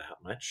load all that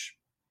much.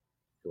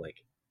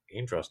 Like,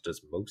 Andros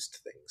does most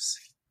things.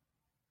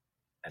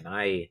 And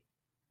I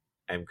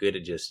am good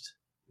at just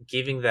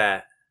giving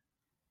that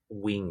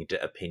winged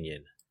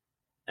opinion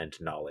and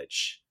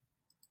knowledge.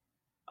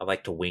 I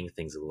like to wing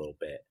things a little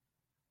bit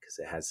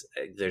because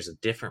there's a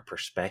different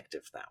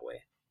perspective that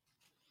way.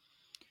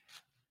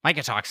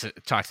 Micah talks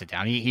it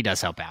down. He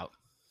does help out,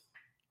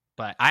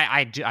 but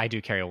I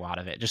do carry a lot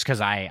of it just because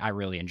I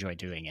really enjoy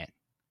doing it.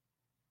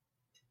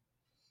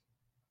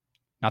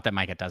 Not that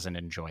Micah doesn't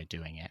enjoy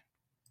doing it.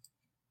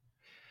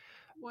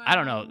 Well, I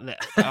don't know.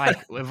 Like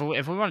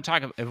if we want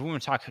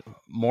to talk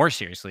more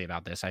seriously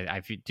about this,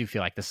 I do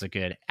feel like this is a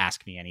good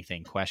ask me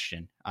anything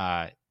question.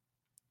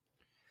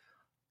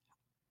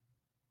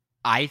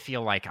 I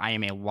feel like I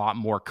am a lot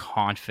more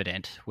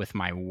confident with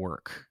my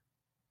work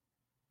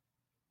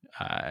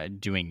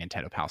doing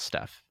Nintendo Pal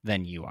stuff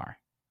than you are.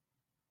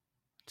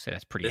 So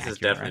that's pretty. This accurate, is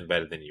definitely right?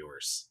 Better than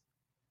yours.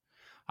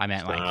 I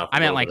meant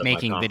like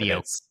making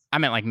video. I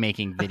meant like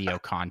making video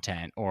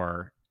content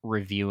or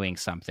reviewing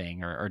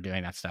something or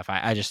doing that stuff.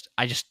 I just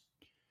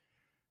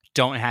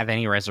don't have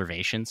any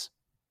reservations.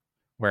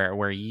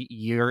 Where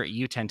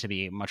you tend to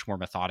be much more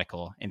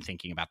methodical in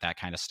thinking about that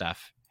kind of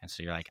stuff, and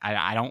so you're like,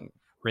 I don't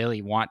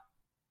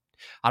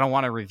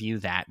want to review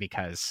that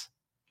because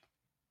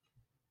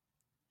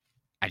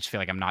I just feel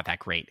like I'm not that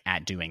great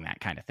at doing that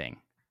kind of thing.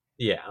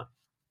 Yeah,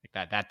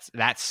 like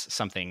that's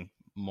something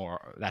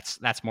more.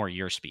 That's more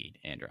your speed,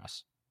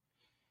 Andros.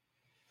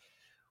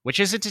 Which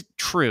isn't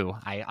true.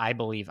 I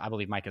believe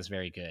Micah's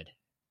very good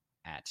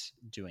at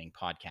doing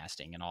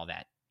podcasting and all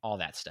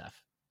that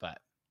stuff, but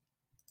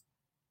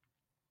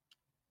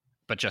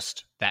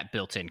just that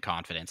built-in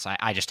confidence.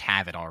 I just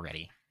have it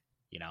already,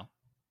 you know.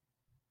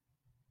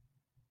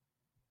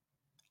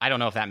 I don't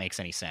know if that makes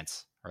any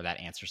sense or that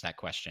answers that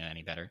question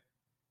any better.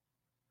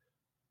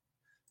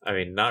 I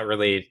mean, not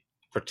really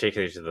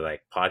particularly to the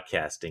like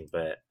podcasting,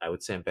 but I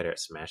would say I'm better at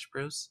Smash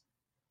Bros.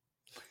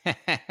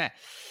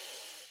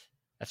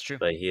 That's true.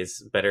 But he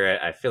is better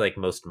at, I feel like,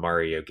 most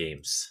Mario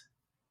games.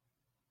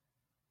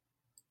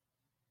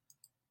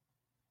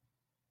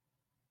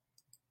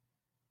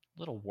 A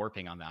little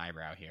warping on the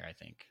eyebrow here, I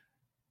think.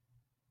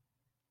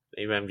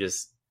 Maybe I'm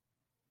just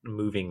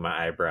moving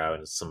my eyebrow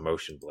in some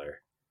motion blur.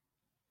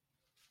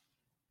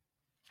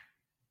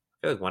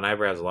 I feel like one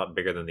eyebrow is a lot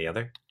bigger than the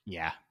other.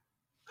 Yeah,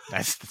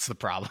 that's the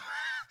problem.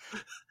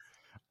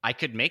 I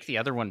could make the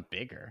other one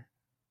bigger.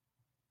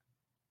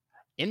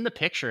 In the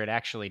picture, it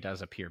actually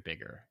does appear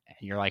bigger, and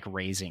you're like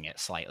raising it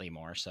slightly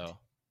more. So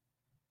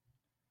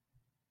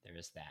there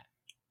is that.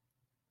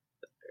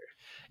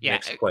 Yeah,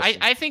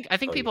 I think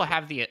people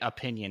have the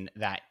opinion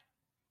that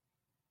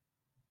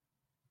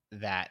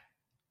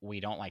we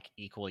don't like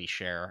equally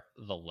share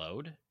the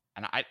load,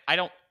 and I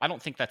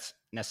don't think that's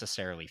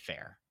necessarily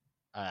fair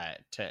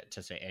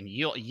to say. And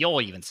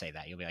you'll even say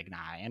that. You'll be like,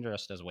 nah,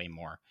 Andros does way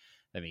more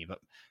than me,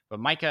 but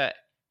Micah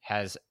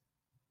has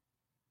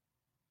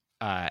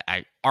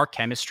our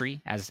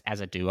chemistry as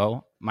a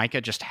duo.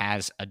 Micah just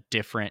has a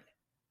different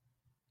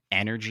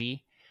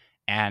energy,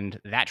 and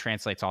that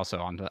translates also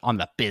on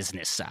the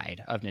business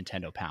side of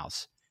Nintendo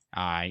Pals,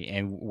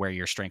 and where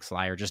your strengths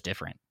lie are just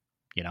different,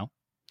 you know.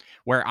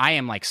 Where I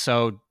am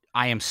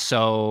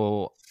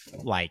so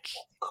like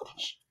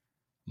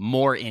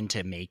more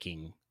into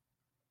making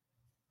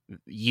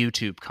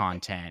YouTube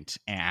content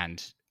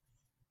and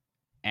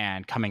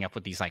coming up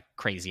with these like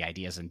crazy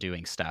ideas and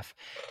doing stuff.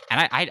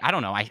 And I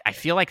don't know. I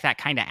feel like that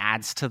kind of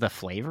adds to the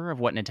flavor of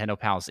what Nintendo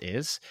Pals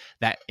is,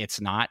 that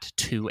it's not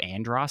two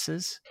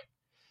Androsses.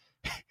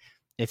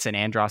 It's an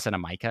Andros and a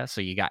Micah. So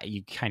you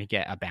kind of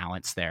get a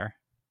balance there,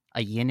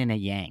 a yin and a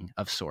yang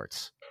of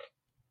sorts.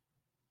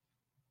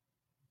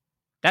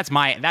 That's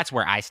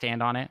where I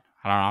stand on it.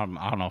 I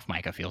don't know if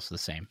Micah feels the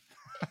same.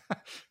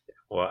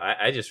 Well,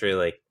 I just really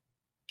like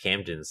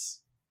Camden's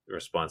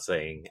response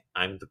saying,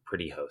 "I'm the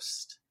pretty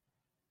host."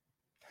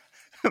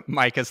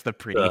 Micah's the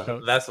pretty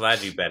host. That's what I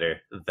do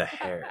better. The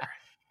hair.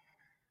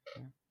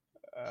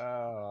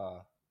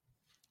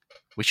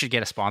 We should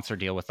get a sponsor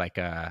deal with like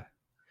a.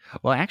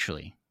 Well,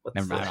 actually,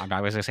 never mind.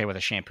 I was gonna say with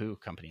a shampoo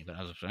company, but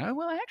I was like,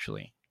 well,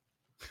 actually.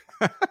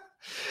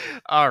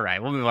 All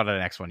right, we'll move on to the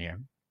next one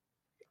here.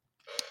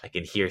 I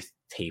can hear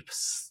tape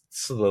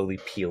slowly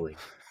peeling.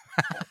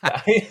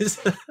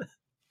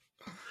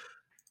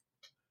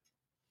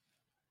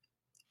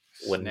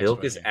 When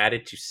milk is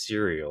added to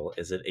cereal,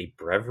 is it a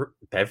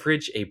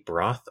beverage, a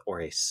broth, or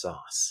a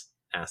sauce?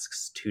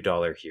 Asks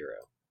 $2 Hero.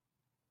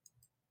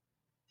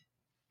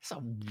 It's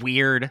a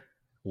weird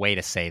way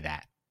to say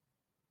that.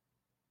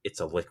 It's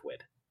a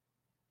liquid.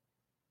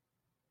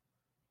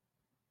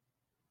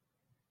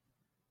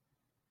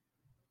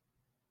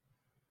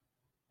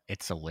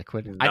 It's a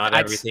liquid? Not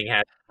everything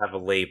has to have a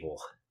label.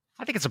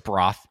 I think it's a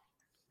broth.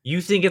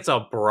 You think it's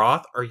a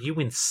broth? Are you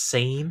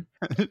insane?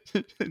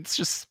 It's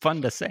just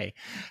fun to say.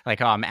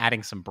 Like, oh, I'm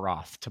adding some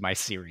broth to my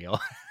cereal.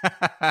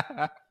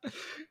 I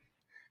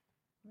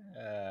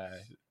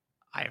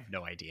have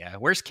no idea.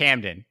 Where's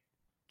Camden?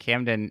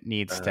 Camden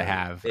needs to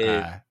have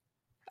an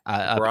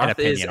broth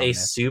is opinion a on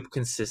this. soup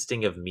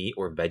consisting of meat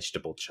or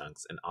vegetable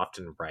chunks and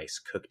often rice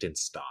cooked in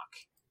stock.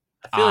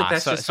 I feel like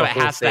that's just so the it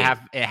whole has thing. to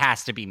have it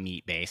has to be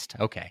meat based.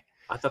 Okay.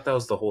 I thought that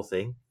was the whole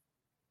thing,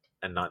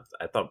 and not.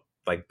 I thought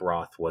like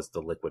broth was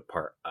the liquid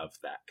part of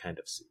that kind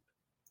of soup.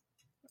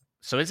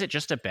 So is it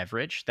just a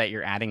beverage that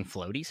you're adding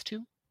floaties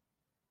to?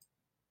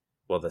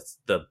 Well, that's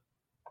the.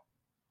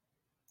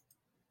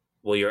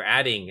 Well, you're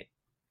adding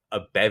a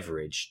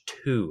beverage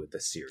to the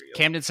cereal.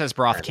 Camden says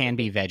broth can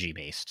be veggie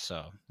based,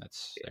 so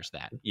there's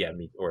that. Yeah,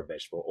 meat or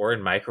vegetable. Or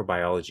in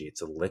microbiology,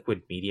 it's a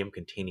liquid medium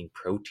containing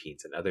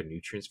proteins and other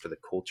nutrients for the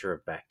culture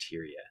of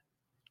bacteria.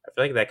 I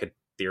feel like that could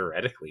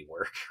theoretically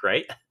work,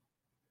 right?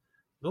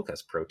 Milk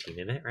has protein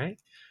in it, right?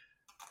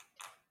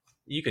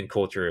 You can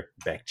culture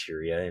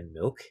bacteria in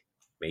milk,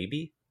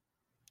 maybe.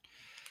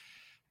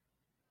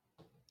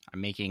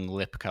 I'm making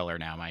lip color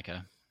now,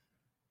 Micah.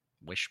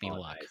 Wish me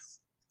luck. Nice.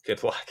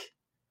 Good luck.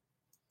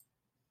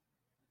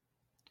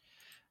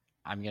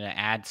 I'm going to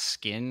add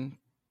skin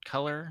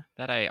color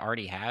that I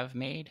already have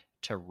made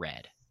to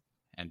red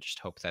and just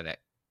hope that it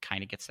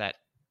kind of gets that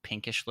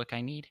pinkish look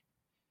I need.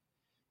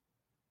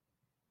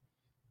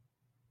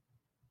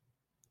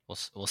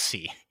 We'll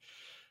see.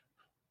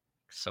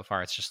 So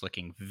far, it's just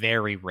looking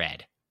very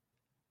red.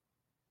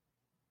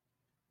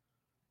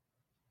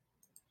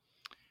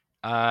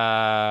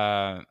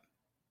 I'm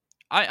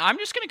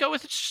just going to go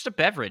with it's just a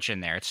beverage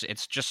in there.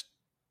 It's just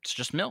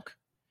milk.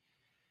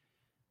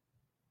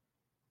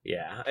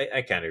 Yeah,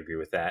 I kind of agree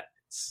with that.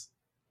 It's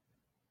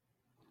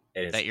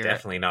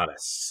definitely not a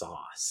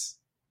sauce.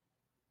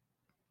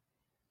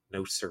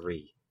 No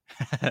siree.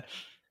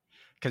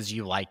 Because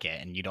you like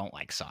it and you don't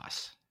like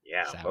sauce.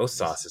 Yeah, most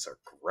sauces are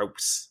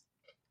gross.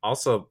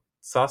 Also,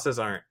 sauces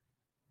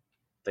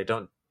they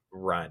don't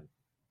run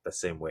the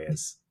same way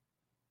as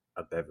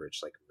a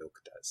beverage like milk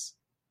does.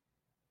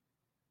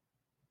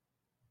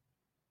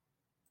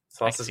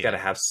 Sauces got to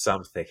have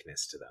some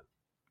thickness to them.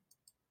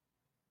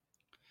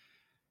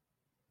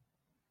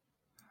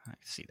 I can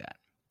see that.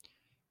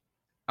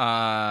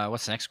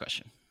 What's the next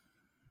question?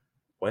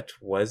 What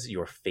was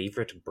your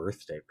favorite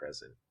birthday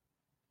present?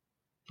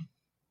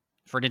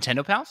 For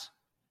Nintendo Pals?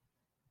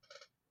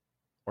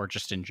 Or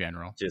just in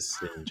general?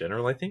 Just in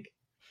general, I think.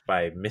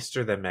 By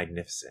Mr. the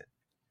Magnificent.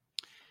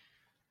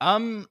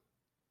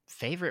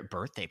 Favorite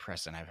birthday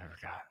present I've ever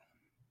got.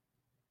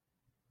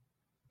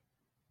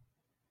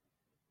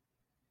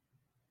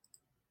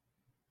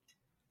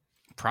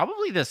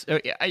 Probably this.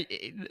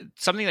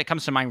 Something that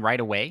comes to mind right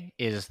away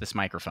is this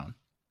microphone.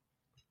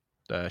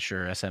 The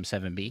Shure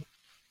SM7B.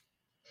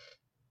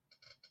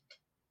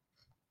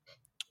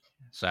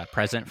 It's a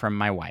present from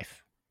my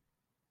wife,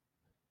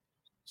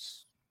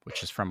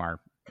 which is from our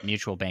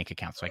mutual bank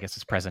account. So I guess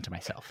it's a present to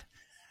myself.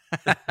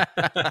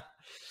 I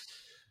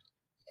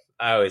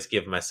always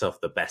give myself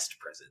the best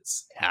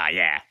presents. Oh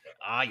yeah.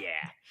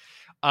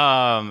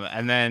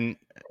 And then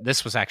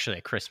this was actually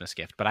a Christmas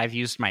gift, but I've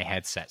used my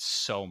headset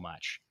so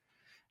much,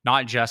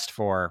 not just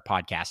for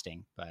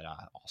podcasting, but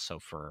also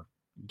for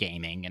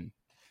gaming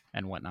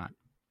and whatnot.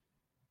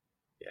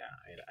 Yeah,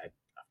 I've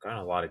gotten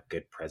a lot of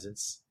good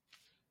presents.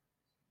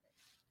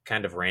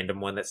 Kind of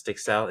random one that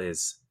sticks out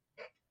is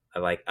I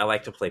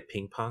like to play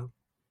ping pong,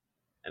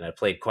 and I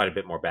played quite a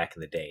bit more back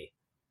in the day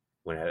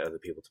when I had other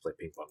people to play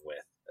ping pong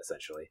with,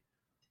 essentially.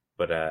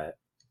 But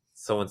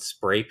someone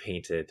spray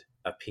painted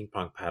a ping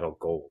pong paddle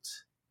gold,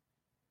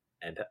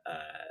 and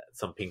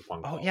some ping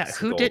pong balls. Oh yeah,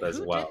 who did that?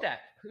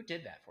 Who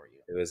did that for you?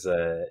 It was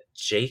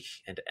Jake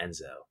and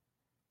Enzo.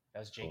 That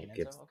was Jake and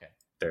Enzo. Okay.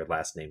 Their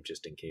last name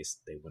just in case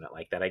they wouldn't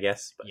like that, I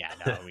guess. But. Yeah,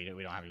 no, we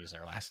don't have to use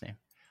their last name.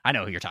 I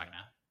know who you're talking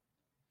about.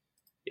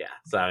 Yeah,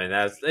 so I mean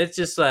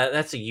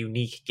that's a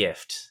unique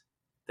gift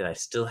that I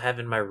still have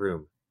in my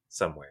room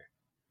somewhere.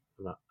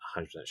 I'm not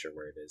 100% sure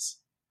where it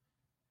is,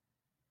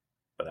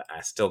 but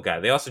I still got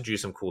it. They also drew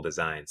some cool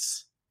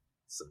designs,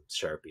 some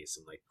Sharpies,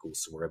 some like cool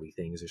swirly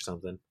things or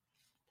something.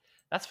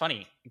 That's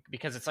funny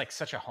because it's like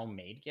such a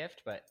homemade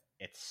gift, but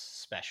it's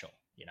special,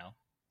 you know?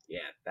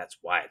 Yeah, that's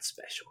why it's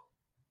special.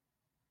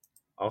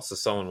 Also,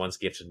 someone once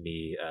gifted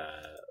me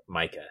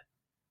Micah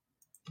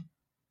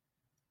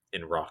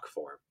in rock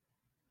form.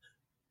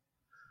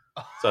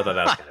 So I thought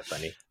that was kind of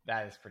funny.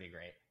 That is pretty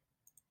great.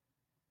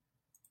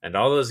 And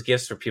all those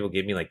gifts for people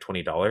give me like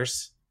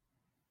 $20,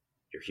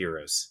 you're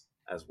heroes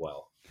as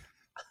well.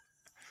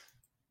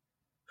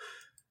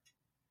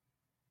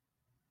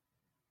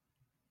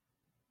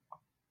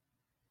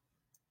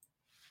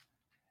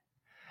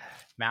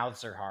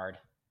 Mouths are hard.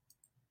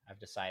 I've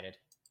decided.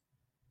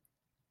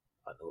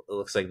 It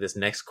looks like this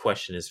next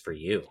question is for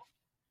you.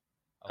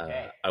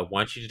 Okay. I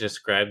want you to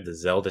describe the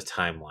Zelda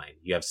timeline.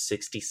 You have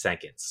 60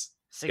 seconds.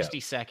 60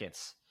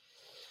 seconds.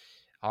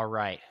 All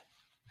right.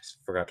 I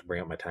forgot to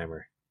bring up my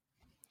timer.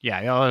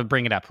 Yeah, I'll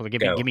bring it up.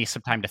 Give Go. me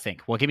some time to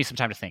think. Well, give me some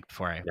time to think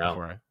before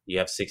you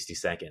have 60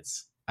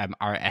 seconds.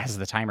 Has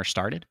the timer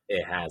started?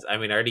 It has. I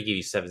mean, I already gave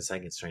you 7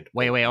 seconds trying to.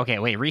 Wait. Okay,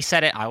 wait.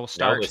 Reset it. I will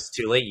start. No, it's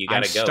too late. You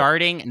gotta go.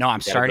 Starting. No,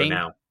 I'm starting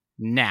go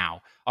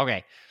now.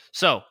 Okay,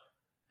 so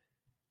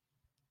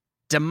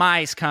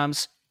Demise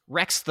comes,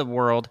 wrecks the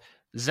world.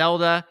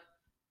 Zelda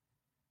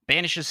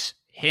banishes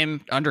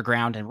him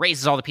underground and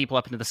raises all the people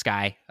up into the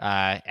sky.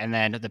 And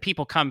then the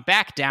people come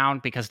back down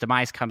because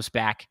Demise comes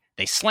back.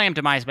 They slam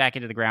Demise back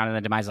into the ground, and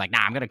then Demise is like, nah,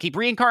 I'm going to keep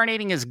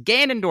reincarnating as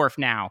Ganondorf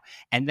now.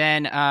 And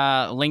then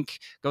Link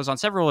goes on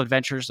several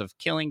adventures of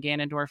killing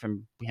Ganondorf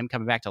and him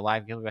coming back to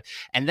life.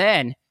 And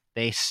then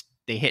they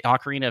hit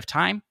Ocarina of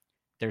Time.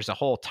 There's a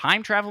whole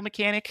time travel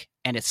mechanic,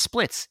 and it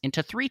splits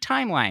into 3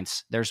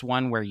 timelines. There's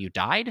one where you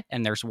died,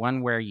 and there's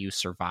one where you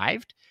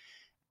survived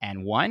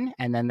and won,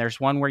 and then there's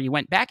one where you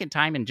went back in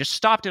time and just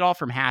stopped it all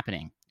from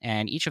happening.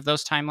 And each of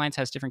those timelines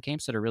has different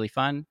games that are really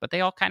fun, but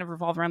they all kind of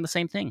revolve around the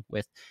same thing,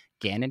 with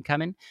Ganon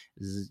coming,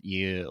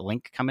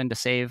 Link coming to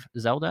save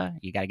Zelda.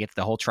 You got to get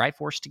the whole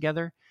Triforce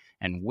together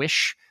and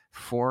wish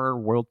for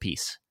world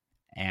peace.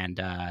 And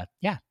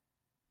yeah,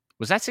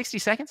 was that 60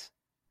 seconds?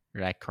 Or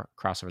did I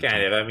cross over?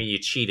 Kind of. I mean, you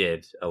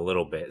cheated a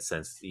little bit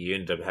since you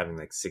ended up having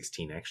like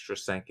 16 extra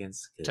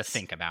seconds to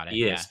think about it.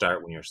 You didn't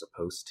start when you're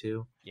supposed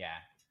to. Yeah.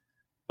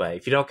 But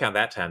if you don't count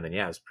that time, then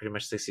yeah, it was pretty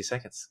much 60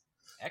 seconds.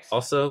 Excellent.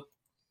 Also,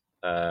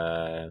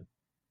 I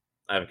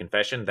have a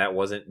confession. That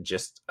wasn't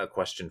just a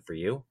question for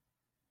you,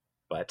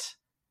 but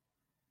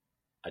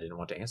I didn't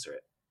want to answer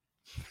it.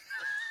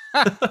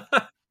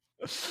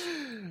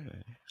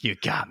 You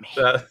got me.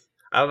 I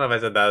don't know if I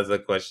said that was a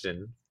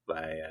question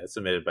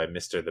submitted by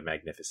Mr. the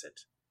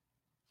Magnificent.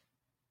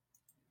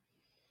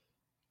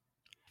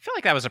 I feel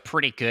like that was a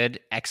pretty good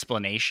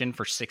explanation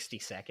for 60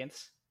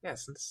 seconds.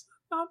 Yes, it's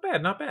not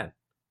bad.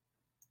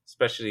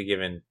 Especially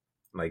given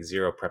like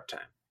 0 prep time.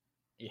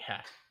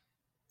 Yeah.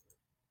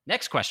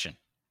 Next question.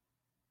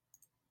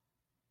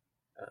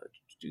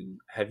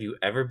 Have you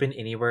ever been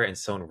anywhere and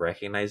someone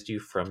recognized you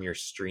from your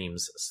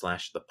streams /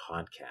 the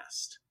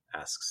podcast?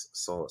 Asks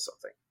Solo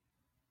something.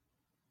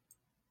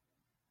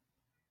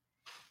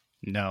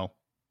 No.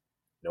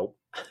 Nope.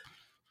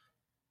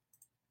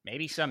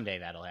 Maybe someday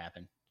that'll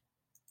happen.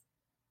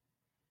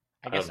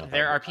 I guess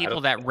there are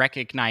people that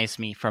recognize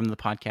me from the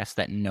podcast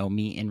that know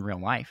me in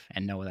real life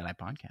and know that I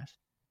podcast.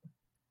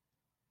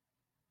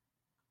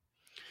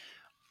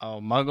 Oh,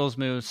 Muggles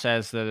Moo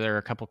says that there are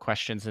a couple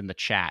questions in the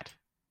chat.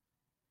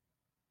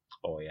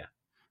 Oh, yeah.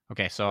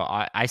 Okay, so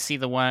I see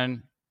the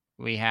one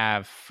we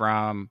have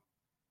from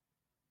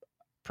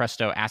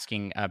Presto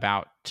asking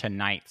about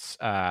tonight's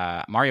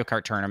Mario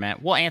Kart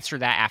tournament. We'll answer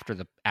that after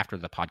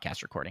the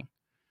podcast recording.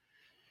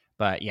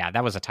 But yeah,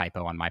 that was a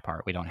typo on my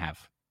part. We don't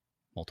have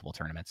multiple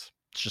tournaments.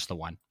 It's just the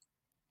one.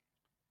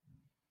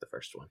 The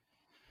first one.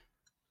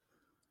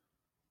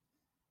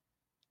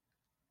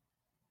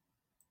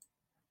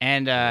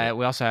 And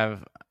we also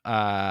have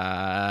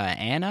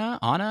Anna,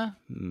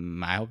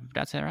 I hope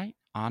that's it right.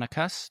 Anna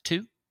Cuss,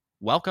 too.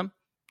 Welcome.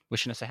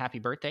 Wishing us a happy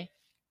birthday.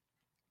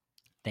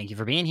 Thank you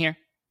for being here.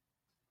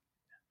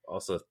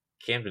 Also,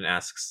 Camden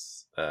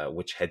asks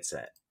which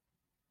headset.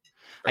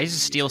 I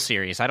use a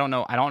SteelSeries. I don't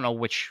know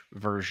which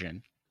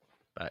version,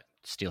 but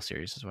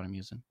SteelSeries is what I'm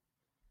using.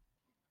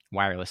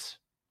 Wireless.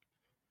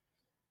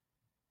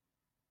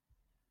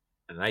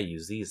 And I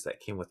use these that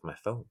came with my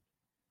phone.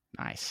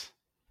 Nice.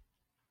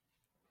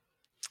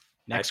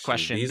 Next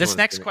question. This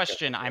next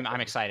question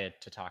I'm excited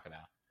to talk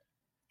about.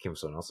 Came with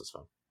someone else's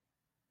phone.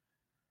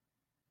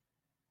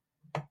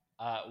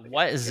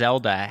 What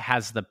Zelda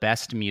has the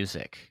best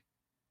music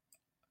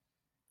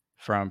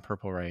from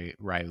Purple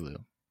Railu?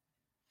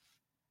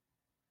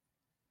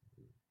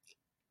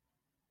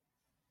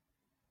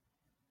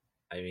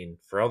 I mean,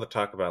 for all the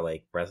talk about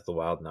like Breath of the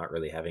Wild not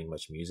really having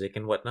much music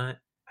and whatnot,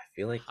 I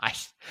feel like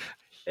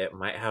it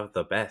might have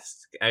the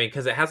best. I mean,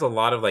 because it has a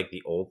lot of like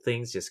the old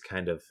things just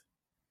kind of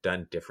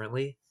done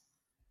differently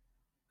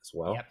as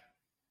well.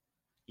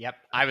 Yep.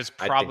 I was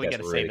probably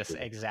going to say this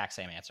exact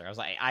same answer. I was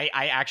like,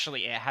 I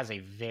actually, it has a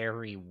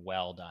very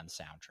well done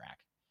soundtrack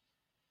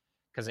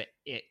because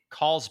it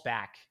calls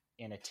back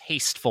in a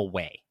tasteful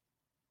way.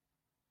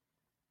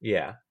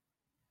 Yeah.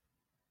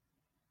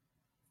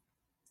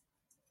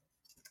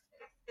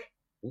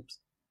 Oops.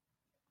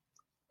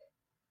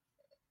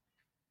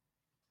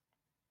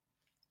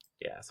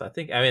 Yeah, so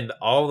I mean,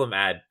 all of them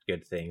add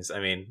good things. I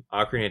mean,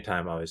 Ocarina of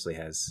Time obviously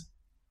has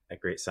a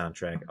great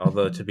soundtrack.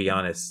 Although, to be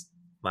honest,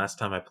 last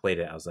time I played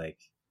it, I was like,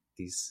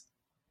 these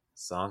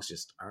songs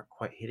just aren't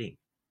quite hitting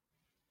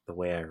the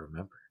way I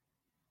remember.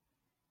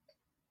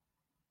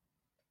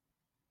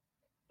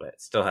 But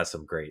it still has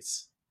some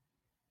greats.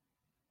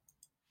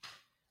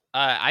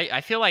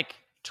 I feel like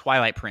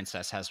Twilight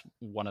Princess has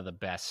one of the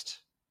best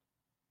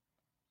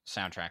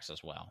soundtracks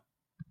as well.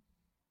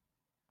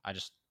 I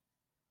just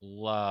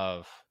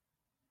love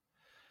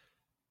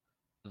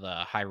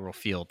the Hyrule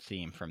Field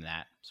theme from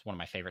that. It's one of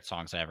my favorite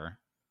songs ever.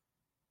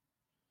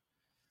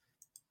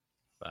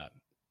 But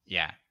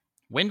yeah,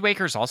 Wind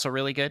Waker's also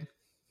really good.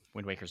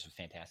 Wind Waker's a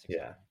fantastic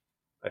song.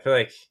 I feel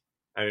like,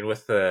 I mean,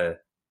 with the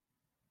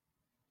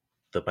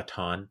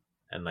baton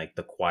and like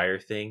the choir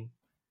thing,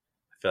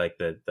 I feel like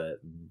the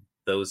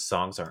those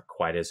songs aren't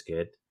quite as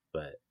good,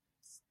 but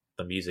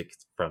the music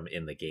from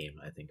in the game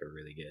I think are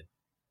really good.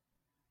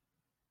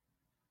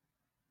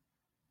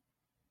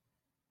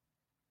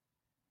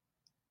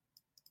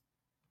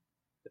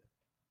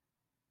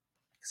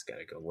 Just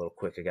gotta go a little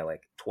quick. I got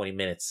like 20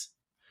 minutes.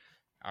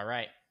 All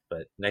right.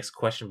 But next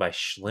question by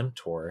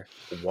Schlimtor: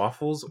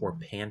 waffles or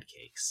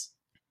pancakes?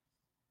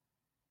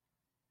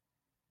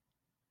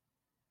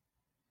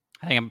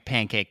 I think I'm a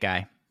pancake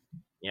guy.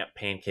 Yeah,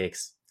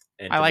 pancakes.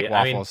 And I like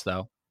waffles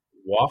though.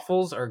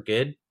 Waffles are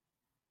good.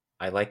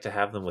 I like to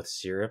have them with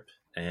syrup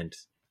and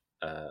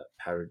a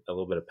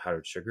little bit of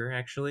powdered sugar,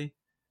 actually.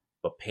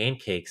 But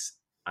pancakes,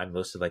 I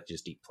mostly like to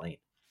just eat plain.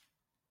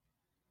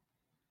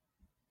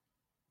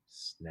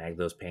 Snag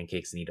those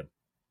pancakes and eat them.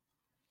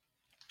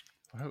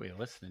 What are we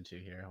listening to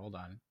here? Hold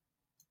on.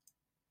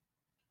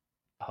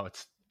 Oh,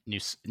 it's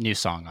new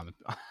song on the.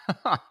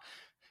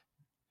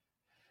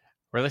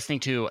 We're listening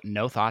to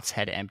No Thoughts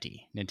Head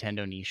Empty,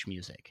 Nintendo niche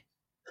music.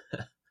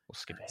 We'll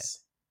skip ahead. Nice.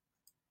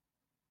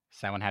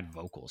 So that one had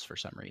vocals for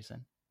some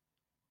reason.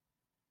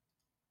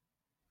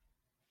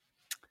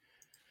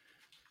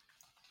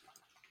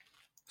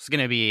 It's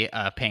going to be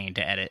a pain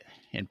to edit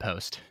in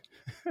post.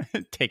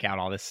 Take out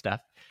all this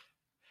stuff.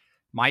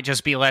 Might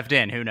just be left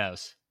in. Who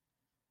knows?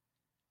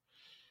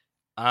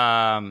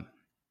 What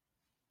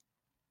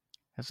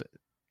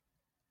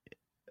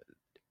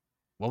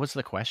was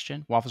the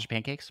question? Waffles or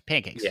pancakes?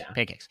 Pancakes. Yeah.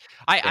 Pancakes.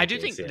 I do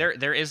think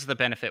there is the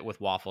benefit with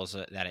waffles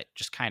that it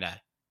just kind of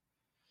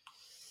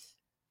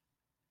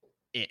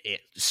it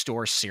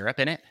stores syrup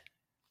in it.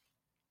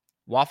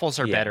 Waffles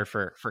are better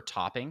for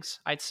toppings,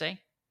 I'd say,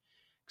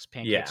 because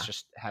pancakes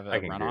just have a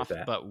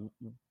runoff. But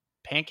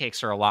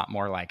pancakes are a lot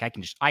more like I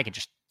can just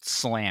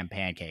slam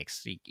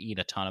pancakes, eat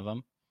a ton of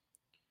them.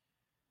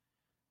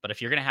 But if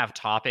you're gonna have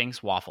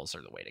toppings, waffles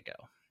are the way to go.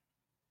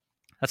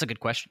 That's a good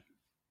question.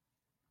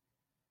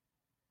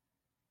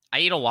 I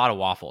eat a lot of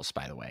waffles,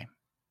 by the way.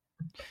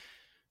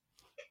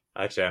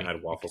 Actually, I haven't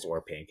had waffles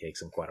or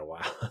pancakes in quite a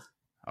while.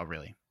 Oh,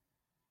 really?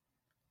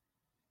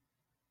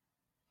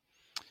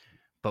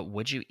 But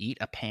would you eat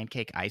a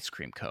pancake ice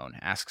cream cone?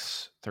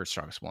 Asks Third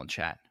Strongest Mole in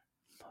chat.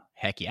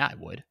 Heck yeah, I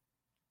would.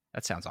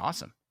 That sounds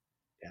awesome.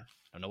 Yeah.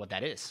 I don't know what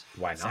that is.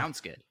 Why not?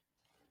 Sounds good.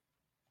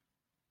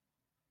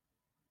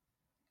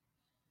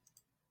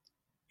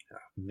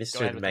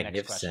 Mr. the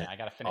Magnificent. I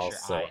gotta finish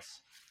your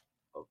eyes.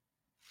 Oh.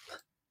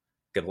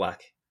 Good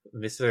luck.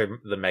 Mr.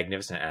 the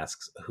Magnificent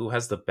asks, who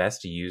has the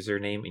best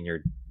username in your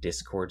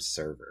Discord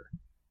server?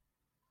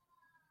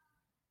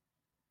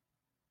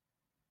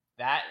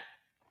 That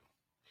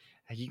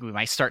I think we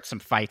might start some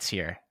fights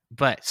here.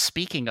 But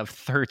speaking of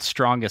Third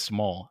Strongest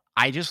Mole,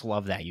 I just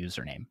love that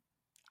username.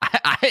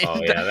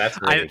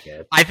 That's really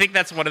good. I think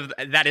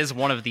that is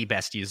one of the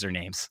best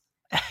usernames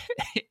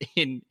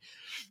in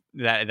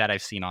that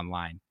I've seen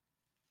online.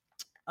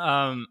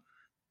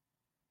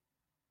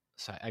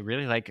 So I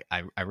really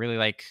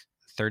like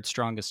Third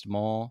Strongest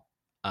Mole.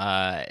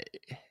 And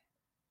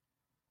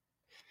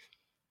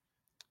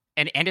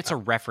it's a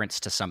reference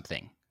to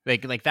something.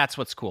 Like that's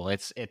what's cool.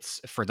 It's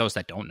for those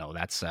that don't know,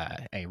 that's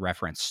a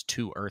reference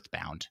to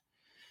Earthbound.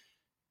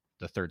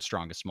 The third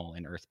strongest mole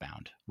in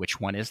Earthbound. Which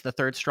one is the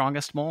third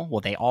strongest mole?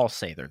 Well, they all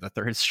say they're the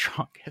third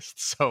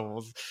strongest,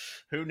 so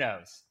who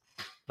knows?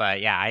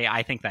 But yeah,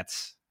 I think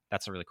that's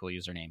a really cool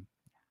username.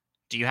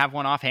 Do you have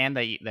one offhand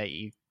that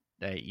you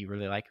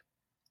really like?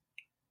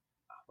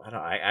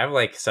 I have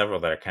like several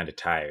that are kind of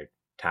tied.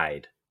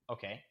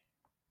 Okay.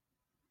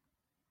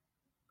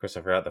 Of course,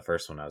 I forgot the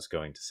first one I was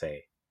going to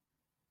say.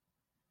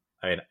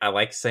 I mean, I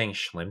like saying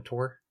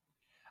Schlimtor.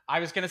 I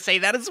was going to say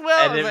that as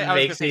well. And it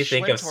makes me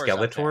think of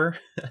Skeletor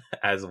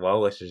as well,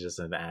 which is just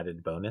an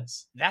added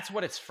bonus. That's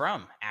what it's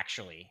from,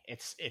 actually.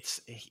 It's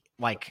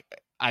like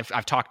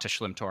I've talked to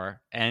Schlimtor,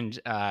 and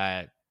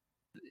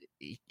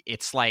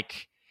it's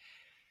like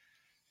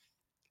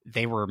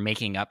they were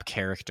making up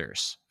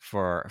characters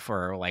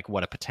for like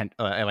what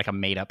like a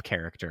made up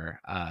character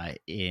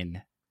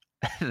in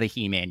the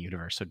He-Man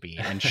universe would be,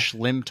 and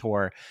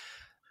Schlimtor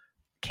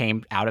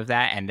came out of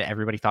that, and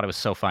everybody thought it was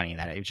so funny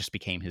that it just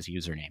became his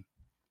username.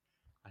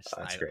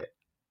 That's great.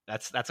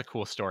 That's a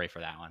cool story for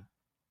that one.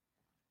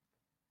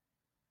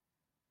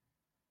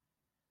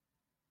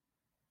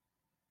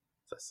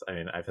 I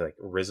mean, I feel like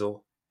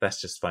Rizzle. That's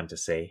just fun to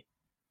say.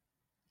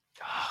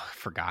 Oh, I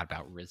forgot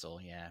about Rizzle.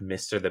 Yeah,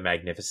 Mr. the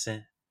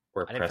Magnificent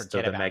or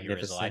Presto the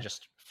Magnificent. I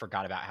just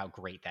forgot about how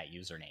great that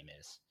username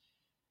is.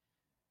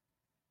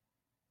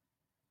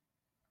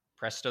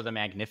 Presto the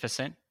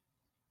Magnificent.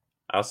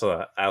 I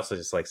also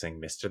just like saying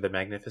Mr. the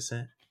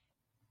Magnificent.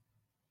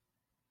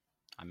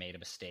 I made a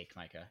mistake,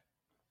 Micah.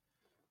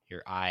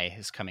 Your eye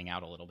is coming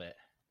out a little bit.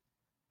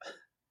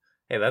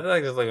 Hey, that's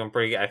like just like I'm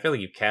pretty. I feel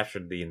like you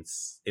captured the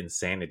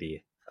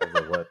insanity of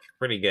the look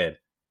pretty good.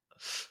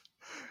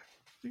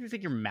 I don't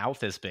think your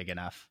mouth is big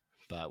enough,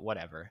 but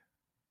whatever.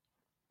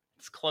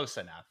 It's close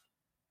enough.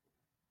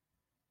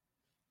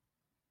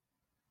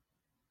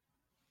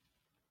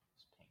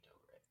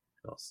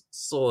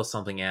 Soul of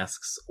Something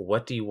asks,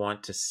 what do you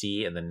want to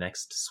see in the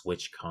next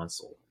Switch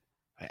console?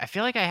 I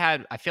feel like I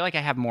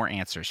have more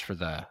answers for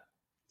the.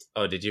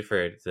 Oh, did you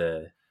for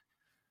the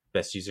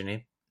best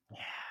username?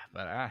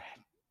 Yeah,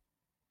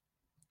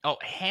 but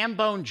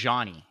Hambone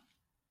Johnny.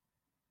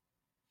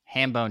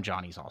 Hambone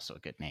Johnny's also a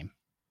good name.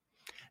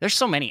 There's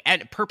so many.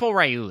 And Purple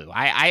Ryulu.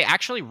 I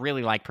actually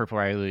really like Purple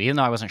Ryulu, even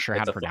though I wasn't sure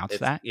how to pronounce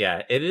that.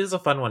 Yeah, it is a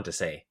fun one to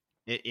say.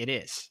 It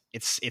is.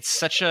 It's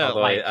such a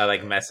although I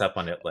like mess up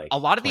on it like a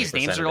lot of these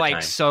names are like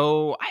time.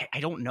 So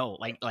I don't know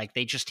like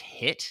they just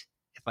hit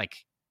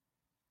like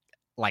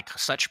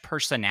such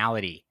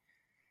personality,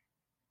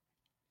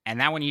 and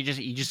that one you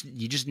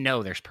just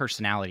know there's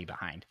personality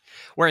behind.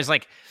 Whereas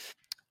like,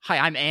 hi,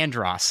 I'm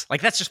Andros.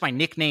 Like that's just my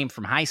nickname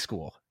from high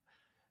school.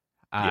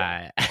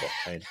 Yeah.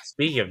 Well,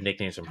 speaking of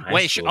nicknames from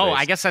high school,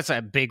 I guess that's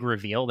a big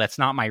reveal. That's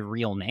not my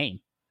real name.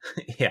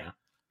 Yeah,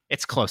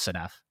 it's close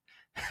enough.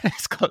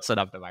 It's close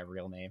enough to my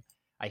real name.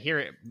 I hear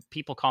it.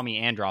 People call me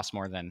Andros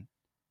more than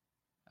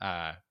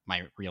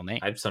my real name.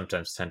 I'm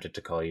sometimes tempted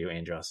to call you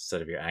Andros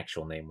instead of your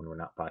actual name when we're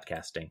not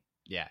podcasting.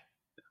 Yeah.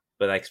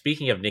 But like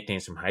speaking of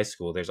nicknames from high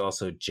school, there's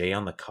also Jay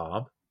on the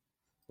Cob,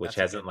 which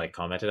hasn't like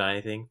commented on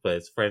anything, but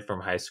it's a friend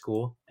from high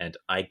school, and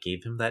I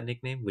gave him that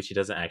nickname, which he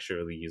doesn't actually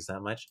really use that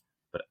much.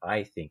 But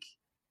I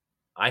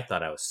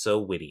thought I was so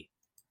witty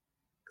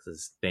because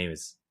his name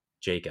is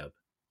Jacob.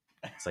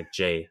 It's like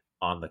Jay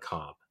on the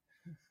Cob.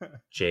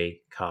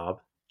 J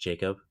Cobb,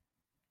 Jacob.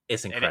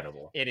 It's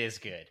incredible. It is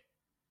good.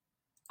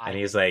 And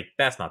he's like,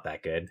 that's not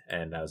that good.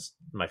 And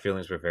my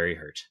feelings were very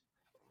hurt.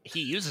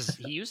 He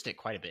used it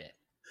quite a bit.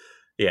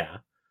 Yeah.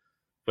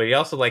 But he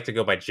also liked to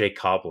go by Jay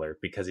Cobbler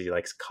because he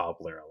likes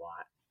cobbler a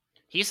lot.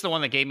 He's the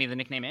one that gave me the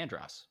nickname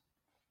Andros.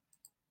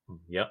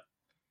 Yep.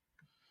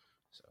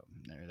 So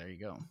there you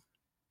go.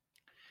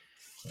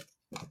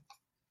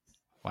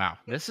 Wow,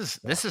 this is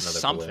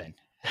something.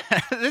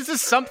 This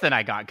is something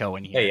I got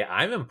going here. Hey,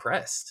 I'm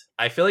impressed.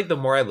 I feel like the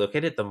more I look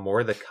at it, the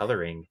more the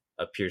coloring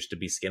appears to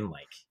be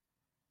skin-like.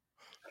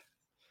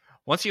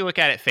 Once you look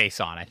at it face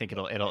on, I think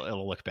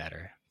it'll look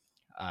better.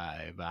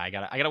 But I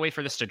gotta wait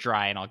for this to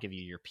dry, and I'll give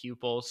you your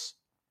pupils,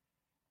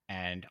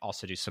 and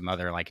also do some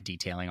other like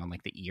detailing on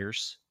like the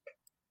ears.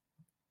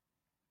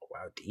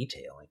 Wow,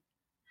 detailing.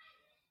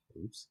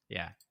 Oops.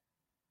 Yeah.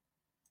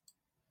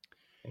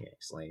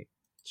 Excellent.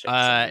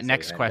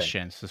 Next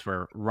question, since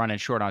we're running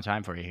short on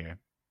time for you here.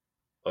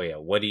 Oh yeah,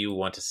 what do you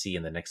want to see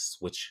in the next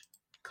Switch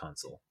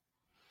console?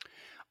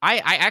 I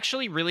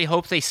actually really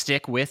hope they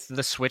stick with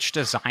the Switch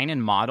design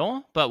and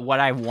model, but what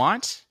I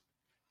want,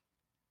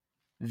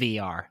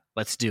 VR.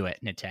 Let's do it,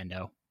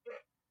 Nintendo.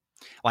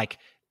 Like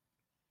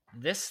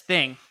this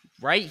thing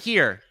right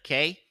here,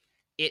 okay?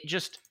 It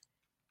just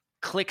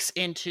clicks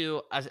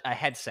into a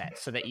headset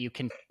so that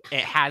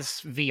it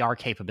has VR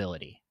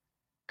capability.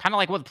 Kind of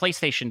like what the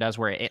PlayStation does,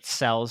 where it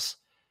sells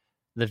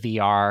the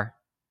VR.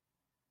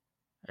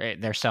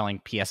 They're selling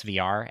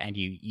PSVR, and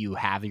you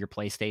have your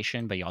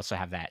PlayStation, but you also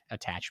have that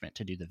attachment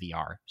to do the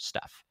VR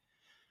stuff.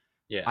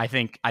 Yeah, I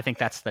think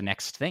that's the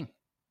next thing.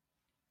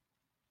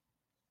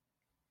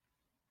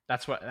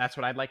 That's what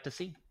I'd like to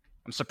see.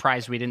 I'm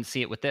surprised we didn't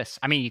see it with this.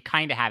 I mean, you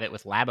kind of have it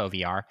with Labo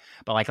VR,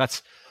 but like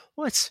let's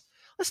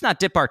not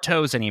dip our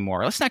toes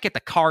anymore. Let's not get the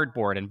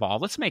cardboard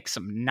involved. Let's make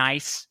some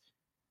nice,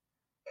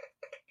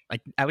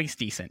 like at least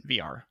decent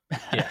VR.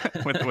 Yeah.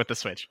 with the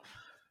Switch.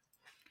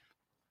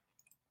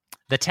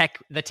 The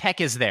tech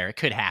is there. It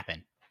could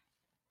happen.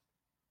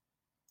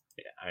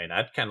 Yeah, I mean,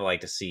 I'd kind of like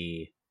to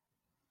see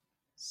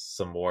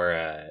some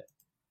more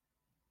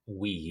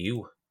Wii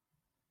U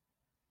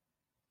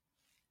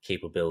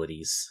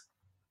capabilities.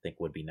 I think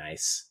would be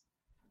nice.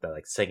 That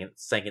like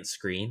second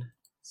screen,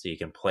 so you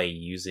can play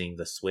using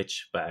the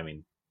Switch. But I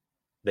mean,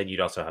 then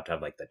you'd also have to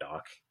have like the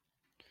dock.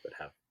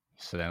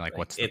 So then, like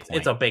what's the point?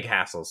 It's a big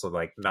hassle, so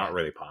like not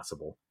really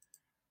possible.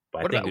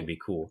 But I think it'd be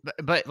cool.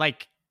 But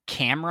like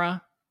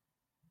camera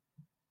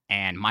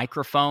and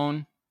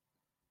microphone,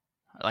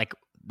 like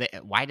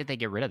why did they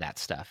get rid of that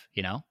stuff?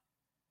 You know?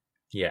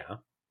 Yeah,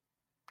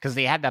 because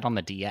they had that on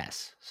the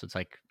DS, so it's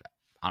like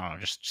I don't know,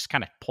 just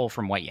kind of pull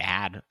from what you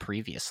had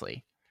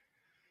previously.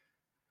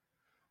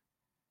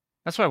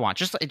 That's what I want.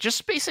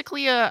 Just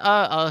basically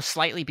a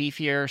slightly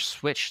beefier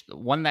Switch,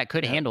 one that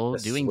could handle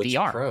doing Switch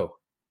VR. Pro.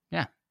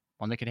 Yeah,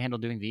 one that could handle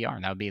doing VR,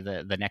 and that would be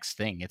the next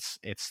thing. It's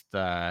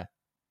the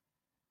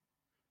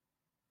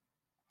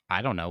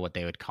I don't know what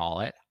they would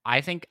call it.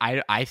 I think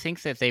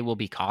that they will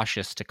be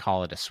cautious to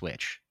call it a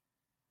Switch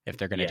if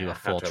they're going to do a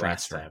full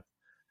transfer.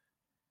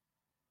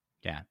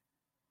 Yeah.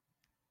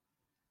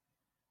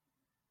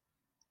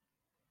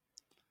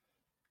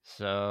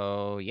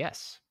 So,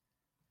 yes.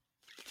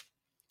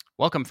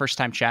 Welcome,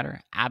 first-time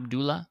chatter,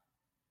 Abdullah.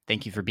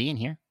 Thank you for being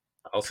here.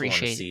 I also want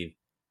to see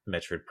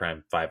Metroid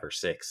Prime 5 or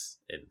 6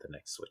 in the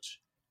next Switch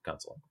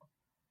console.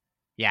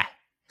 Yeah.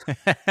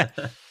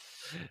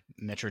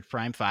 Metroid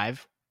Prime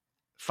 5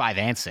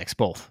 and 6,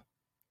 both.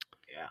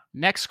 Yeah.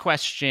 Next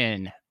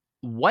question.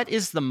 What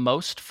is the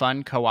most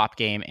fun co-op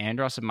game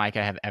Andros and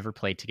Micah have ever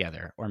played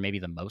together? Or maybe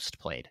the most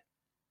played?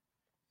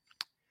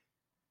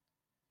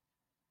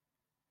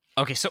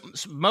 Okay, so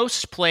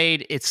most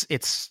played,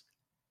 it's.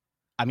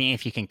 I mean,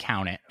 if you can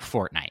count it,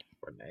 Fortnite.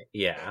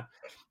 Yeah,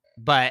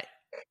 but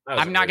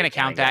I'm not really going to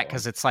count that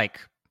because it's like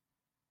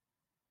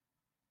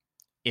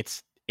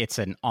it's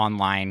an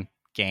online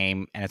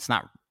game, and it's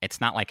not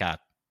like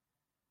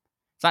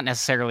it's not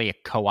necessarily a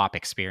co-op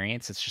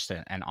experience. It's just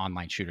an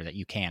online shooter that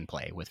you can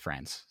play with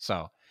friends.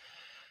 So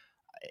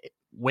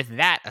with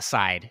that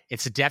aside,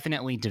 it's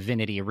definitely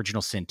Divinity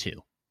Original Sin 2.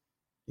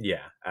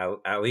 Yeah,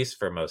 at least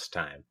for most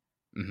time.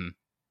 Mm-hmm.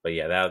 But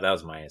yeah, that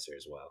was my answer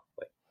as well.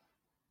 Like,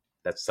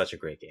 that's such a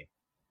great game.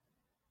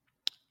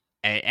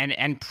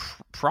 And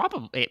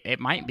probably it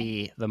might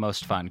be the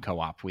most fun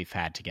co-op we've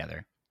had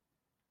together.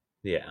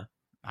 Yeah.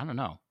 I don't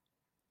know.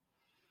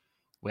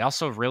 We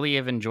also really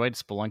have enjoyed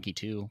Spelunky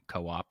 2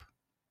 co-op.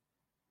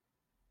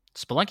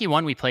 Spelunky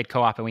 1 we played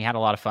co-op and we had a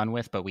lot of fun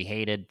with, but we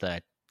hated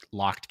the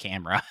locked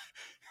camera.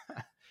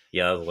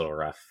 Yeah, that was a little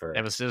rough for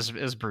it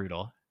was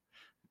brutal.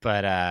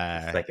 But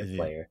second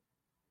player.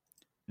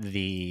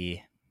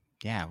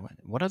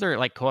 What other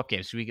like co-op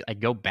games? Do we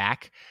go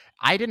back?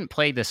 I didn't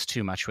play this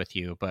too much with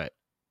you, but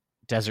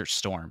Desert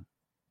Storm.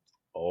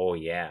 Oh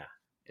yeah.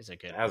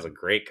 That was a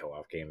great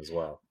co-op game as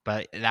well.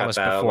 But that was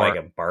before like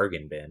a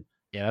bargain bin.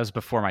 Yeah, that was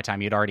before my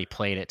time. You'd already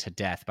played it to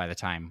death by the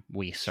time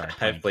we started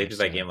playing. I've played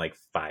that game like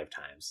 5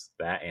 times.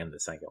 That and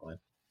the second one.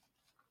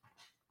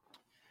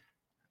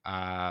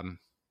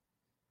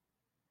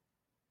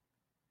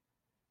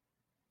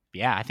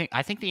 Yeah,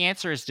 I think the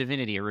answer is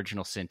Divinity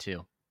Original Sin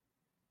 2.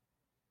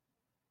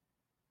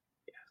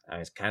 Yeah,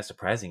 it's kind of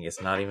surprising. It's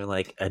not even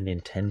like a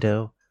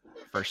Nintendo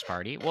first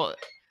party. Well,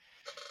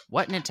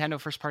 what Nintendo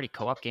first party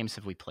co-op games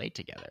have we played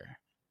together?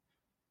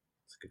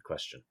 That's a good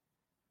question.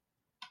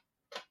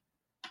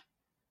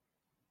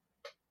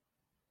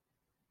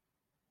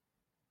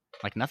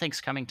 Like nothing's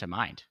coming to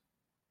mind.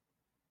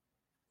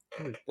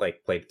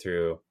 Like played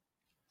through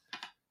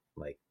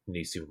like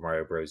New Super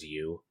Mario Bros.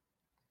 U.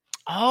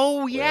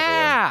 Oh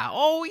yeah,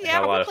 we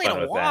played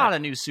a lot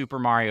of New Super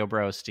Mario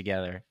Bros.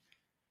 Together.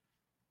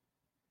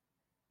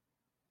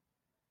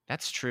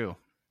 That's true.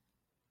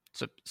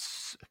 So,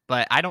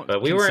 but I don't.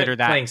 But we consider weren't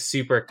that playing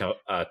super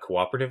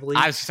cooperatively.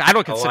 I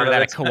don't consider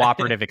that a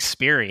cooperative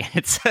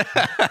experience.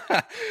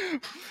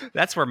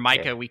 That's where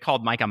Micah. We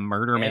called Micah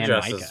Murder Man.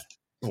 Micah was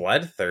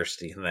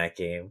bloodthirsty in that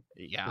game.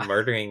 Yeah,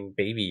 murdering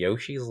baby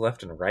Yoshis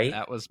left and right.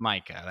 That was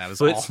Micah. That was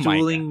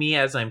footstooling me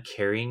as I'm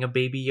carrying a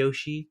baby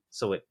Yoshi,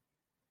 so it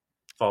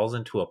falls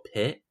into a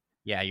pit.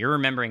 Yeah, you're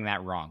remembering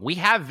that wrong. We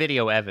have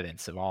video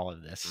evidence of all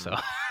of this, so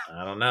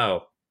I don't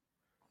know.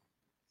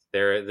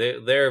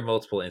 There are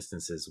multiple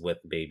instances with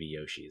baby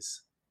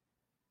Yoshis.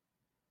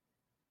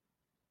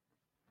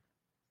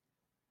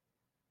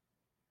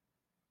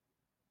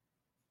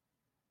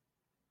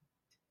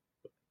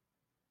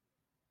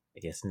 I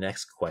guess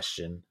next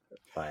question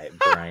by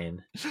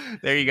Brian.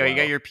 There you go. You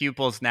got your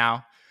pupils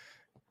now.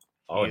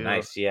 Oh,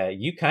 nice. Yeah,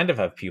 you kind of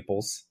have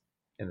pupils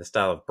in the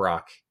style of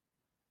Brock.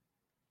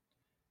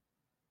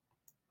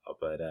 Oh,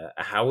 but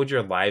how would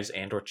your lives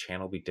and or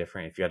channel be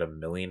different if you had 1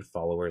 million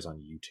followers on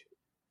YouTube?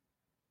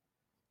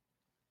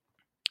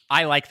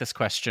 I like this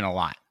question a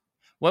lot.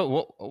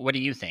 What do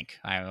you think?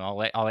 I'll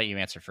let you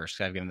answer first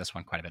because I've given this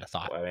one quite a bit of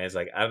thought. Well, I mean, it's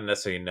like I don't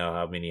necessarily know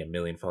how many 1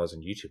 million followers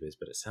on YouTube is,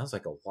 but it sounds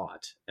like a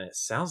lot, and it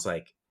sounds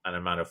like an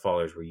amount of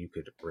followers where you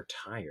could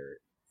retire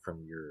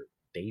from your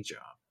day job.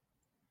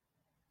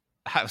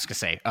 I was gonna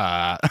say,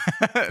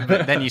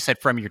 but then you said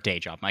from your day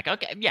job. I'm like,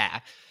 okay, yeah.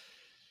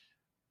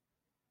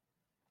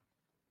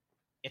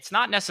 It's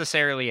not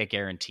necessarily a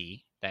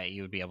guarantee that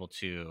you would be able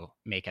to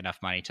make enough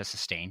money to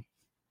sustain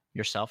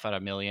yourself at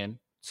 1 million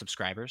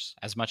subscribers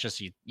as much as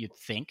you'd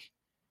think.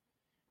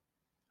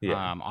 Yeah.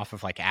 Off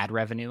of like ad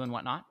revenue and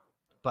whatnot,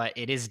 but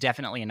it is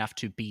definitely enough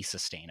to be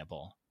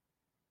sustainable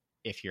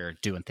if you're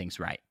doing things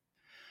right.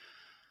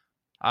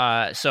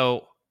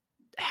 So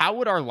how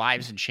would our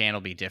lives and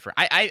channel be different?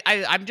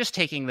 I'm just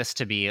taking this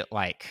to be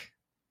like,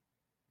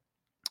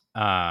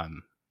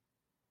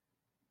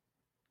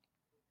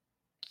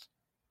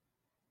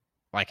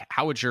 like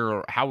how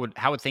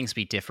would things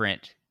be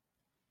different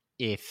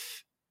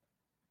if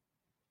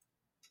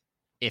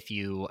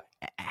you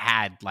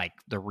had like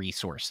the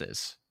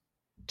resources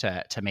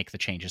to make the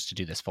changes to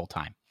do this full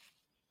time?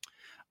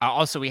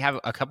 Also, we have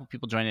a couple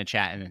people joining the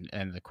chat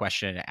and the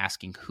question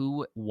asking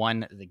who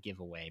won the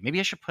giveaway. Maybe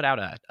I should put out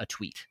a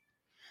tweet.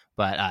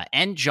 But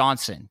N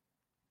Johnson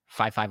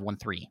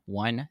 5513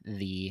 won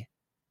the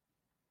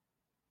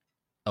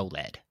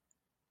OLED.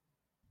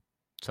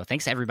 So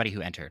thanks to everybody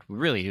who entered. We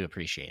really do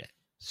appreciate it.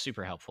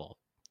 Super helpful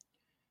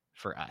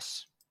for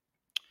us.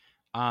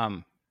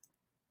 But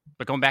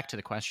going back to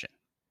the question,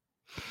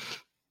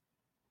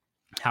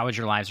 how would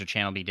your lives or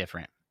channel be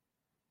different?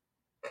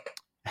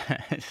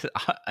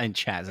 And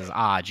Chaz says,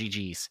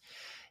 GG's.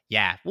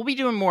 Yeah, we'll be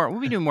doing more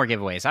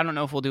giveaways. I don't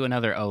know if we'll do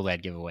another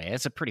OLED giveaway.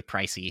 It's a pretty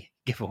pricey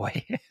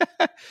giveaway.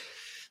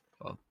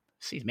 Well,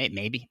 see,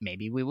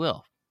 maybe we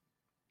will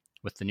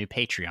with the new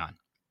Patreon.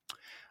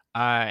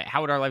 How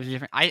would our lives be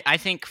different? I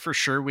think for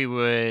sure we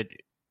would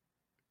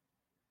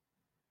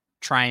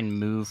try and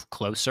move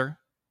closer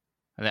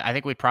I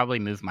think we'd probably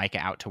move Micah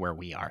out to where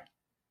we are.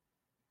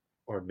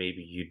 Or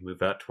maybe you'd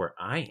move out to where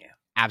I am.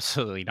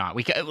 Absolutely not.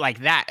 We could, like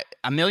that.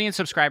 1 million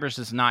subscribers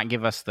does not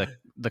give us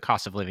the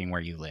cost of living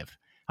where you live,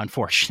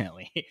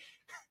 unfortunately.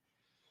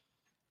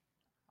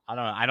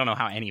 I don't know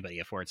how anybody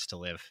affords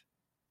to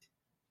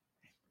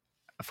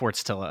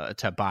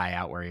buy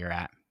out where you're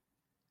at.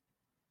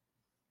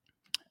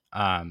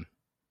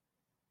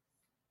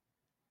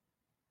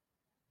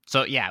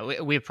 So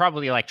yeah, we'd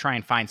probably like try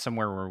and find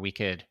somewhere where we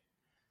could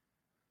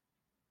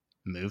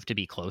move to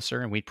be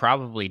closer, and we'd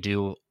probably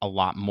do a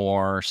lot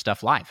more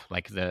stuff live.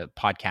 Like the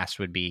podcast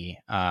would be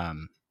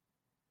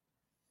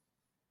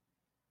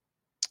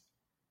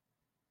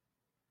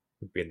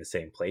We'd be in the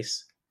same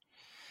place.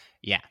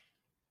 Yeah,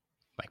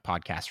 like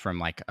podcast from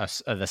like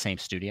the same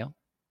studio.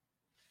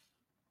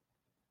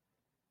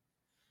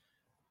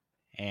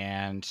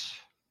 And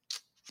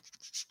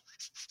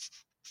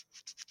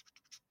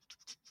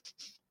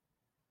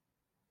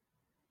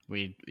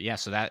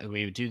so that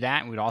we would do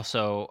that. We'd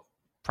also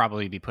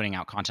probably be putting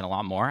out content a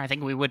lot more. I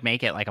think we would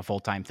make it like a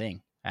full-time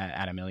thing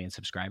at 1 million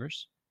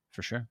subscribers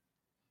for sure.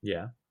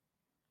 Yeah,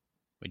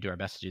 we'd do our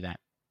best to do that.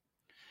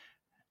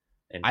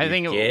 And I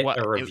think get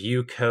a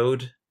review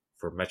code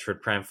for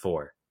Metroid Prime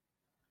 4.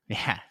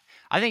 Yeah,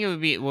 I think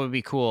what would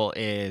be cool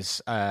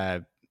is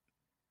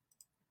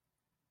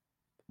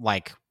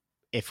like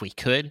if we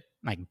could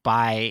like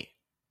buy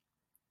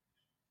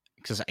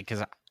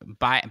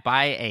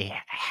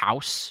a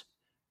house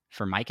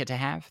for Micah to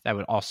have that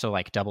would also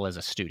like double as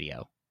a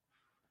studio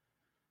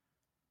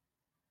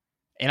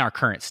in our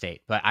current state.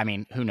 But I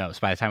mean, who knows?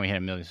 By the time we hit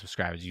 1 million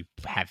subscribers, you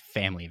have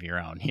family of your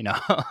own, you know,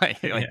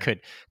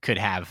 could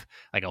have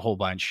like a whole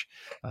bunch.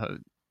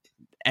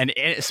 And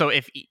so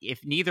if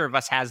neither of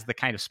us has the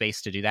kind of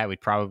space to do that,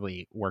 we'd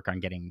probably work on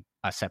getting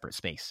a separate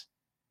space,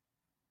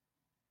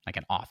 like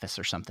an office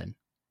or something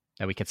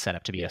that we could set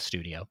up to be a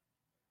studio.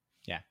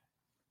 Yeah.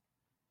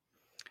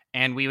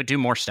 And we would do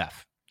more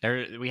stuff.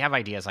 We have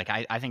ideas. Like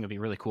I think it'd be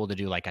really cool to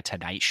do like a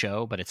Tonight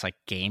Show, but it's like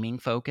gaming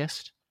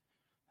focused.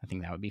 I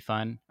think that would be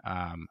fun.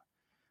 I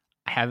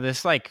have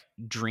this like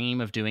dream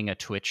of doing a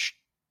Twitch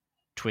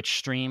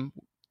stream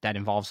that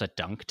involves a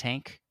dunk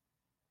tank,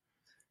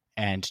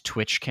 and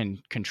Twitch can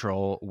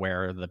control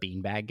where the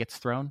beanbag gets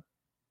thrown.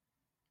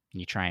 And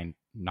you try and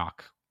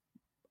knock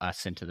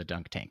us into the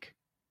dunk tank.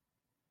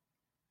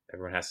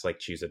 Everyone has to like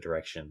choose a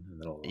direction, and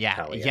then it'll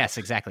yes,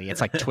 exactly.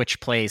 It's like Twitch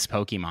plays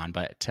Pokemon,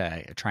 but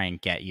to try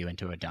and get you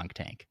into a dunk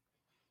tank.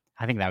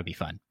 I think that would be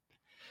fun.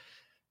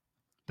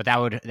 But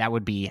that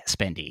would be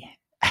spendy.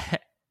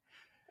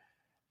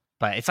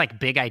 But it's like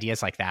big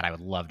ideas like that I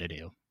would love to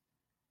do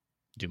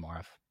more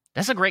of.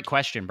 That's a great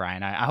question,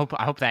 Brian. I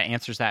hope that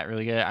answers that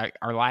really good. I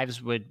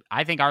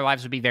think our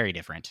lives would be very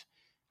different.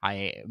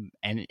 And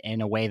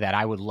in a way that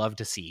I would love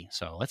to see.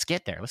 So let's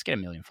get there. Let's get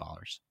 1 million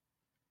followers.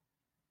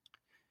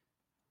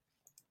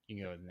 You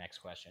can go to the next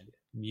question.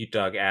 Mute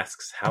Dog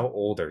asks, how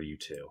old are you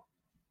two?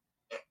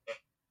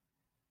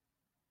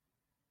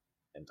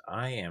 And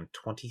I am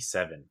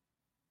 27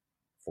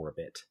 for a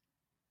bit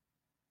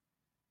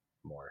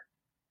more.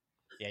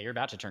 Yeah, you're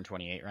about to turn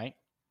 28, right?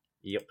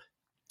 Yep.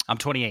 I'm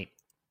 28.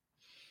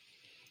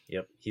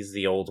 Yep, he's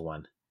the old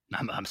one.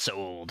 I'm so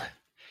old.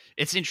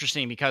 It's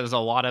interesting because a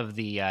lot of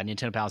the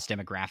Nintendo Palace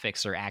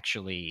demographics are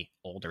actually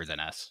older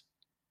than us.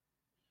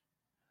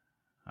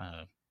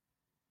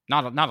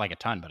 Not like a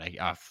ton, but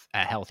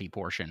a healthy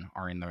portion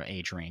are in the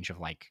age range of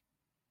like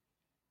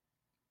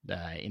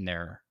in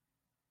their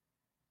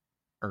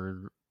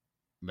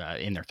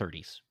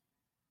 30s.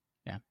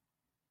 Yeah.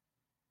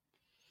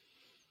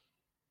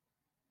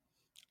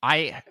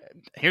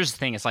 Here's the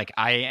thing, it's like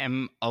I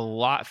am a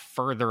lot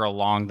further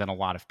along than a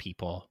lot of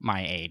people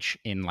my age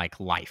in like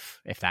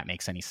life, if that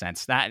makes any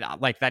sense. That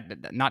like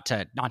that not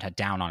to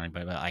down on it,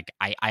 but like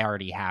I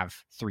already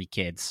have 3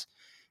 kids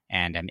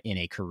and I'm in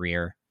a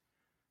career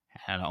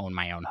and I own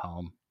my own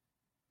home.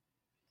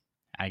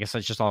 I guess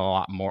it's just a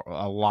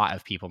lot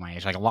of people my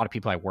age. Like a lot of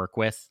people I work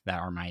with that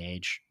are my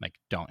age, like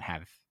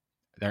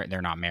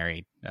they're not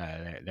married.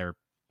 They're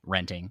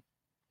renting.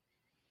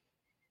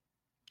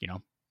 You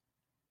know.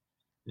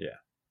 Yeah.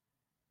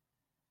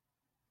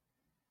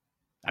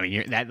 I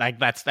mean,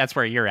 that's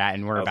where you're at,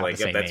 and we're about the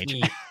same age.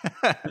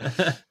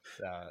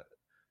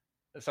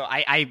 So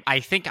I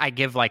think I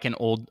give like an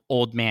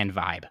old man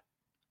vibe,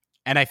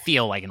 and I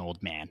feel like an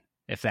old man.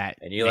 If that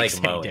and you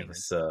like mowing,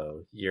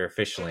 so you're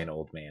officially an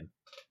old man.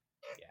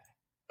 Yeah.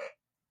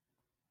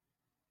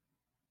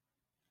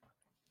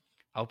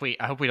 I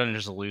hope we don't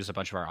just lose a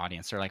bunch of our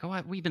audience. They're like,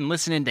 oh, we've been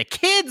listening to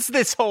kids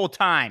this whole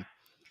time.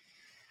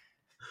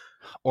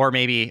 Or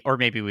maybe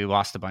we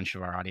lost a bunch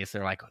of our audience.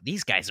 They're like, oh,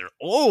 these guys are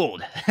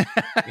old.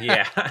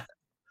 Yeah.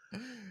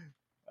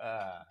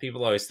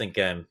 People always think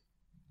I'm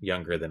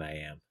younger than I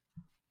am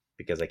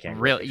because I can't.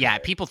 Really? Yeah.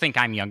 People think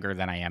I'm younger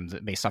than I am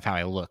based off how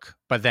I look.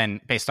 But then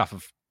based off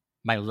of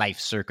my life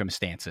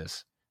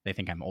circumstances, they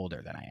think I'm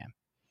older than I am.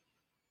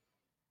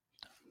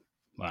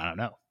 Well, I don't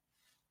know.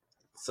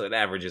 So it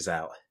averages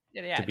out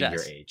to be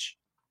your age.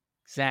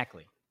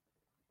 Exactly.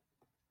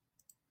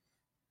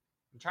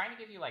 trying to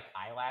give you like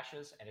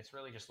eyelashes, and it's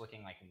really just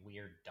looking like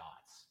weird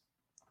dots.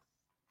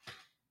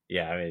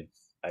 Yeah, I mean,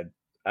 I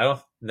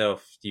don't know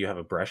if you have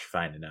a brush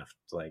fine enough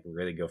to like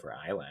really go for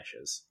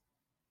eyelashes.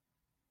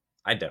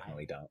 I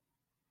definitely don't.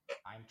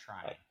 I'm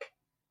trying.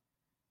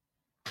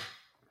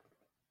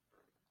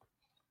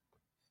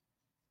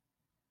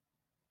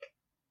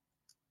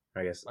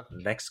 I guess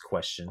next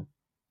question.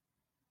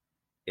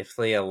 If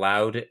they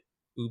allowed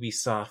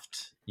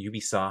Ubisoft, yeah,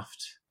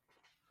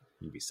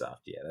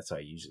 that's how I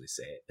usually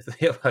say it. If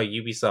they allow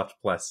Ubisoft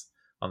Plus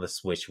on the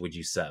Switch, would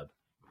you sub?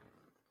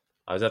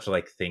 I always have to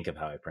like think of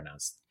how I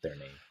pronounce their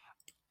name.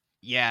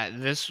 Yeah,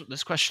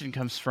 this question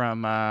comes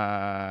from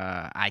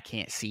I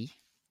Can't See.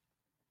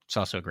 It's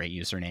also a great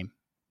username.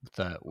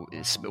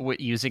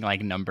 Using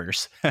like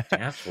numbers.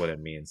 That's what it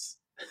means.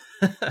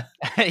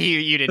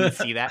 you didn't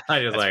see that?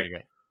 I just That's like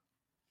great.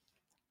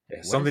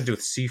 Yeah, something to do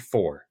with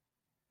C4.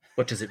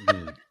 What does it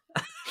mean?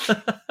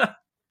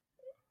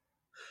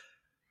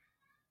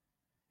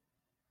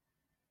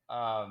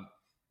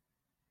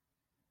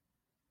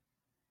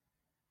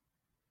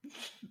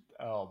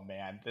 Oh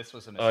man, this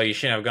was a mistake. Oh, you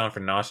shouldn't have gone for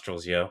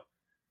nostrils, yo.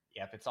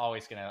 Yep, it's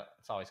always gonna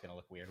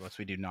look weird once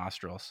we do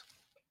nostrils.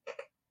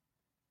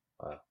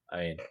 I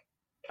mean,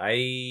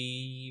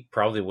 I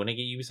probably wouldn't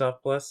get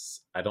Ubisoft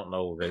Plus. I don't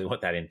know really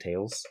what that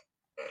entails.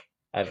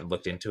 I haven't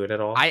looked into it at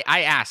all.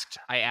 I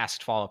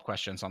asked follow-up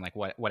questions on like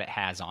what it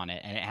has on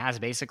it, and it has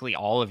basically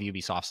all of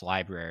Ubisoft's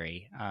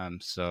library.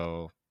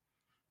 So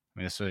I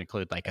mean, this would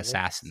include like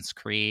Assassin's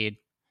Creed.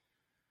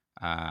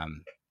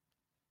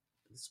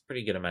 It's a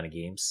pretty good amount of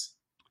games.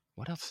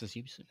 What else does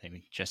Ubisoft?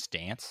 Maybe Just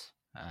Dance.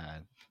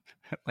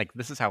 Like,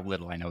 this is how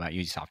little I know about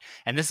Ubisoft,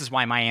 and this is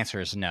why my answer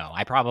is no.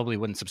 I probably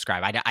wouldn't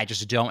subscribe. I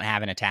just don't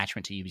have an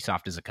attachment to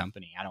Ubisoft as a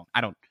company.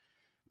 I don't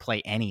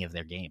play any of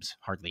their games,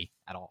 hardly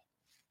at all.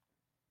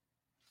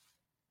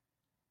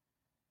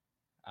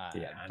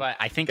 But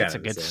I think it's a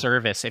good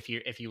service if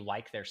you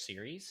like their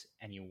series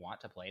and you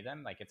want to play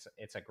them. Like,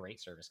 it's a great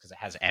service because it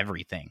has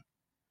everything.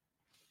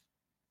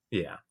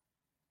 Yeah.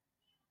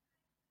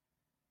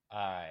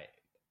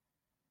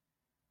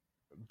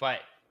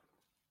 But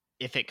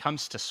if it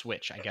comes to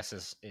Switch, I guess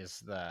is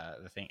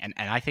the thing, and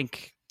I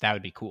think that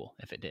would be cool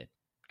if it did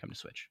come to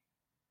Switch.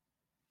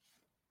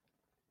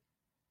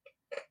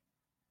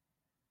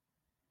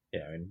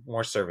 Yeah, I mean,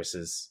 more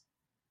services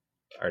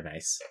are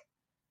nice,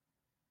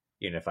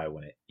 even if I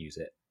wouldn't use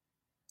it.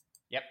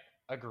 Yep,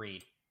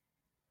 agreed.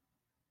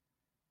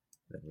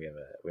 Then we have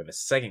a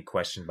second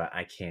question, but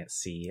I can't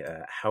see.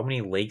 How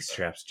many leg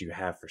straps do you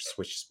have for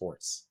Switch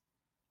Sports?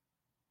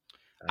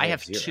 I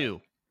have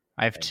 2.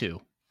 I have 2.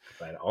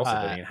 But also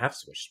don't even have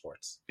Switch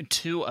Sports.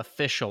 2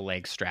 official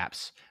leg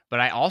straps, but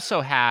I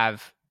also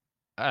have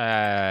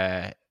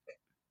they're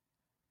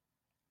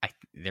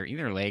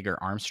either leg or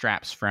arm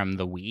straps from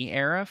the Wii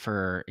era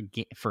for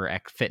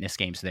fitness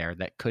games there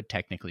that could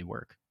technically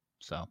work.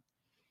 So,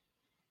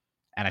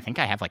 and I think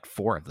I have like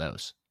 4 of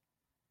those.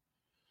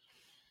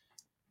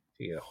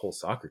 You get a whole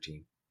soccer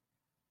team.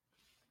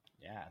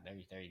 Yeah, there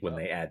you go. When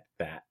they add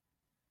that.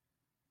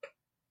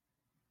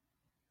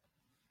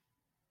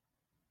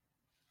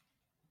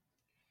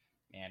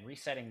 Man,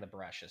 resetting the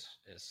brush is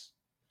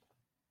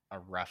a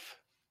rough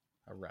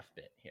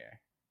bit here.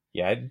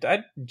 Yeah,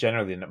 I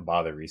generally didn't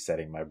bother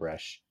resetting my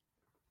brush.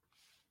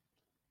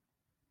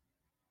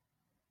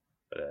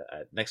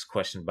 But next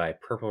question by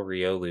Purple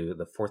Riolu,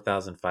 the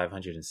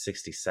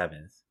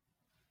 4,567th.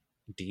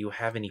 Do you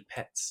have any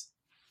pets?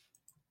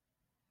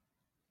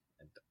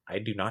 And I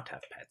do not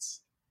have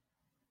pets.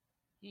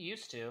 You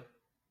used to.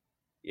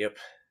 Yep.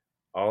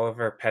 All of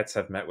our pets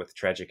have met with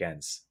tragic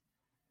ends.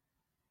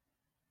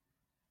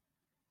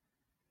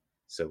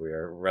 So we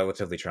are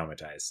relatively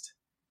traumatized.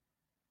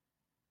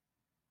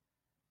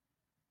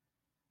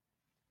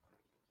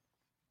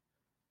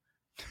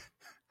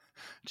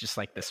 Just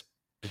like this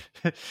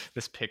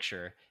this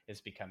picture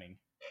is becoming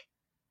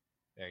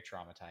very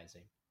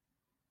traumatizing.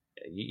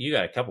 You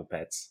got a couple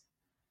pets.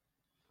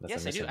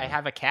 Yes, I do. I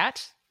have a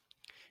cat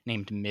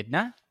named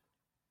Midna.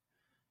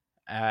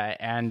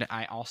 And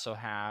I also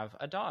have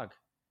a dog,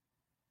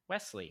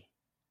 Wesley.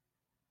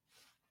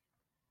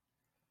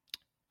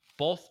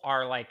 Both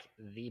are like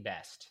the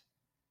best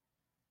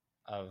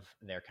of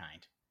their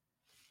kind.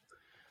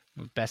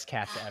 Best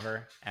cats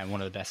ever, and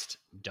one of the best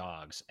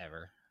dogs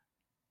ever.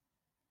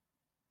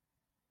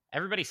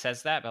 Everybody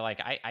says that, but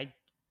like I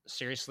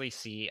seriously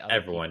see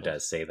everyone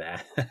does say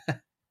that.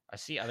 I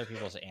see other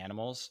people's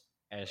animals,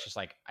 and it's just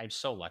like, I'm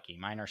so lucky.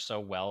 Mine are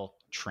so well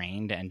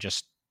trained and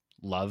just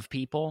love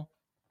people.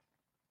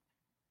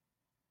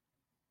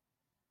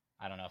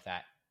 I don't know if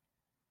that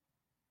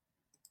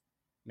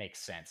makes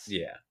sense.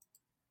 Yeah.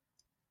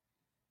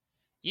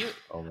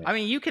 I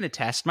mean, you can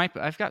attest.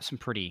 I've got some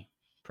pretty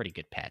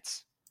good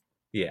pets.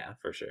 Yeah,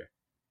 for sure.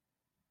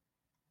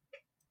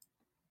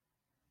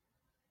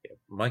 Yeah.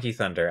 Monkey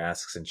Thunder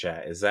asks in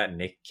chat, is that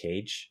Nick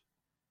Cage?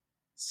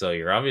 So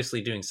you're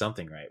obviously doing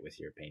something right with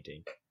your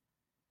painting.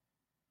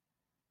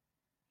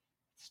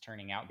 It's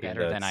turning out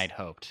better than I'd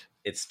hoped.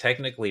 It's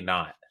technically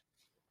not,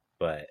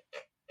 but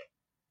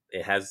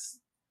it has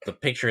the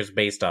picture is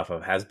based off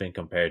of has been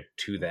compared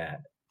to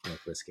that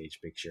Nicolas Cage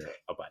picture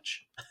a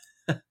bunch.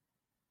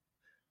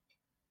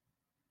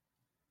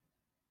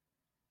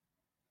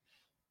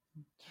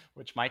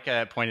 Which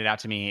Micah pointed out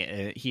to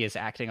me, he is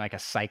acting like a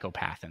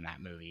psychopath in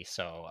that movie.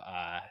 So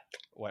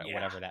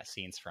whatever that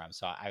scene's from.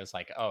 So I was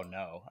like, oh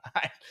no,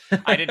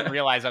 I didn't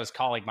realize I was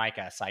calling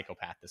Micah a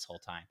psychopath this whole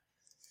time.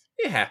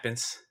 It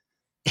happens.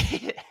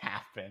 It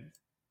happened.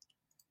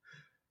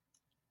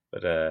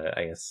 But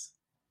I guess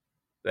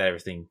that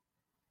everything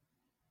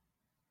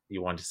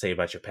you wanted to say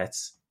about your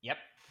pets. Yep.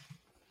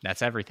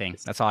 That's everything.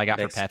 That's all I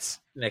got for pets.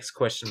 Next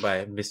question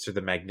by Mr.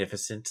 the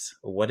Magnificent.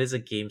 What is a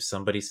game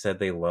somebody said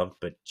they loved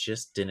but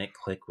just didn't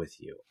click with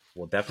you?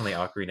 Well, definitely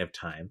Ocarina of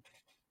Time.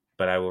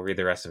 But I will read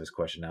the rest of his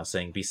question now,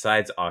 saying,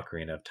 besides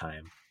Ocarina of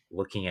Time,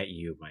 looking at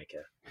you,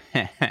 Micah.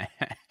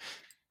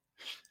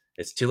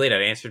 It's too late. I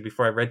answered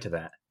before I read to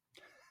that.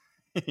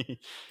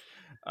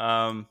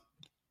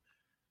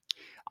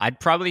 I'd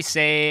probably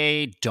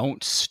say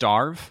Don't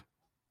Starve.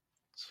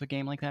 It's a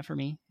game like that for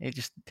me. It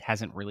just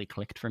hasn't really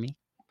clicked for me.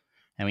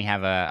 And we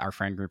have our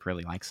friend group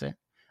really likes it.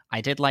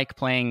 I did like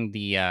playing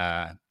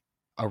the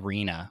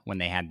Arena when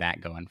they had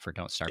that going for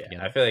Don't Starve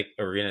Together. I feel like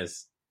Arena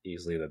is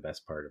easily the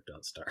best part of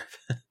Don't Starve.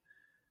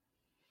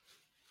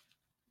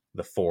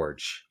 The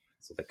Forge.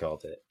 That's what they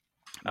called it.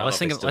 I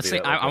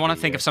want to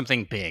think of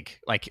something big.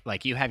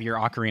 Like you have your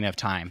Ocarina of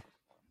Time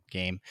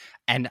game.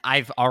 And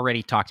I've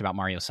already talked about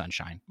Mario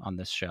Sunshine on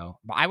this show.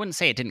 But I wouldn't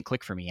say it didn't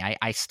click for me.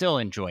 I still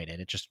enjoyed it.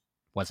 It just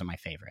wasn't my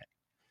favorite.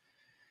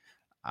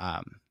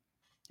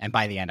 And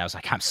by the end, I was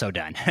like, I'm so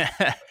done.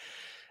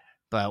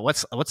 But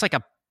what's like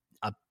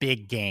a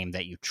big game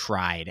that you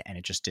tried and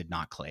it just did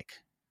not click?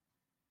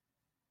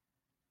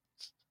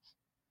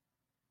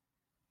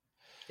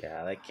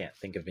 Yeah, I can't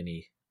think of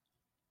any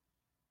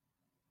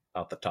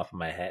off the top of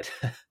my head.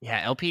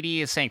 Yeah, LPD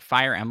is saying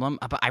Fire Emblem,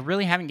 but I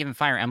really haven't given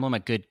Fire Emblem a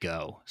good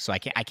go, so I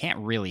can't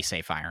really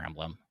say Fire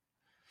Emblem.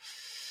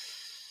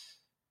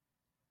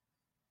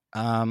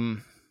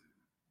 I'm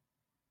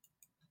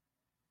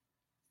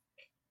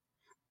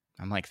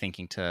like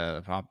thinking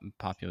to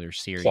popular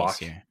series Clock.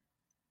 here.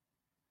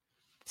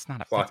 It's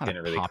not a Clock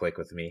didn't really click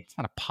with me. It's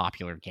not a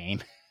popular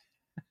game.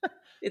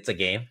 It's a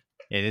game.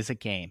 It is a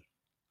game.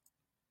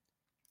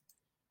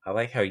 I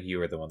like how you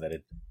were the one that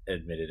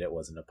admitted it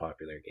wasn't a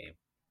popular game.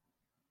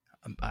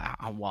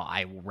 Well,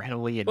 I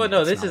readily admit. Well,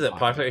 no, this isn't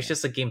popular. It's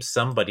just a game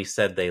somebody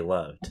said they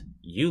loved.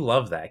 You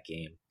love that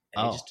game,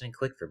 and it just didn't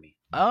click for me.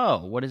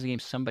 Oh, what is a game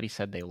somebody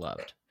said they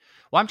loved?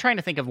 Well, I'm trying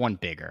to think of one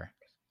bigger,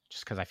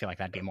 just because I feel like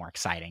that'd be more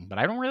exciting. But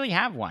I don't really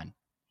have one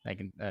that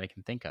I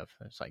can think of.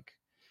 It's like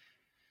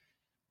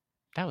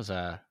that was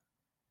a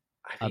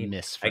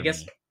miss for me. I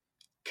guess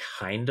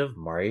kind of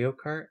Mario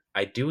Kart.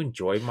 I do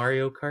enjoy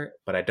Mario Kart,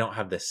 but I don't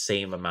have the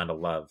same amount of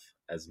love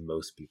as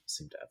most people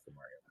seem to have for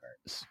Mario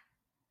Kart.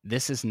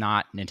 This is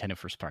not Nintendo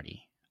first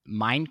party.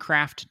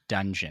 Minecraft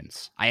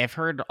Dungeons. I have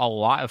heard a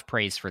lot of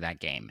praise for that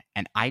game,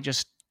 and I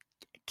just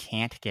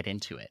can't get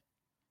into it.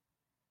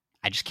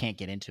 I just can't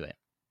get into it.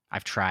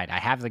 I've tried. I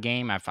have the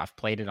game. I've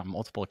played it on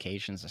multiple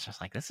occasions. It's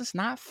just like, this is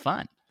not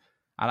fun.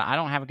 I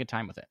don't have a good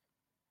time with it.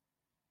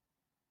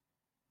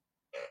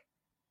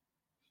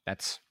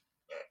 That's...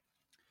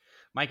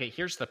 Micah,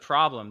 here's the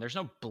problem. There's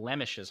no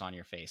blemishes on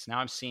your face. Now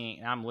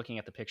I'm looking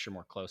at the picture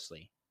more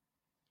closely.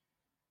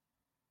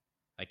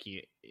 Like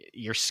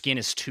your skin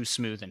is too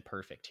smooth and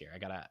perfect here. I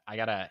gotta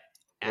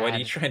add, what are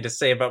you trying to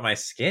say about my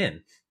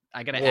skin?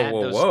 I gotta add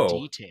those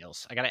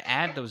details. I gotta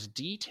add those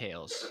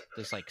details.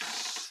 There's like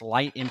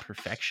slight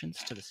imperfections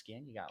to the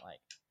skin. You got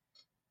like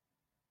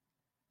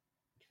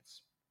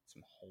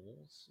some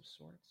holes of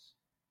sorts.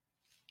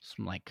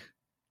 Some like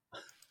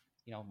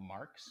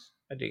marks.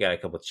 I do got a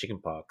couple of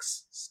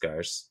chickenpox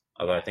scars,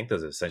 although I think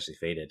those are essentially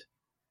faded.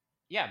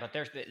 Yeah, but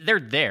they're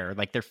there.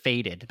 Like they're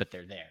faded, but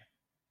they're there.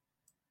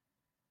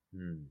 I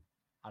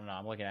don't know.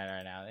 I'm looking at it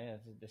right now.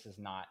 This is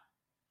not.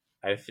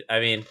 I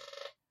mean,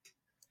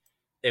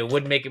 it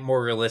would make it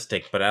more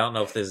realistic, but I don't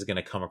know if this is going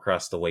to come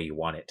across the way you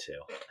want it to.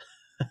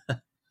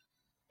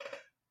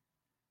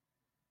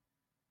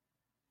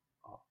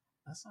 Oh,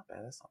 that's not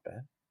bad. That's not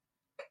bad.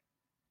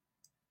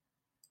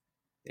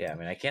 Yeah, I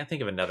mean, I can't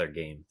think of another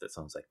game that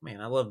sounds like,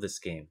 man, I love this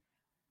game.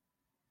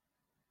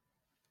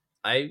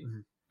 I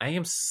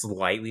am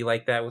slightly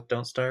like that with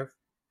Don't Starve.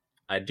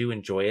 I do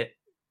enjoy it,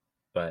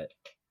 but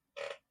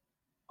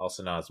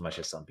also not as much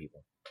as some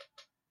people.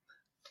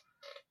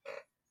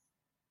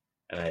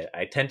 And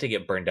I tend to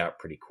get burned out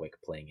pretty quick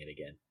playing it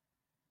again.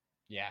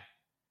 Yeah.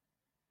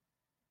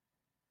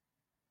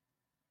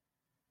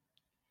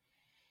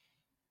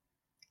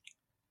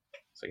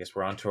 So I guess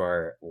we're on to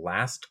our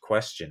last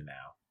question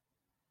now.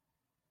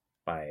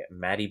 By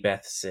Maddie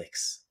Beth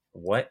 6.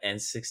 What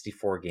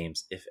N64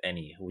 games, if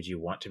any, would you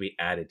want to be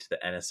added to the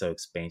NSO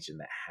expansion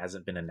that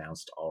hasn't been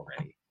announced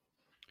already?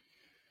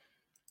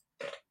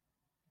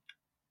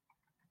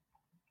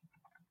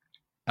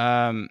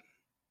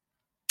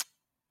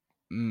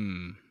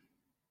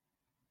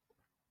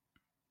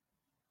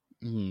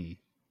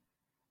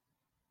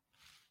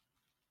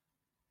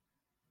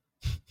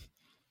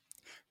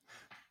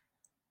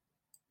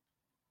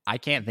 I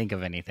can't think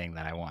of anything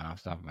that I want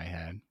off the top of my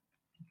head.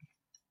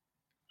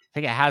 I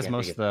think it has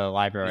most of the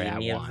library I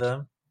want. Of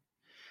them?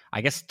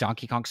 I guess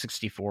Donkey Kong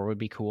 64 would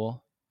be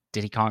cool.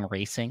 Diddy Kong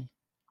Racing.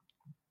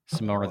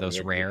 Some more of those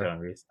rare.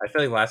 I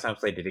feel like last time I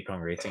played Diddy Kong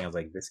Racing, I was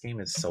like, this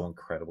game is so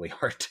incredibly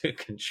hard to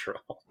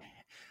control.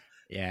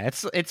 Yeah,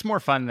 it's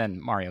more fun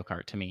than Mario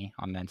Kart to me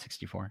on the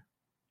N64.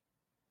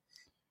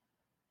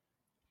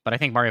 But I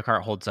think Mario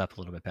Kart holds up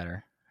a little bit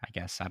better, I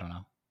guess. I don't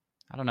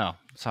know.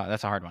 So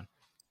that's a hard one.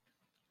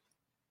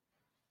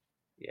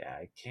 Yeah,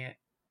 I can't.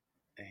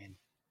 I'm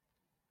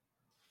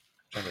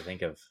trying to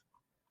think of.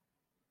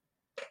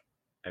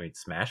 I mean,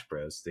 Smash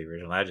Bros. The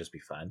original, that'd just be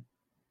fun.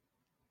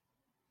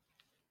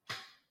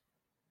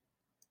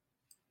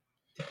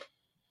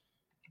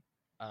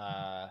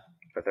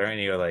 But there are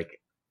any like,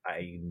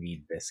 I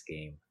need this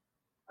game.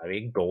 I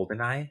mean,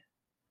 GoldenEye.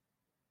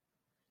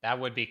 That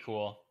would be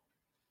cool.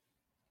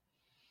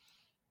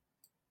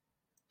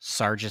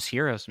 Sarge's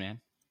Heroes, man.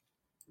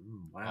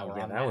 Wow,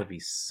 yeah, that would be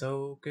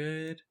so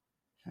good.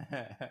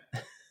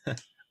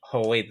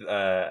 Oh wait,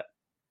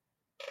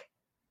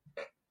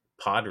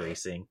 pod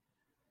racing.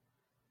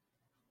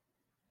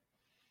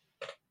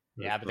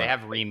 Yeah, but they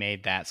have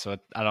remade that, so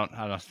I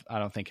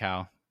don't think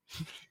how.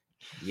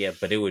 Yeah,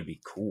 but it would be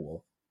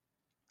cool.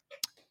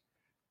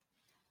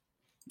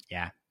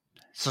 Yeah,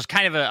 so it's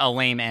kind of a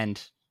lame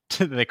end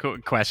to the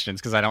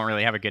questions because I don't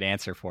really have a good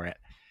answer for it.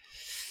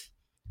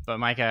 But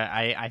Micah,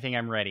 I think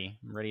I'm ready.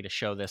 I'm ready to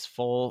show this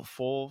full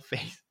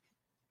face.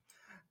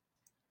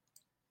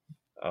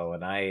 Oh,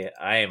 and I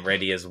am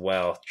ready as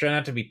well. Try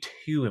not to be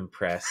too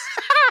impressed.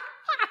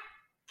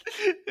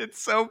 It's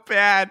so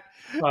bad.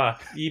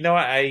 You know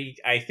what? I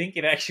think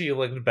it actually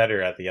looked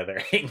better at the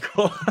other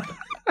angle.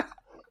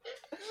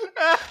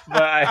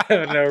 But I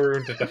have no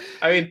room to...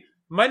 I mean,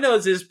 my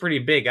nose is pretty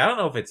big. I don't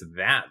know if it's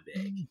that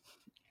big.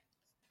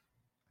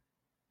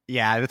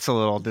 Yeah, it's a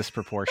little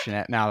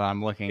disproportionate now that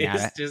I'm looking at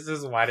it. It's just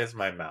as wide as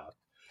my mouth.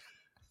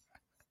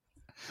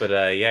 But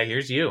yeah,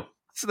 here's you.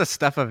 This is the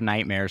stuff of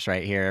nightmares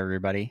right here,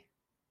 everybody.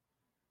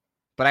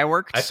 But I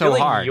worked so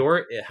hard.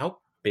 How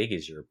big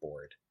is your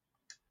board?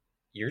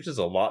 Yours is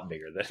a lot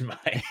bigger than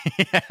mine.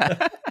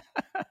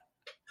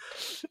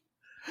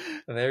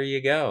 There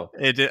you go.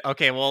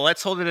 Okay, well,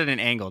 let's hold it at an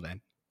angle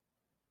then.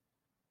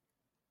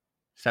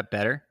 Is that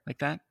better like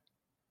that?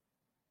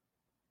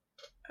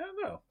 I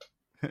don't know.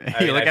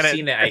 I've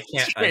seen it. I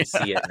can't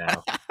unsee it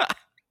now.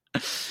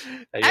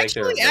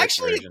 Actually,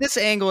 at this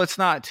angle, it's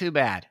not too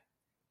bad.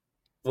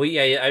 Well,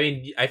 yeah. I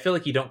mean, I feel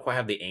like you don't quite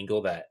have the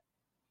angle that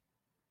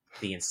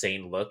the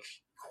insane look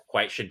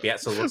quite should be at.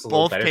 So it looks a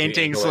little better. Both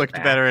paintings looked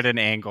better at an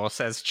angle,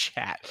 says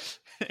chat.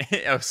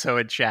 Oh, so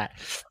in chat.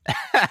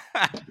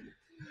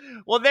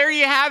 Well, there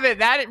you have it.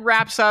 That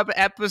wraps up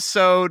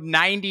episode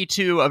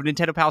 92 of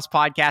Nintendo Pals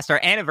Podcast, our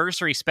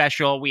anniversary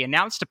special. We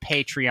announced a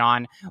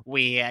Patreon.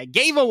 We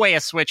gave away a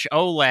Switch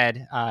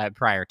OLED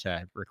prior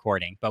to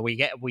recording, but we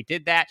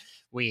did that.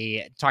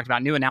 We talked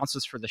about new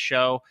announcements for the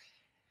show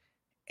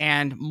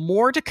and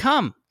more to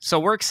come. So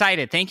we're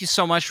excited. Thank you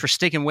so much for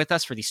sticking with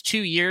us for these 2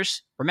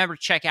 years. Remember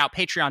to check out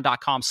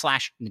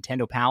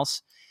patreon.com/Nintendo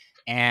Pals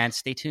and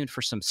stay tuned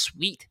for some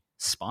sweet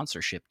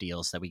sponsorship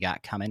deals that we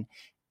got coming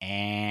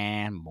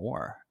and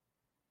more.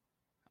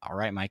 All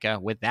right, Micah.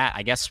 With that,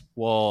 I guess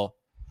we'll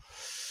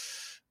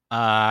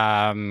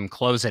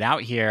close it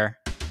out here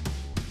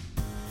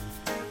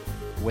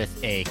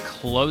with a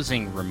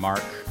closing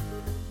remark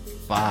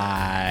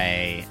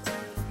by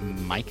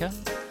Micah.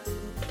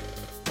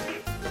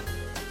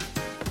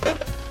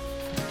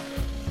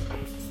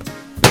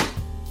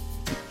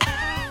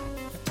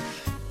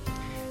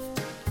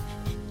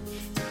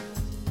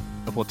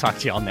 We'll talk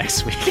to y'all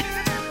next week.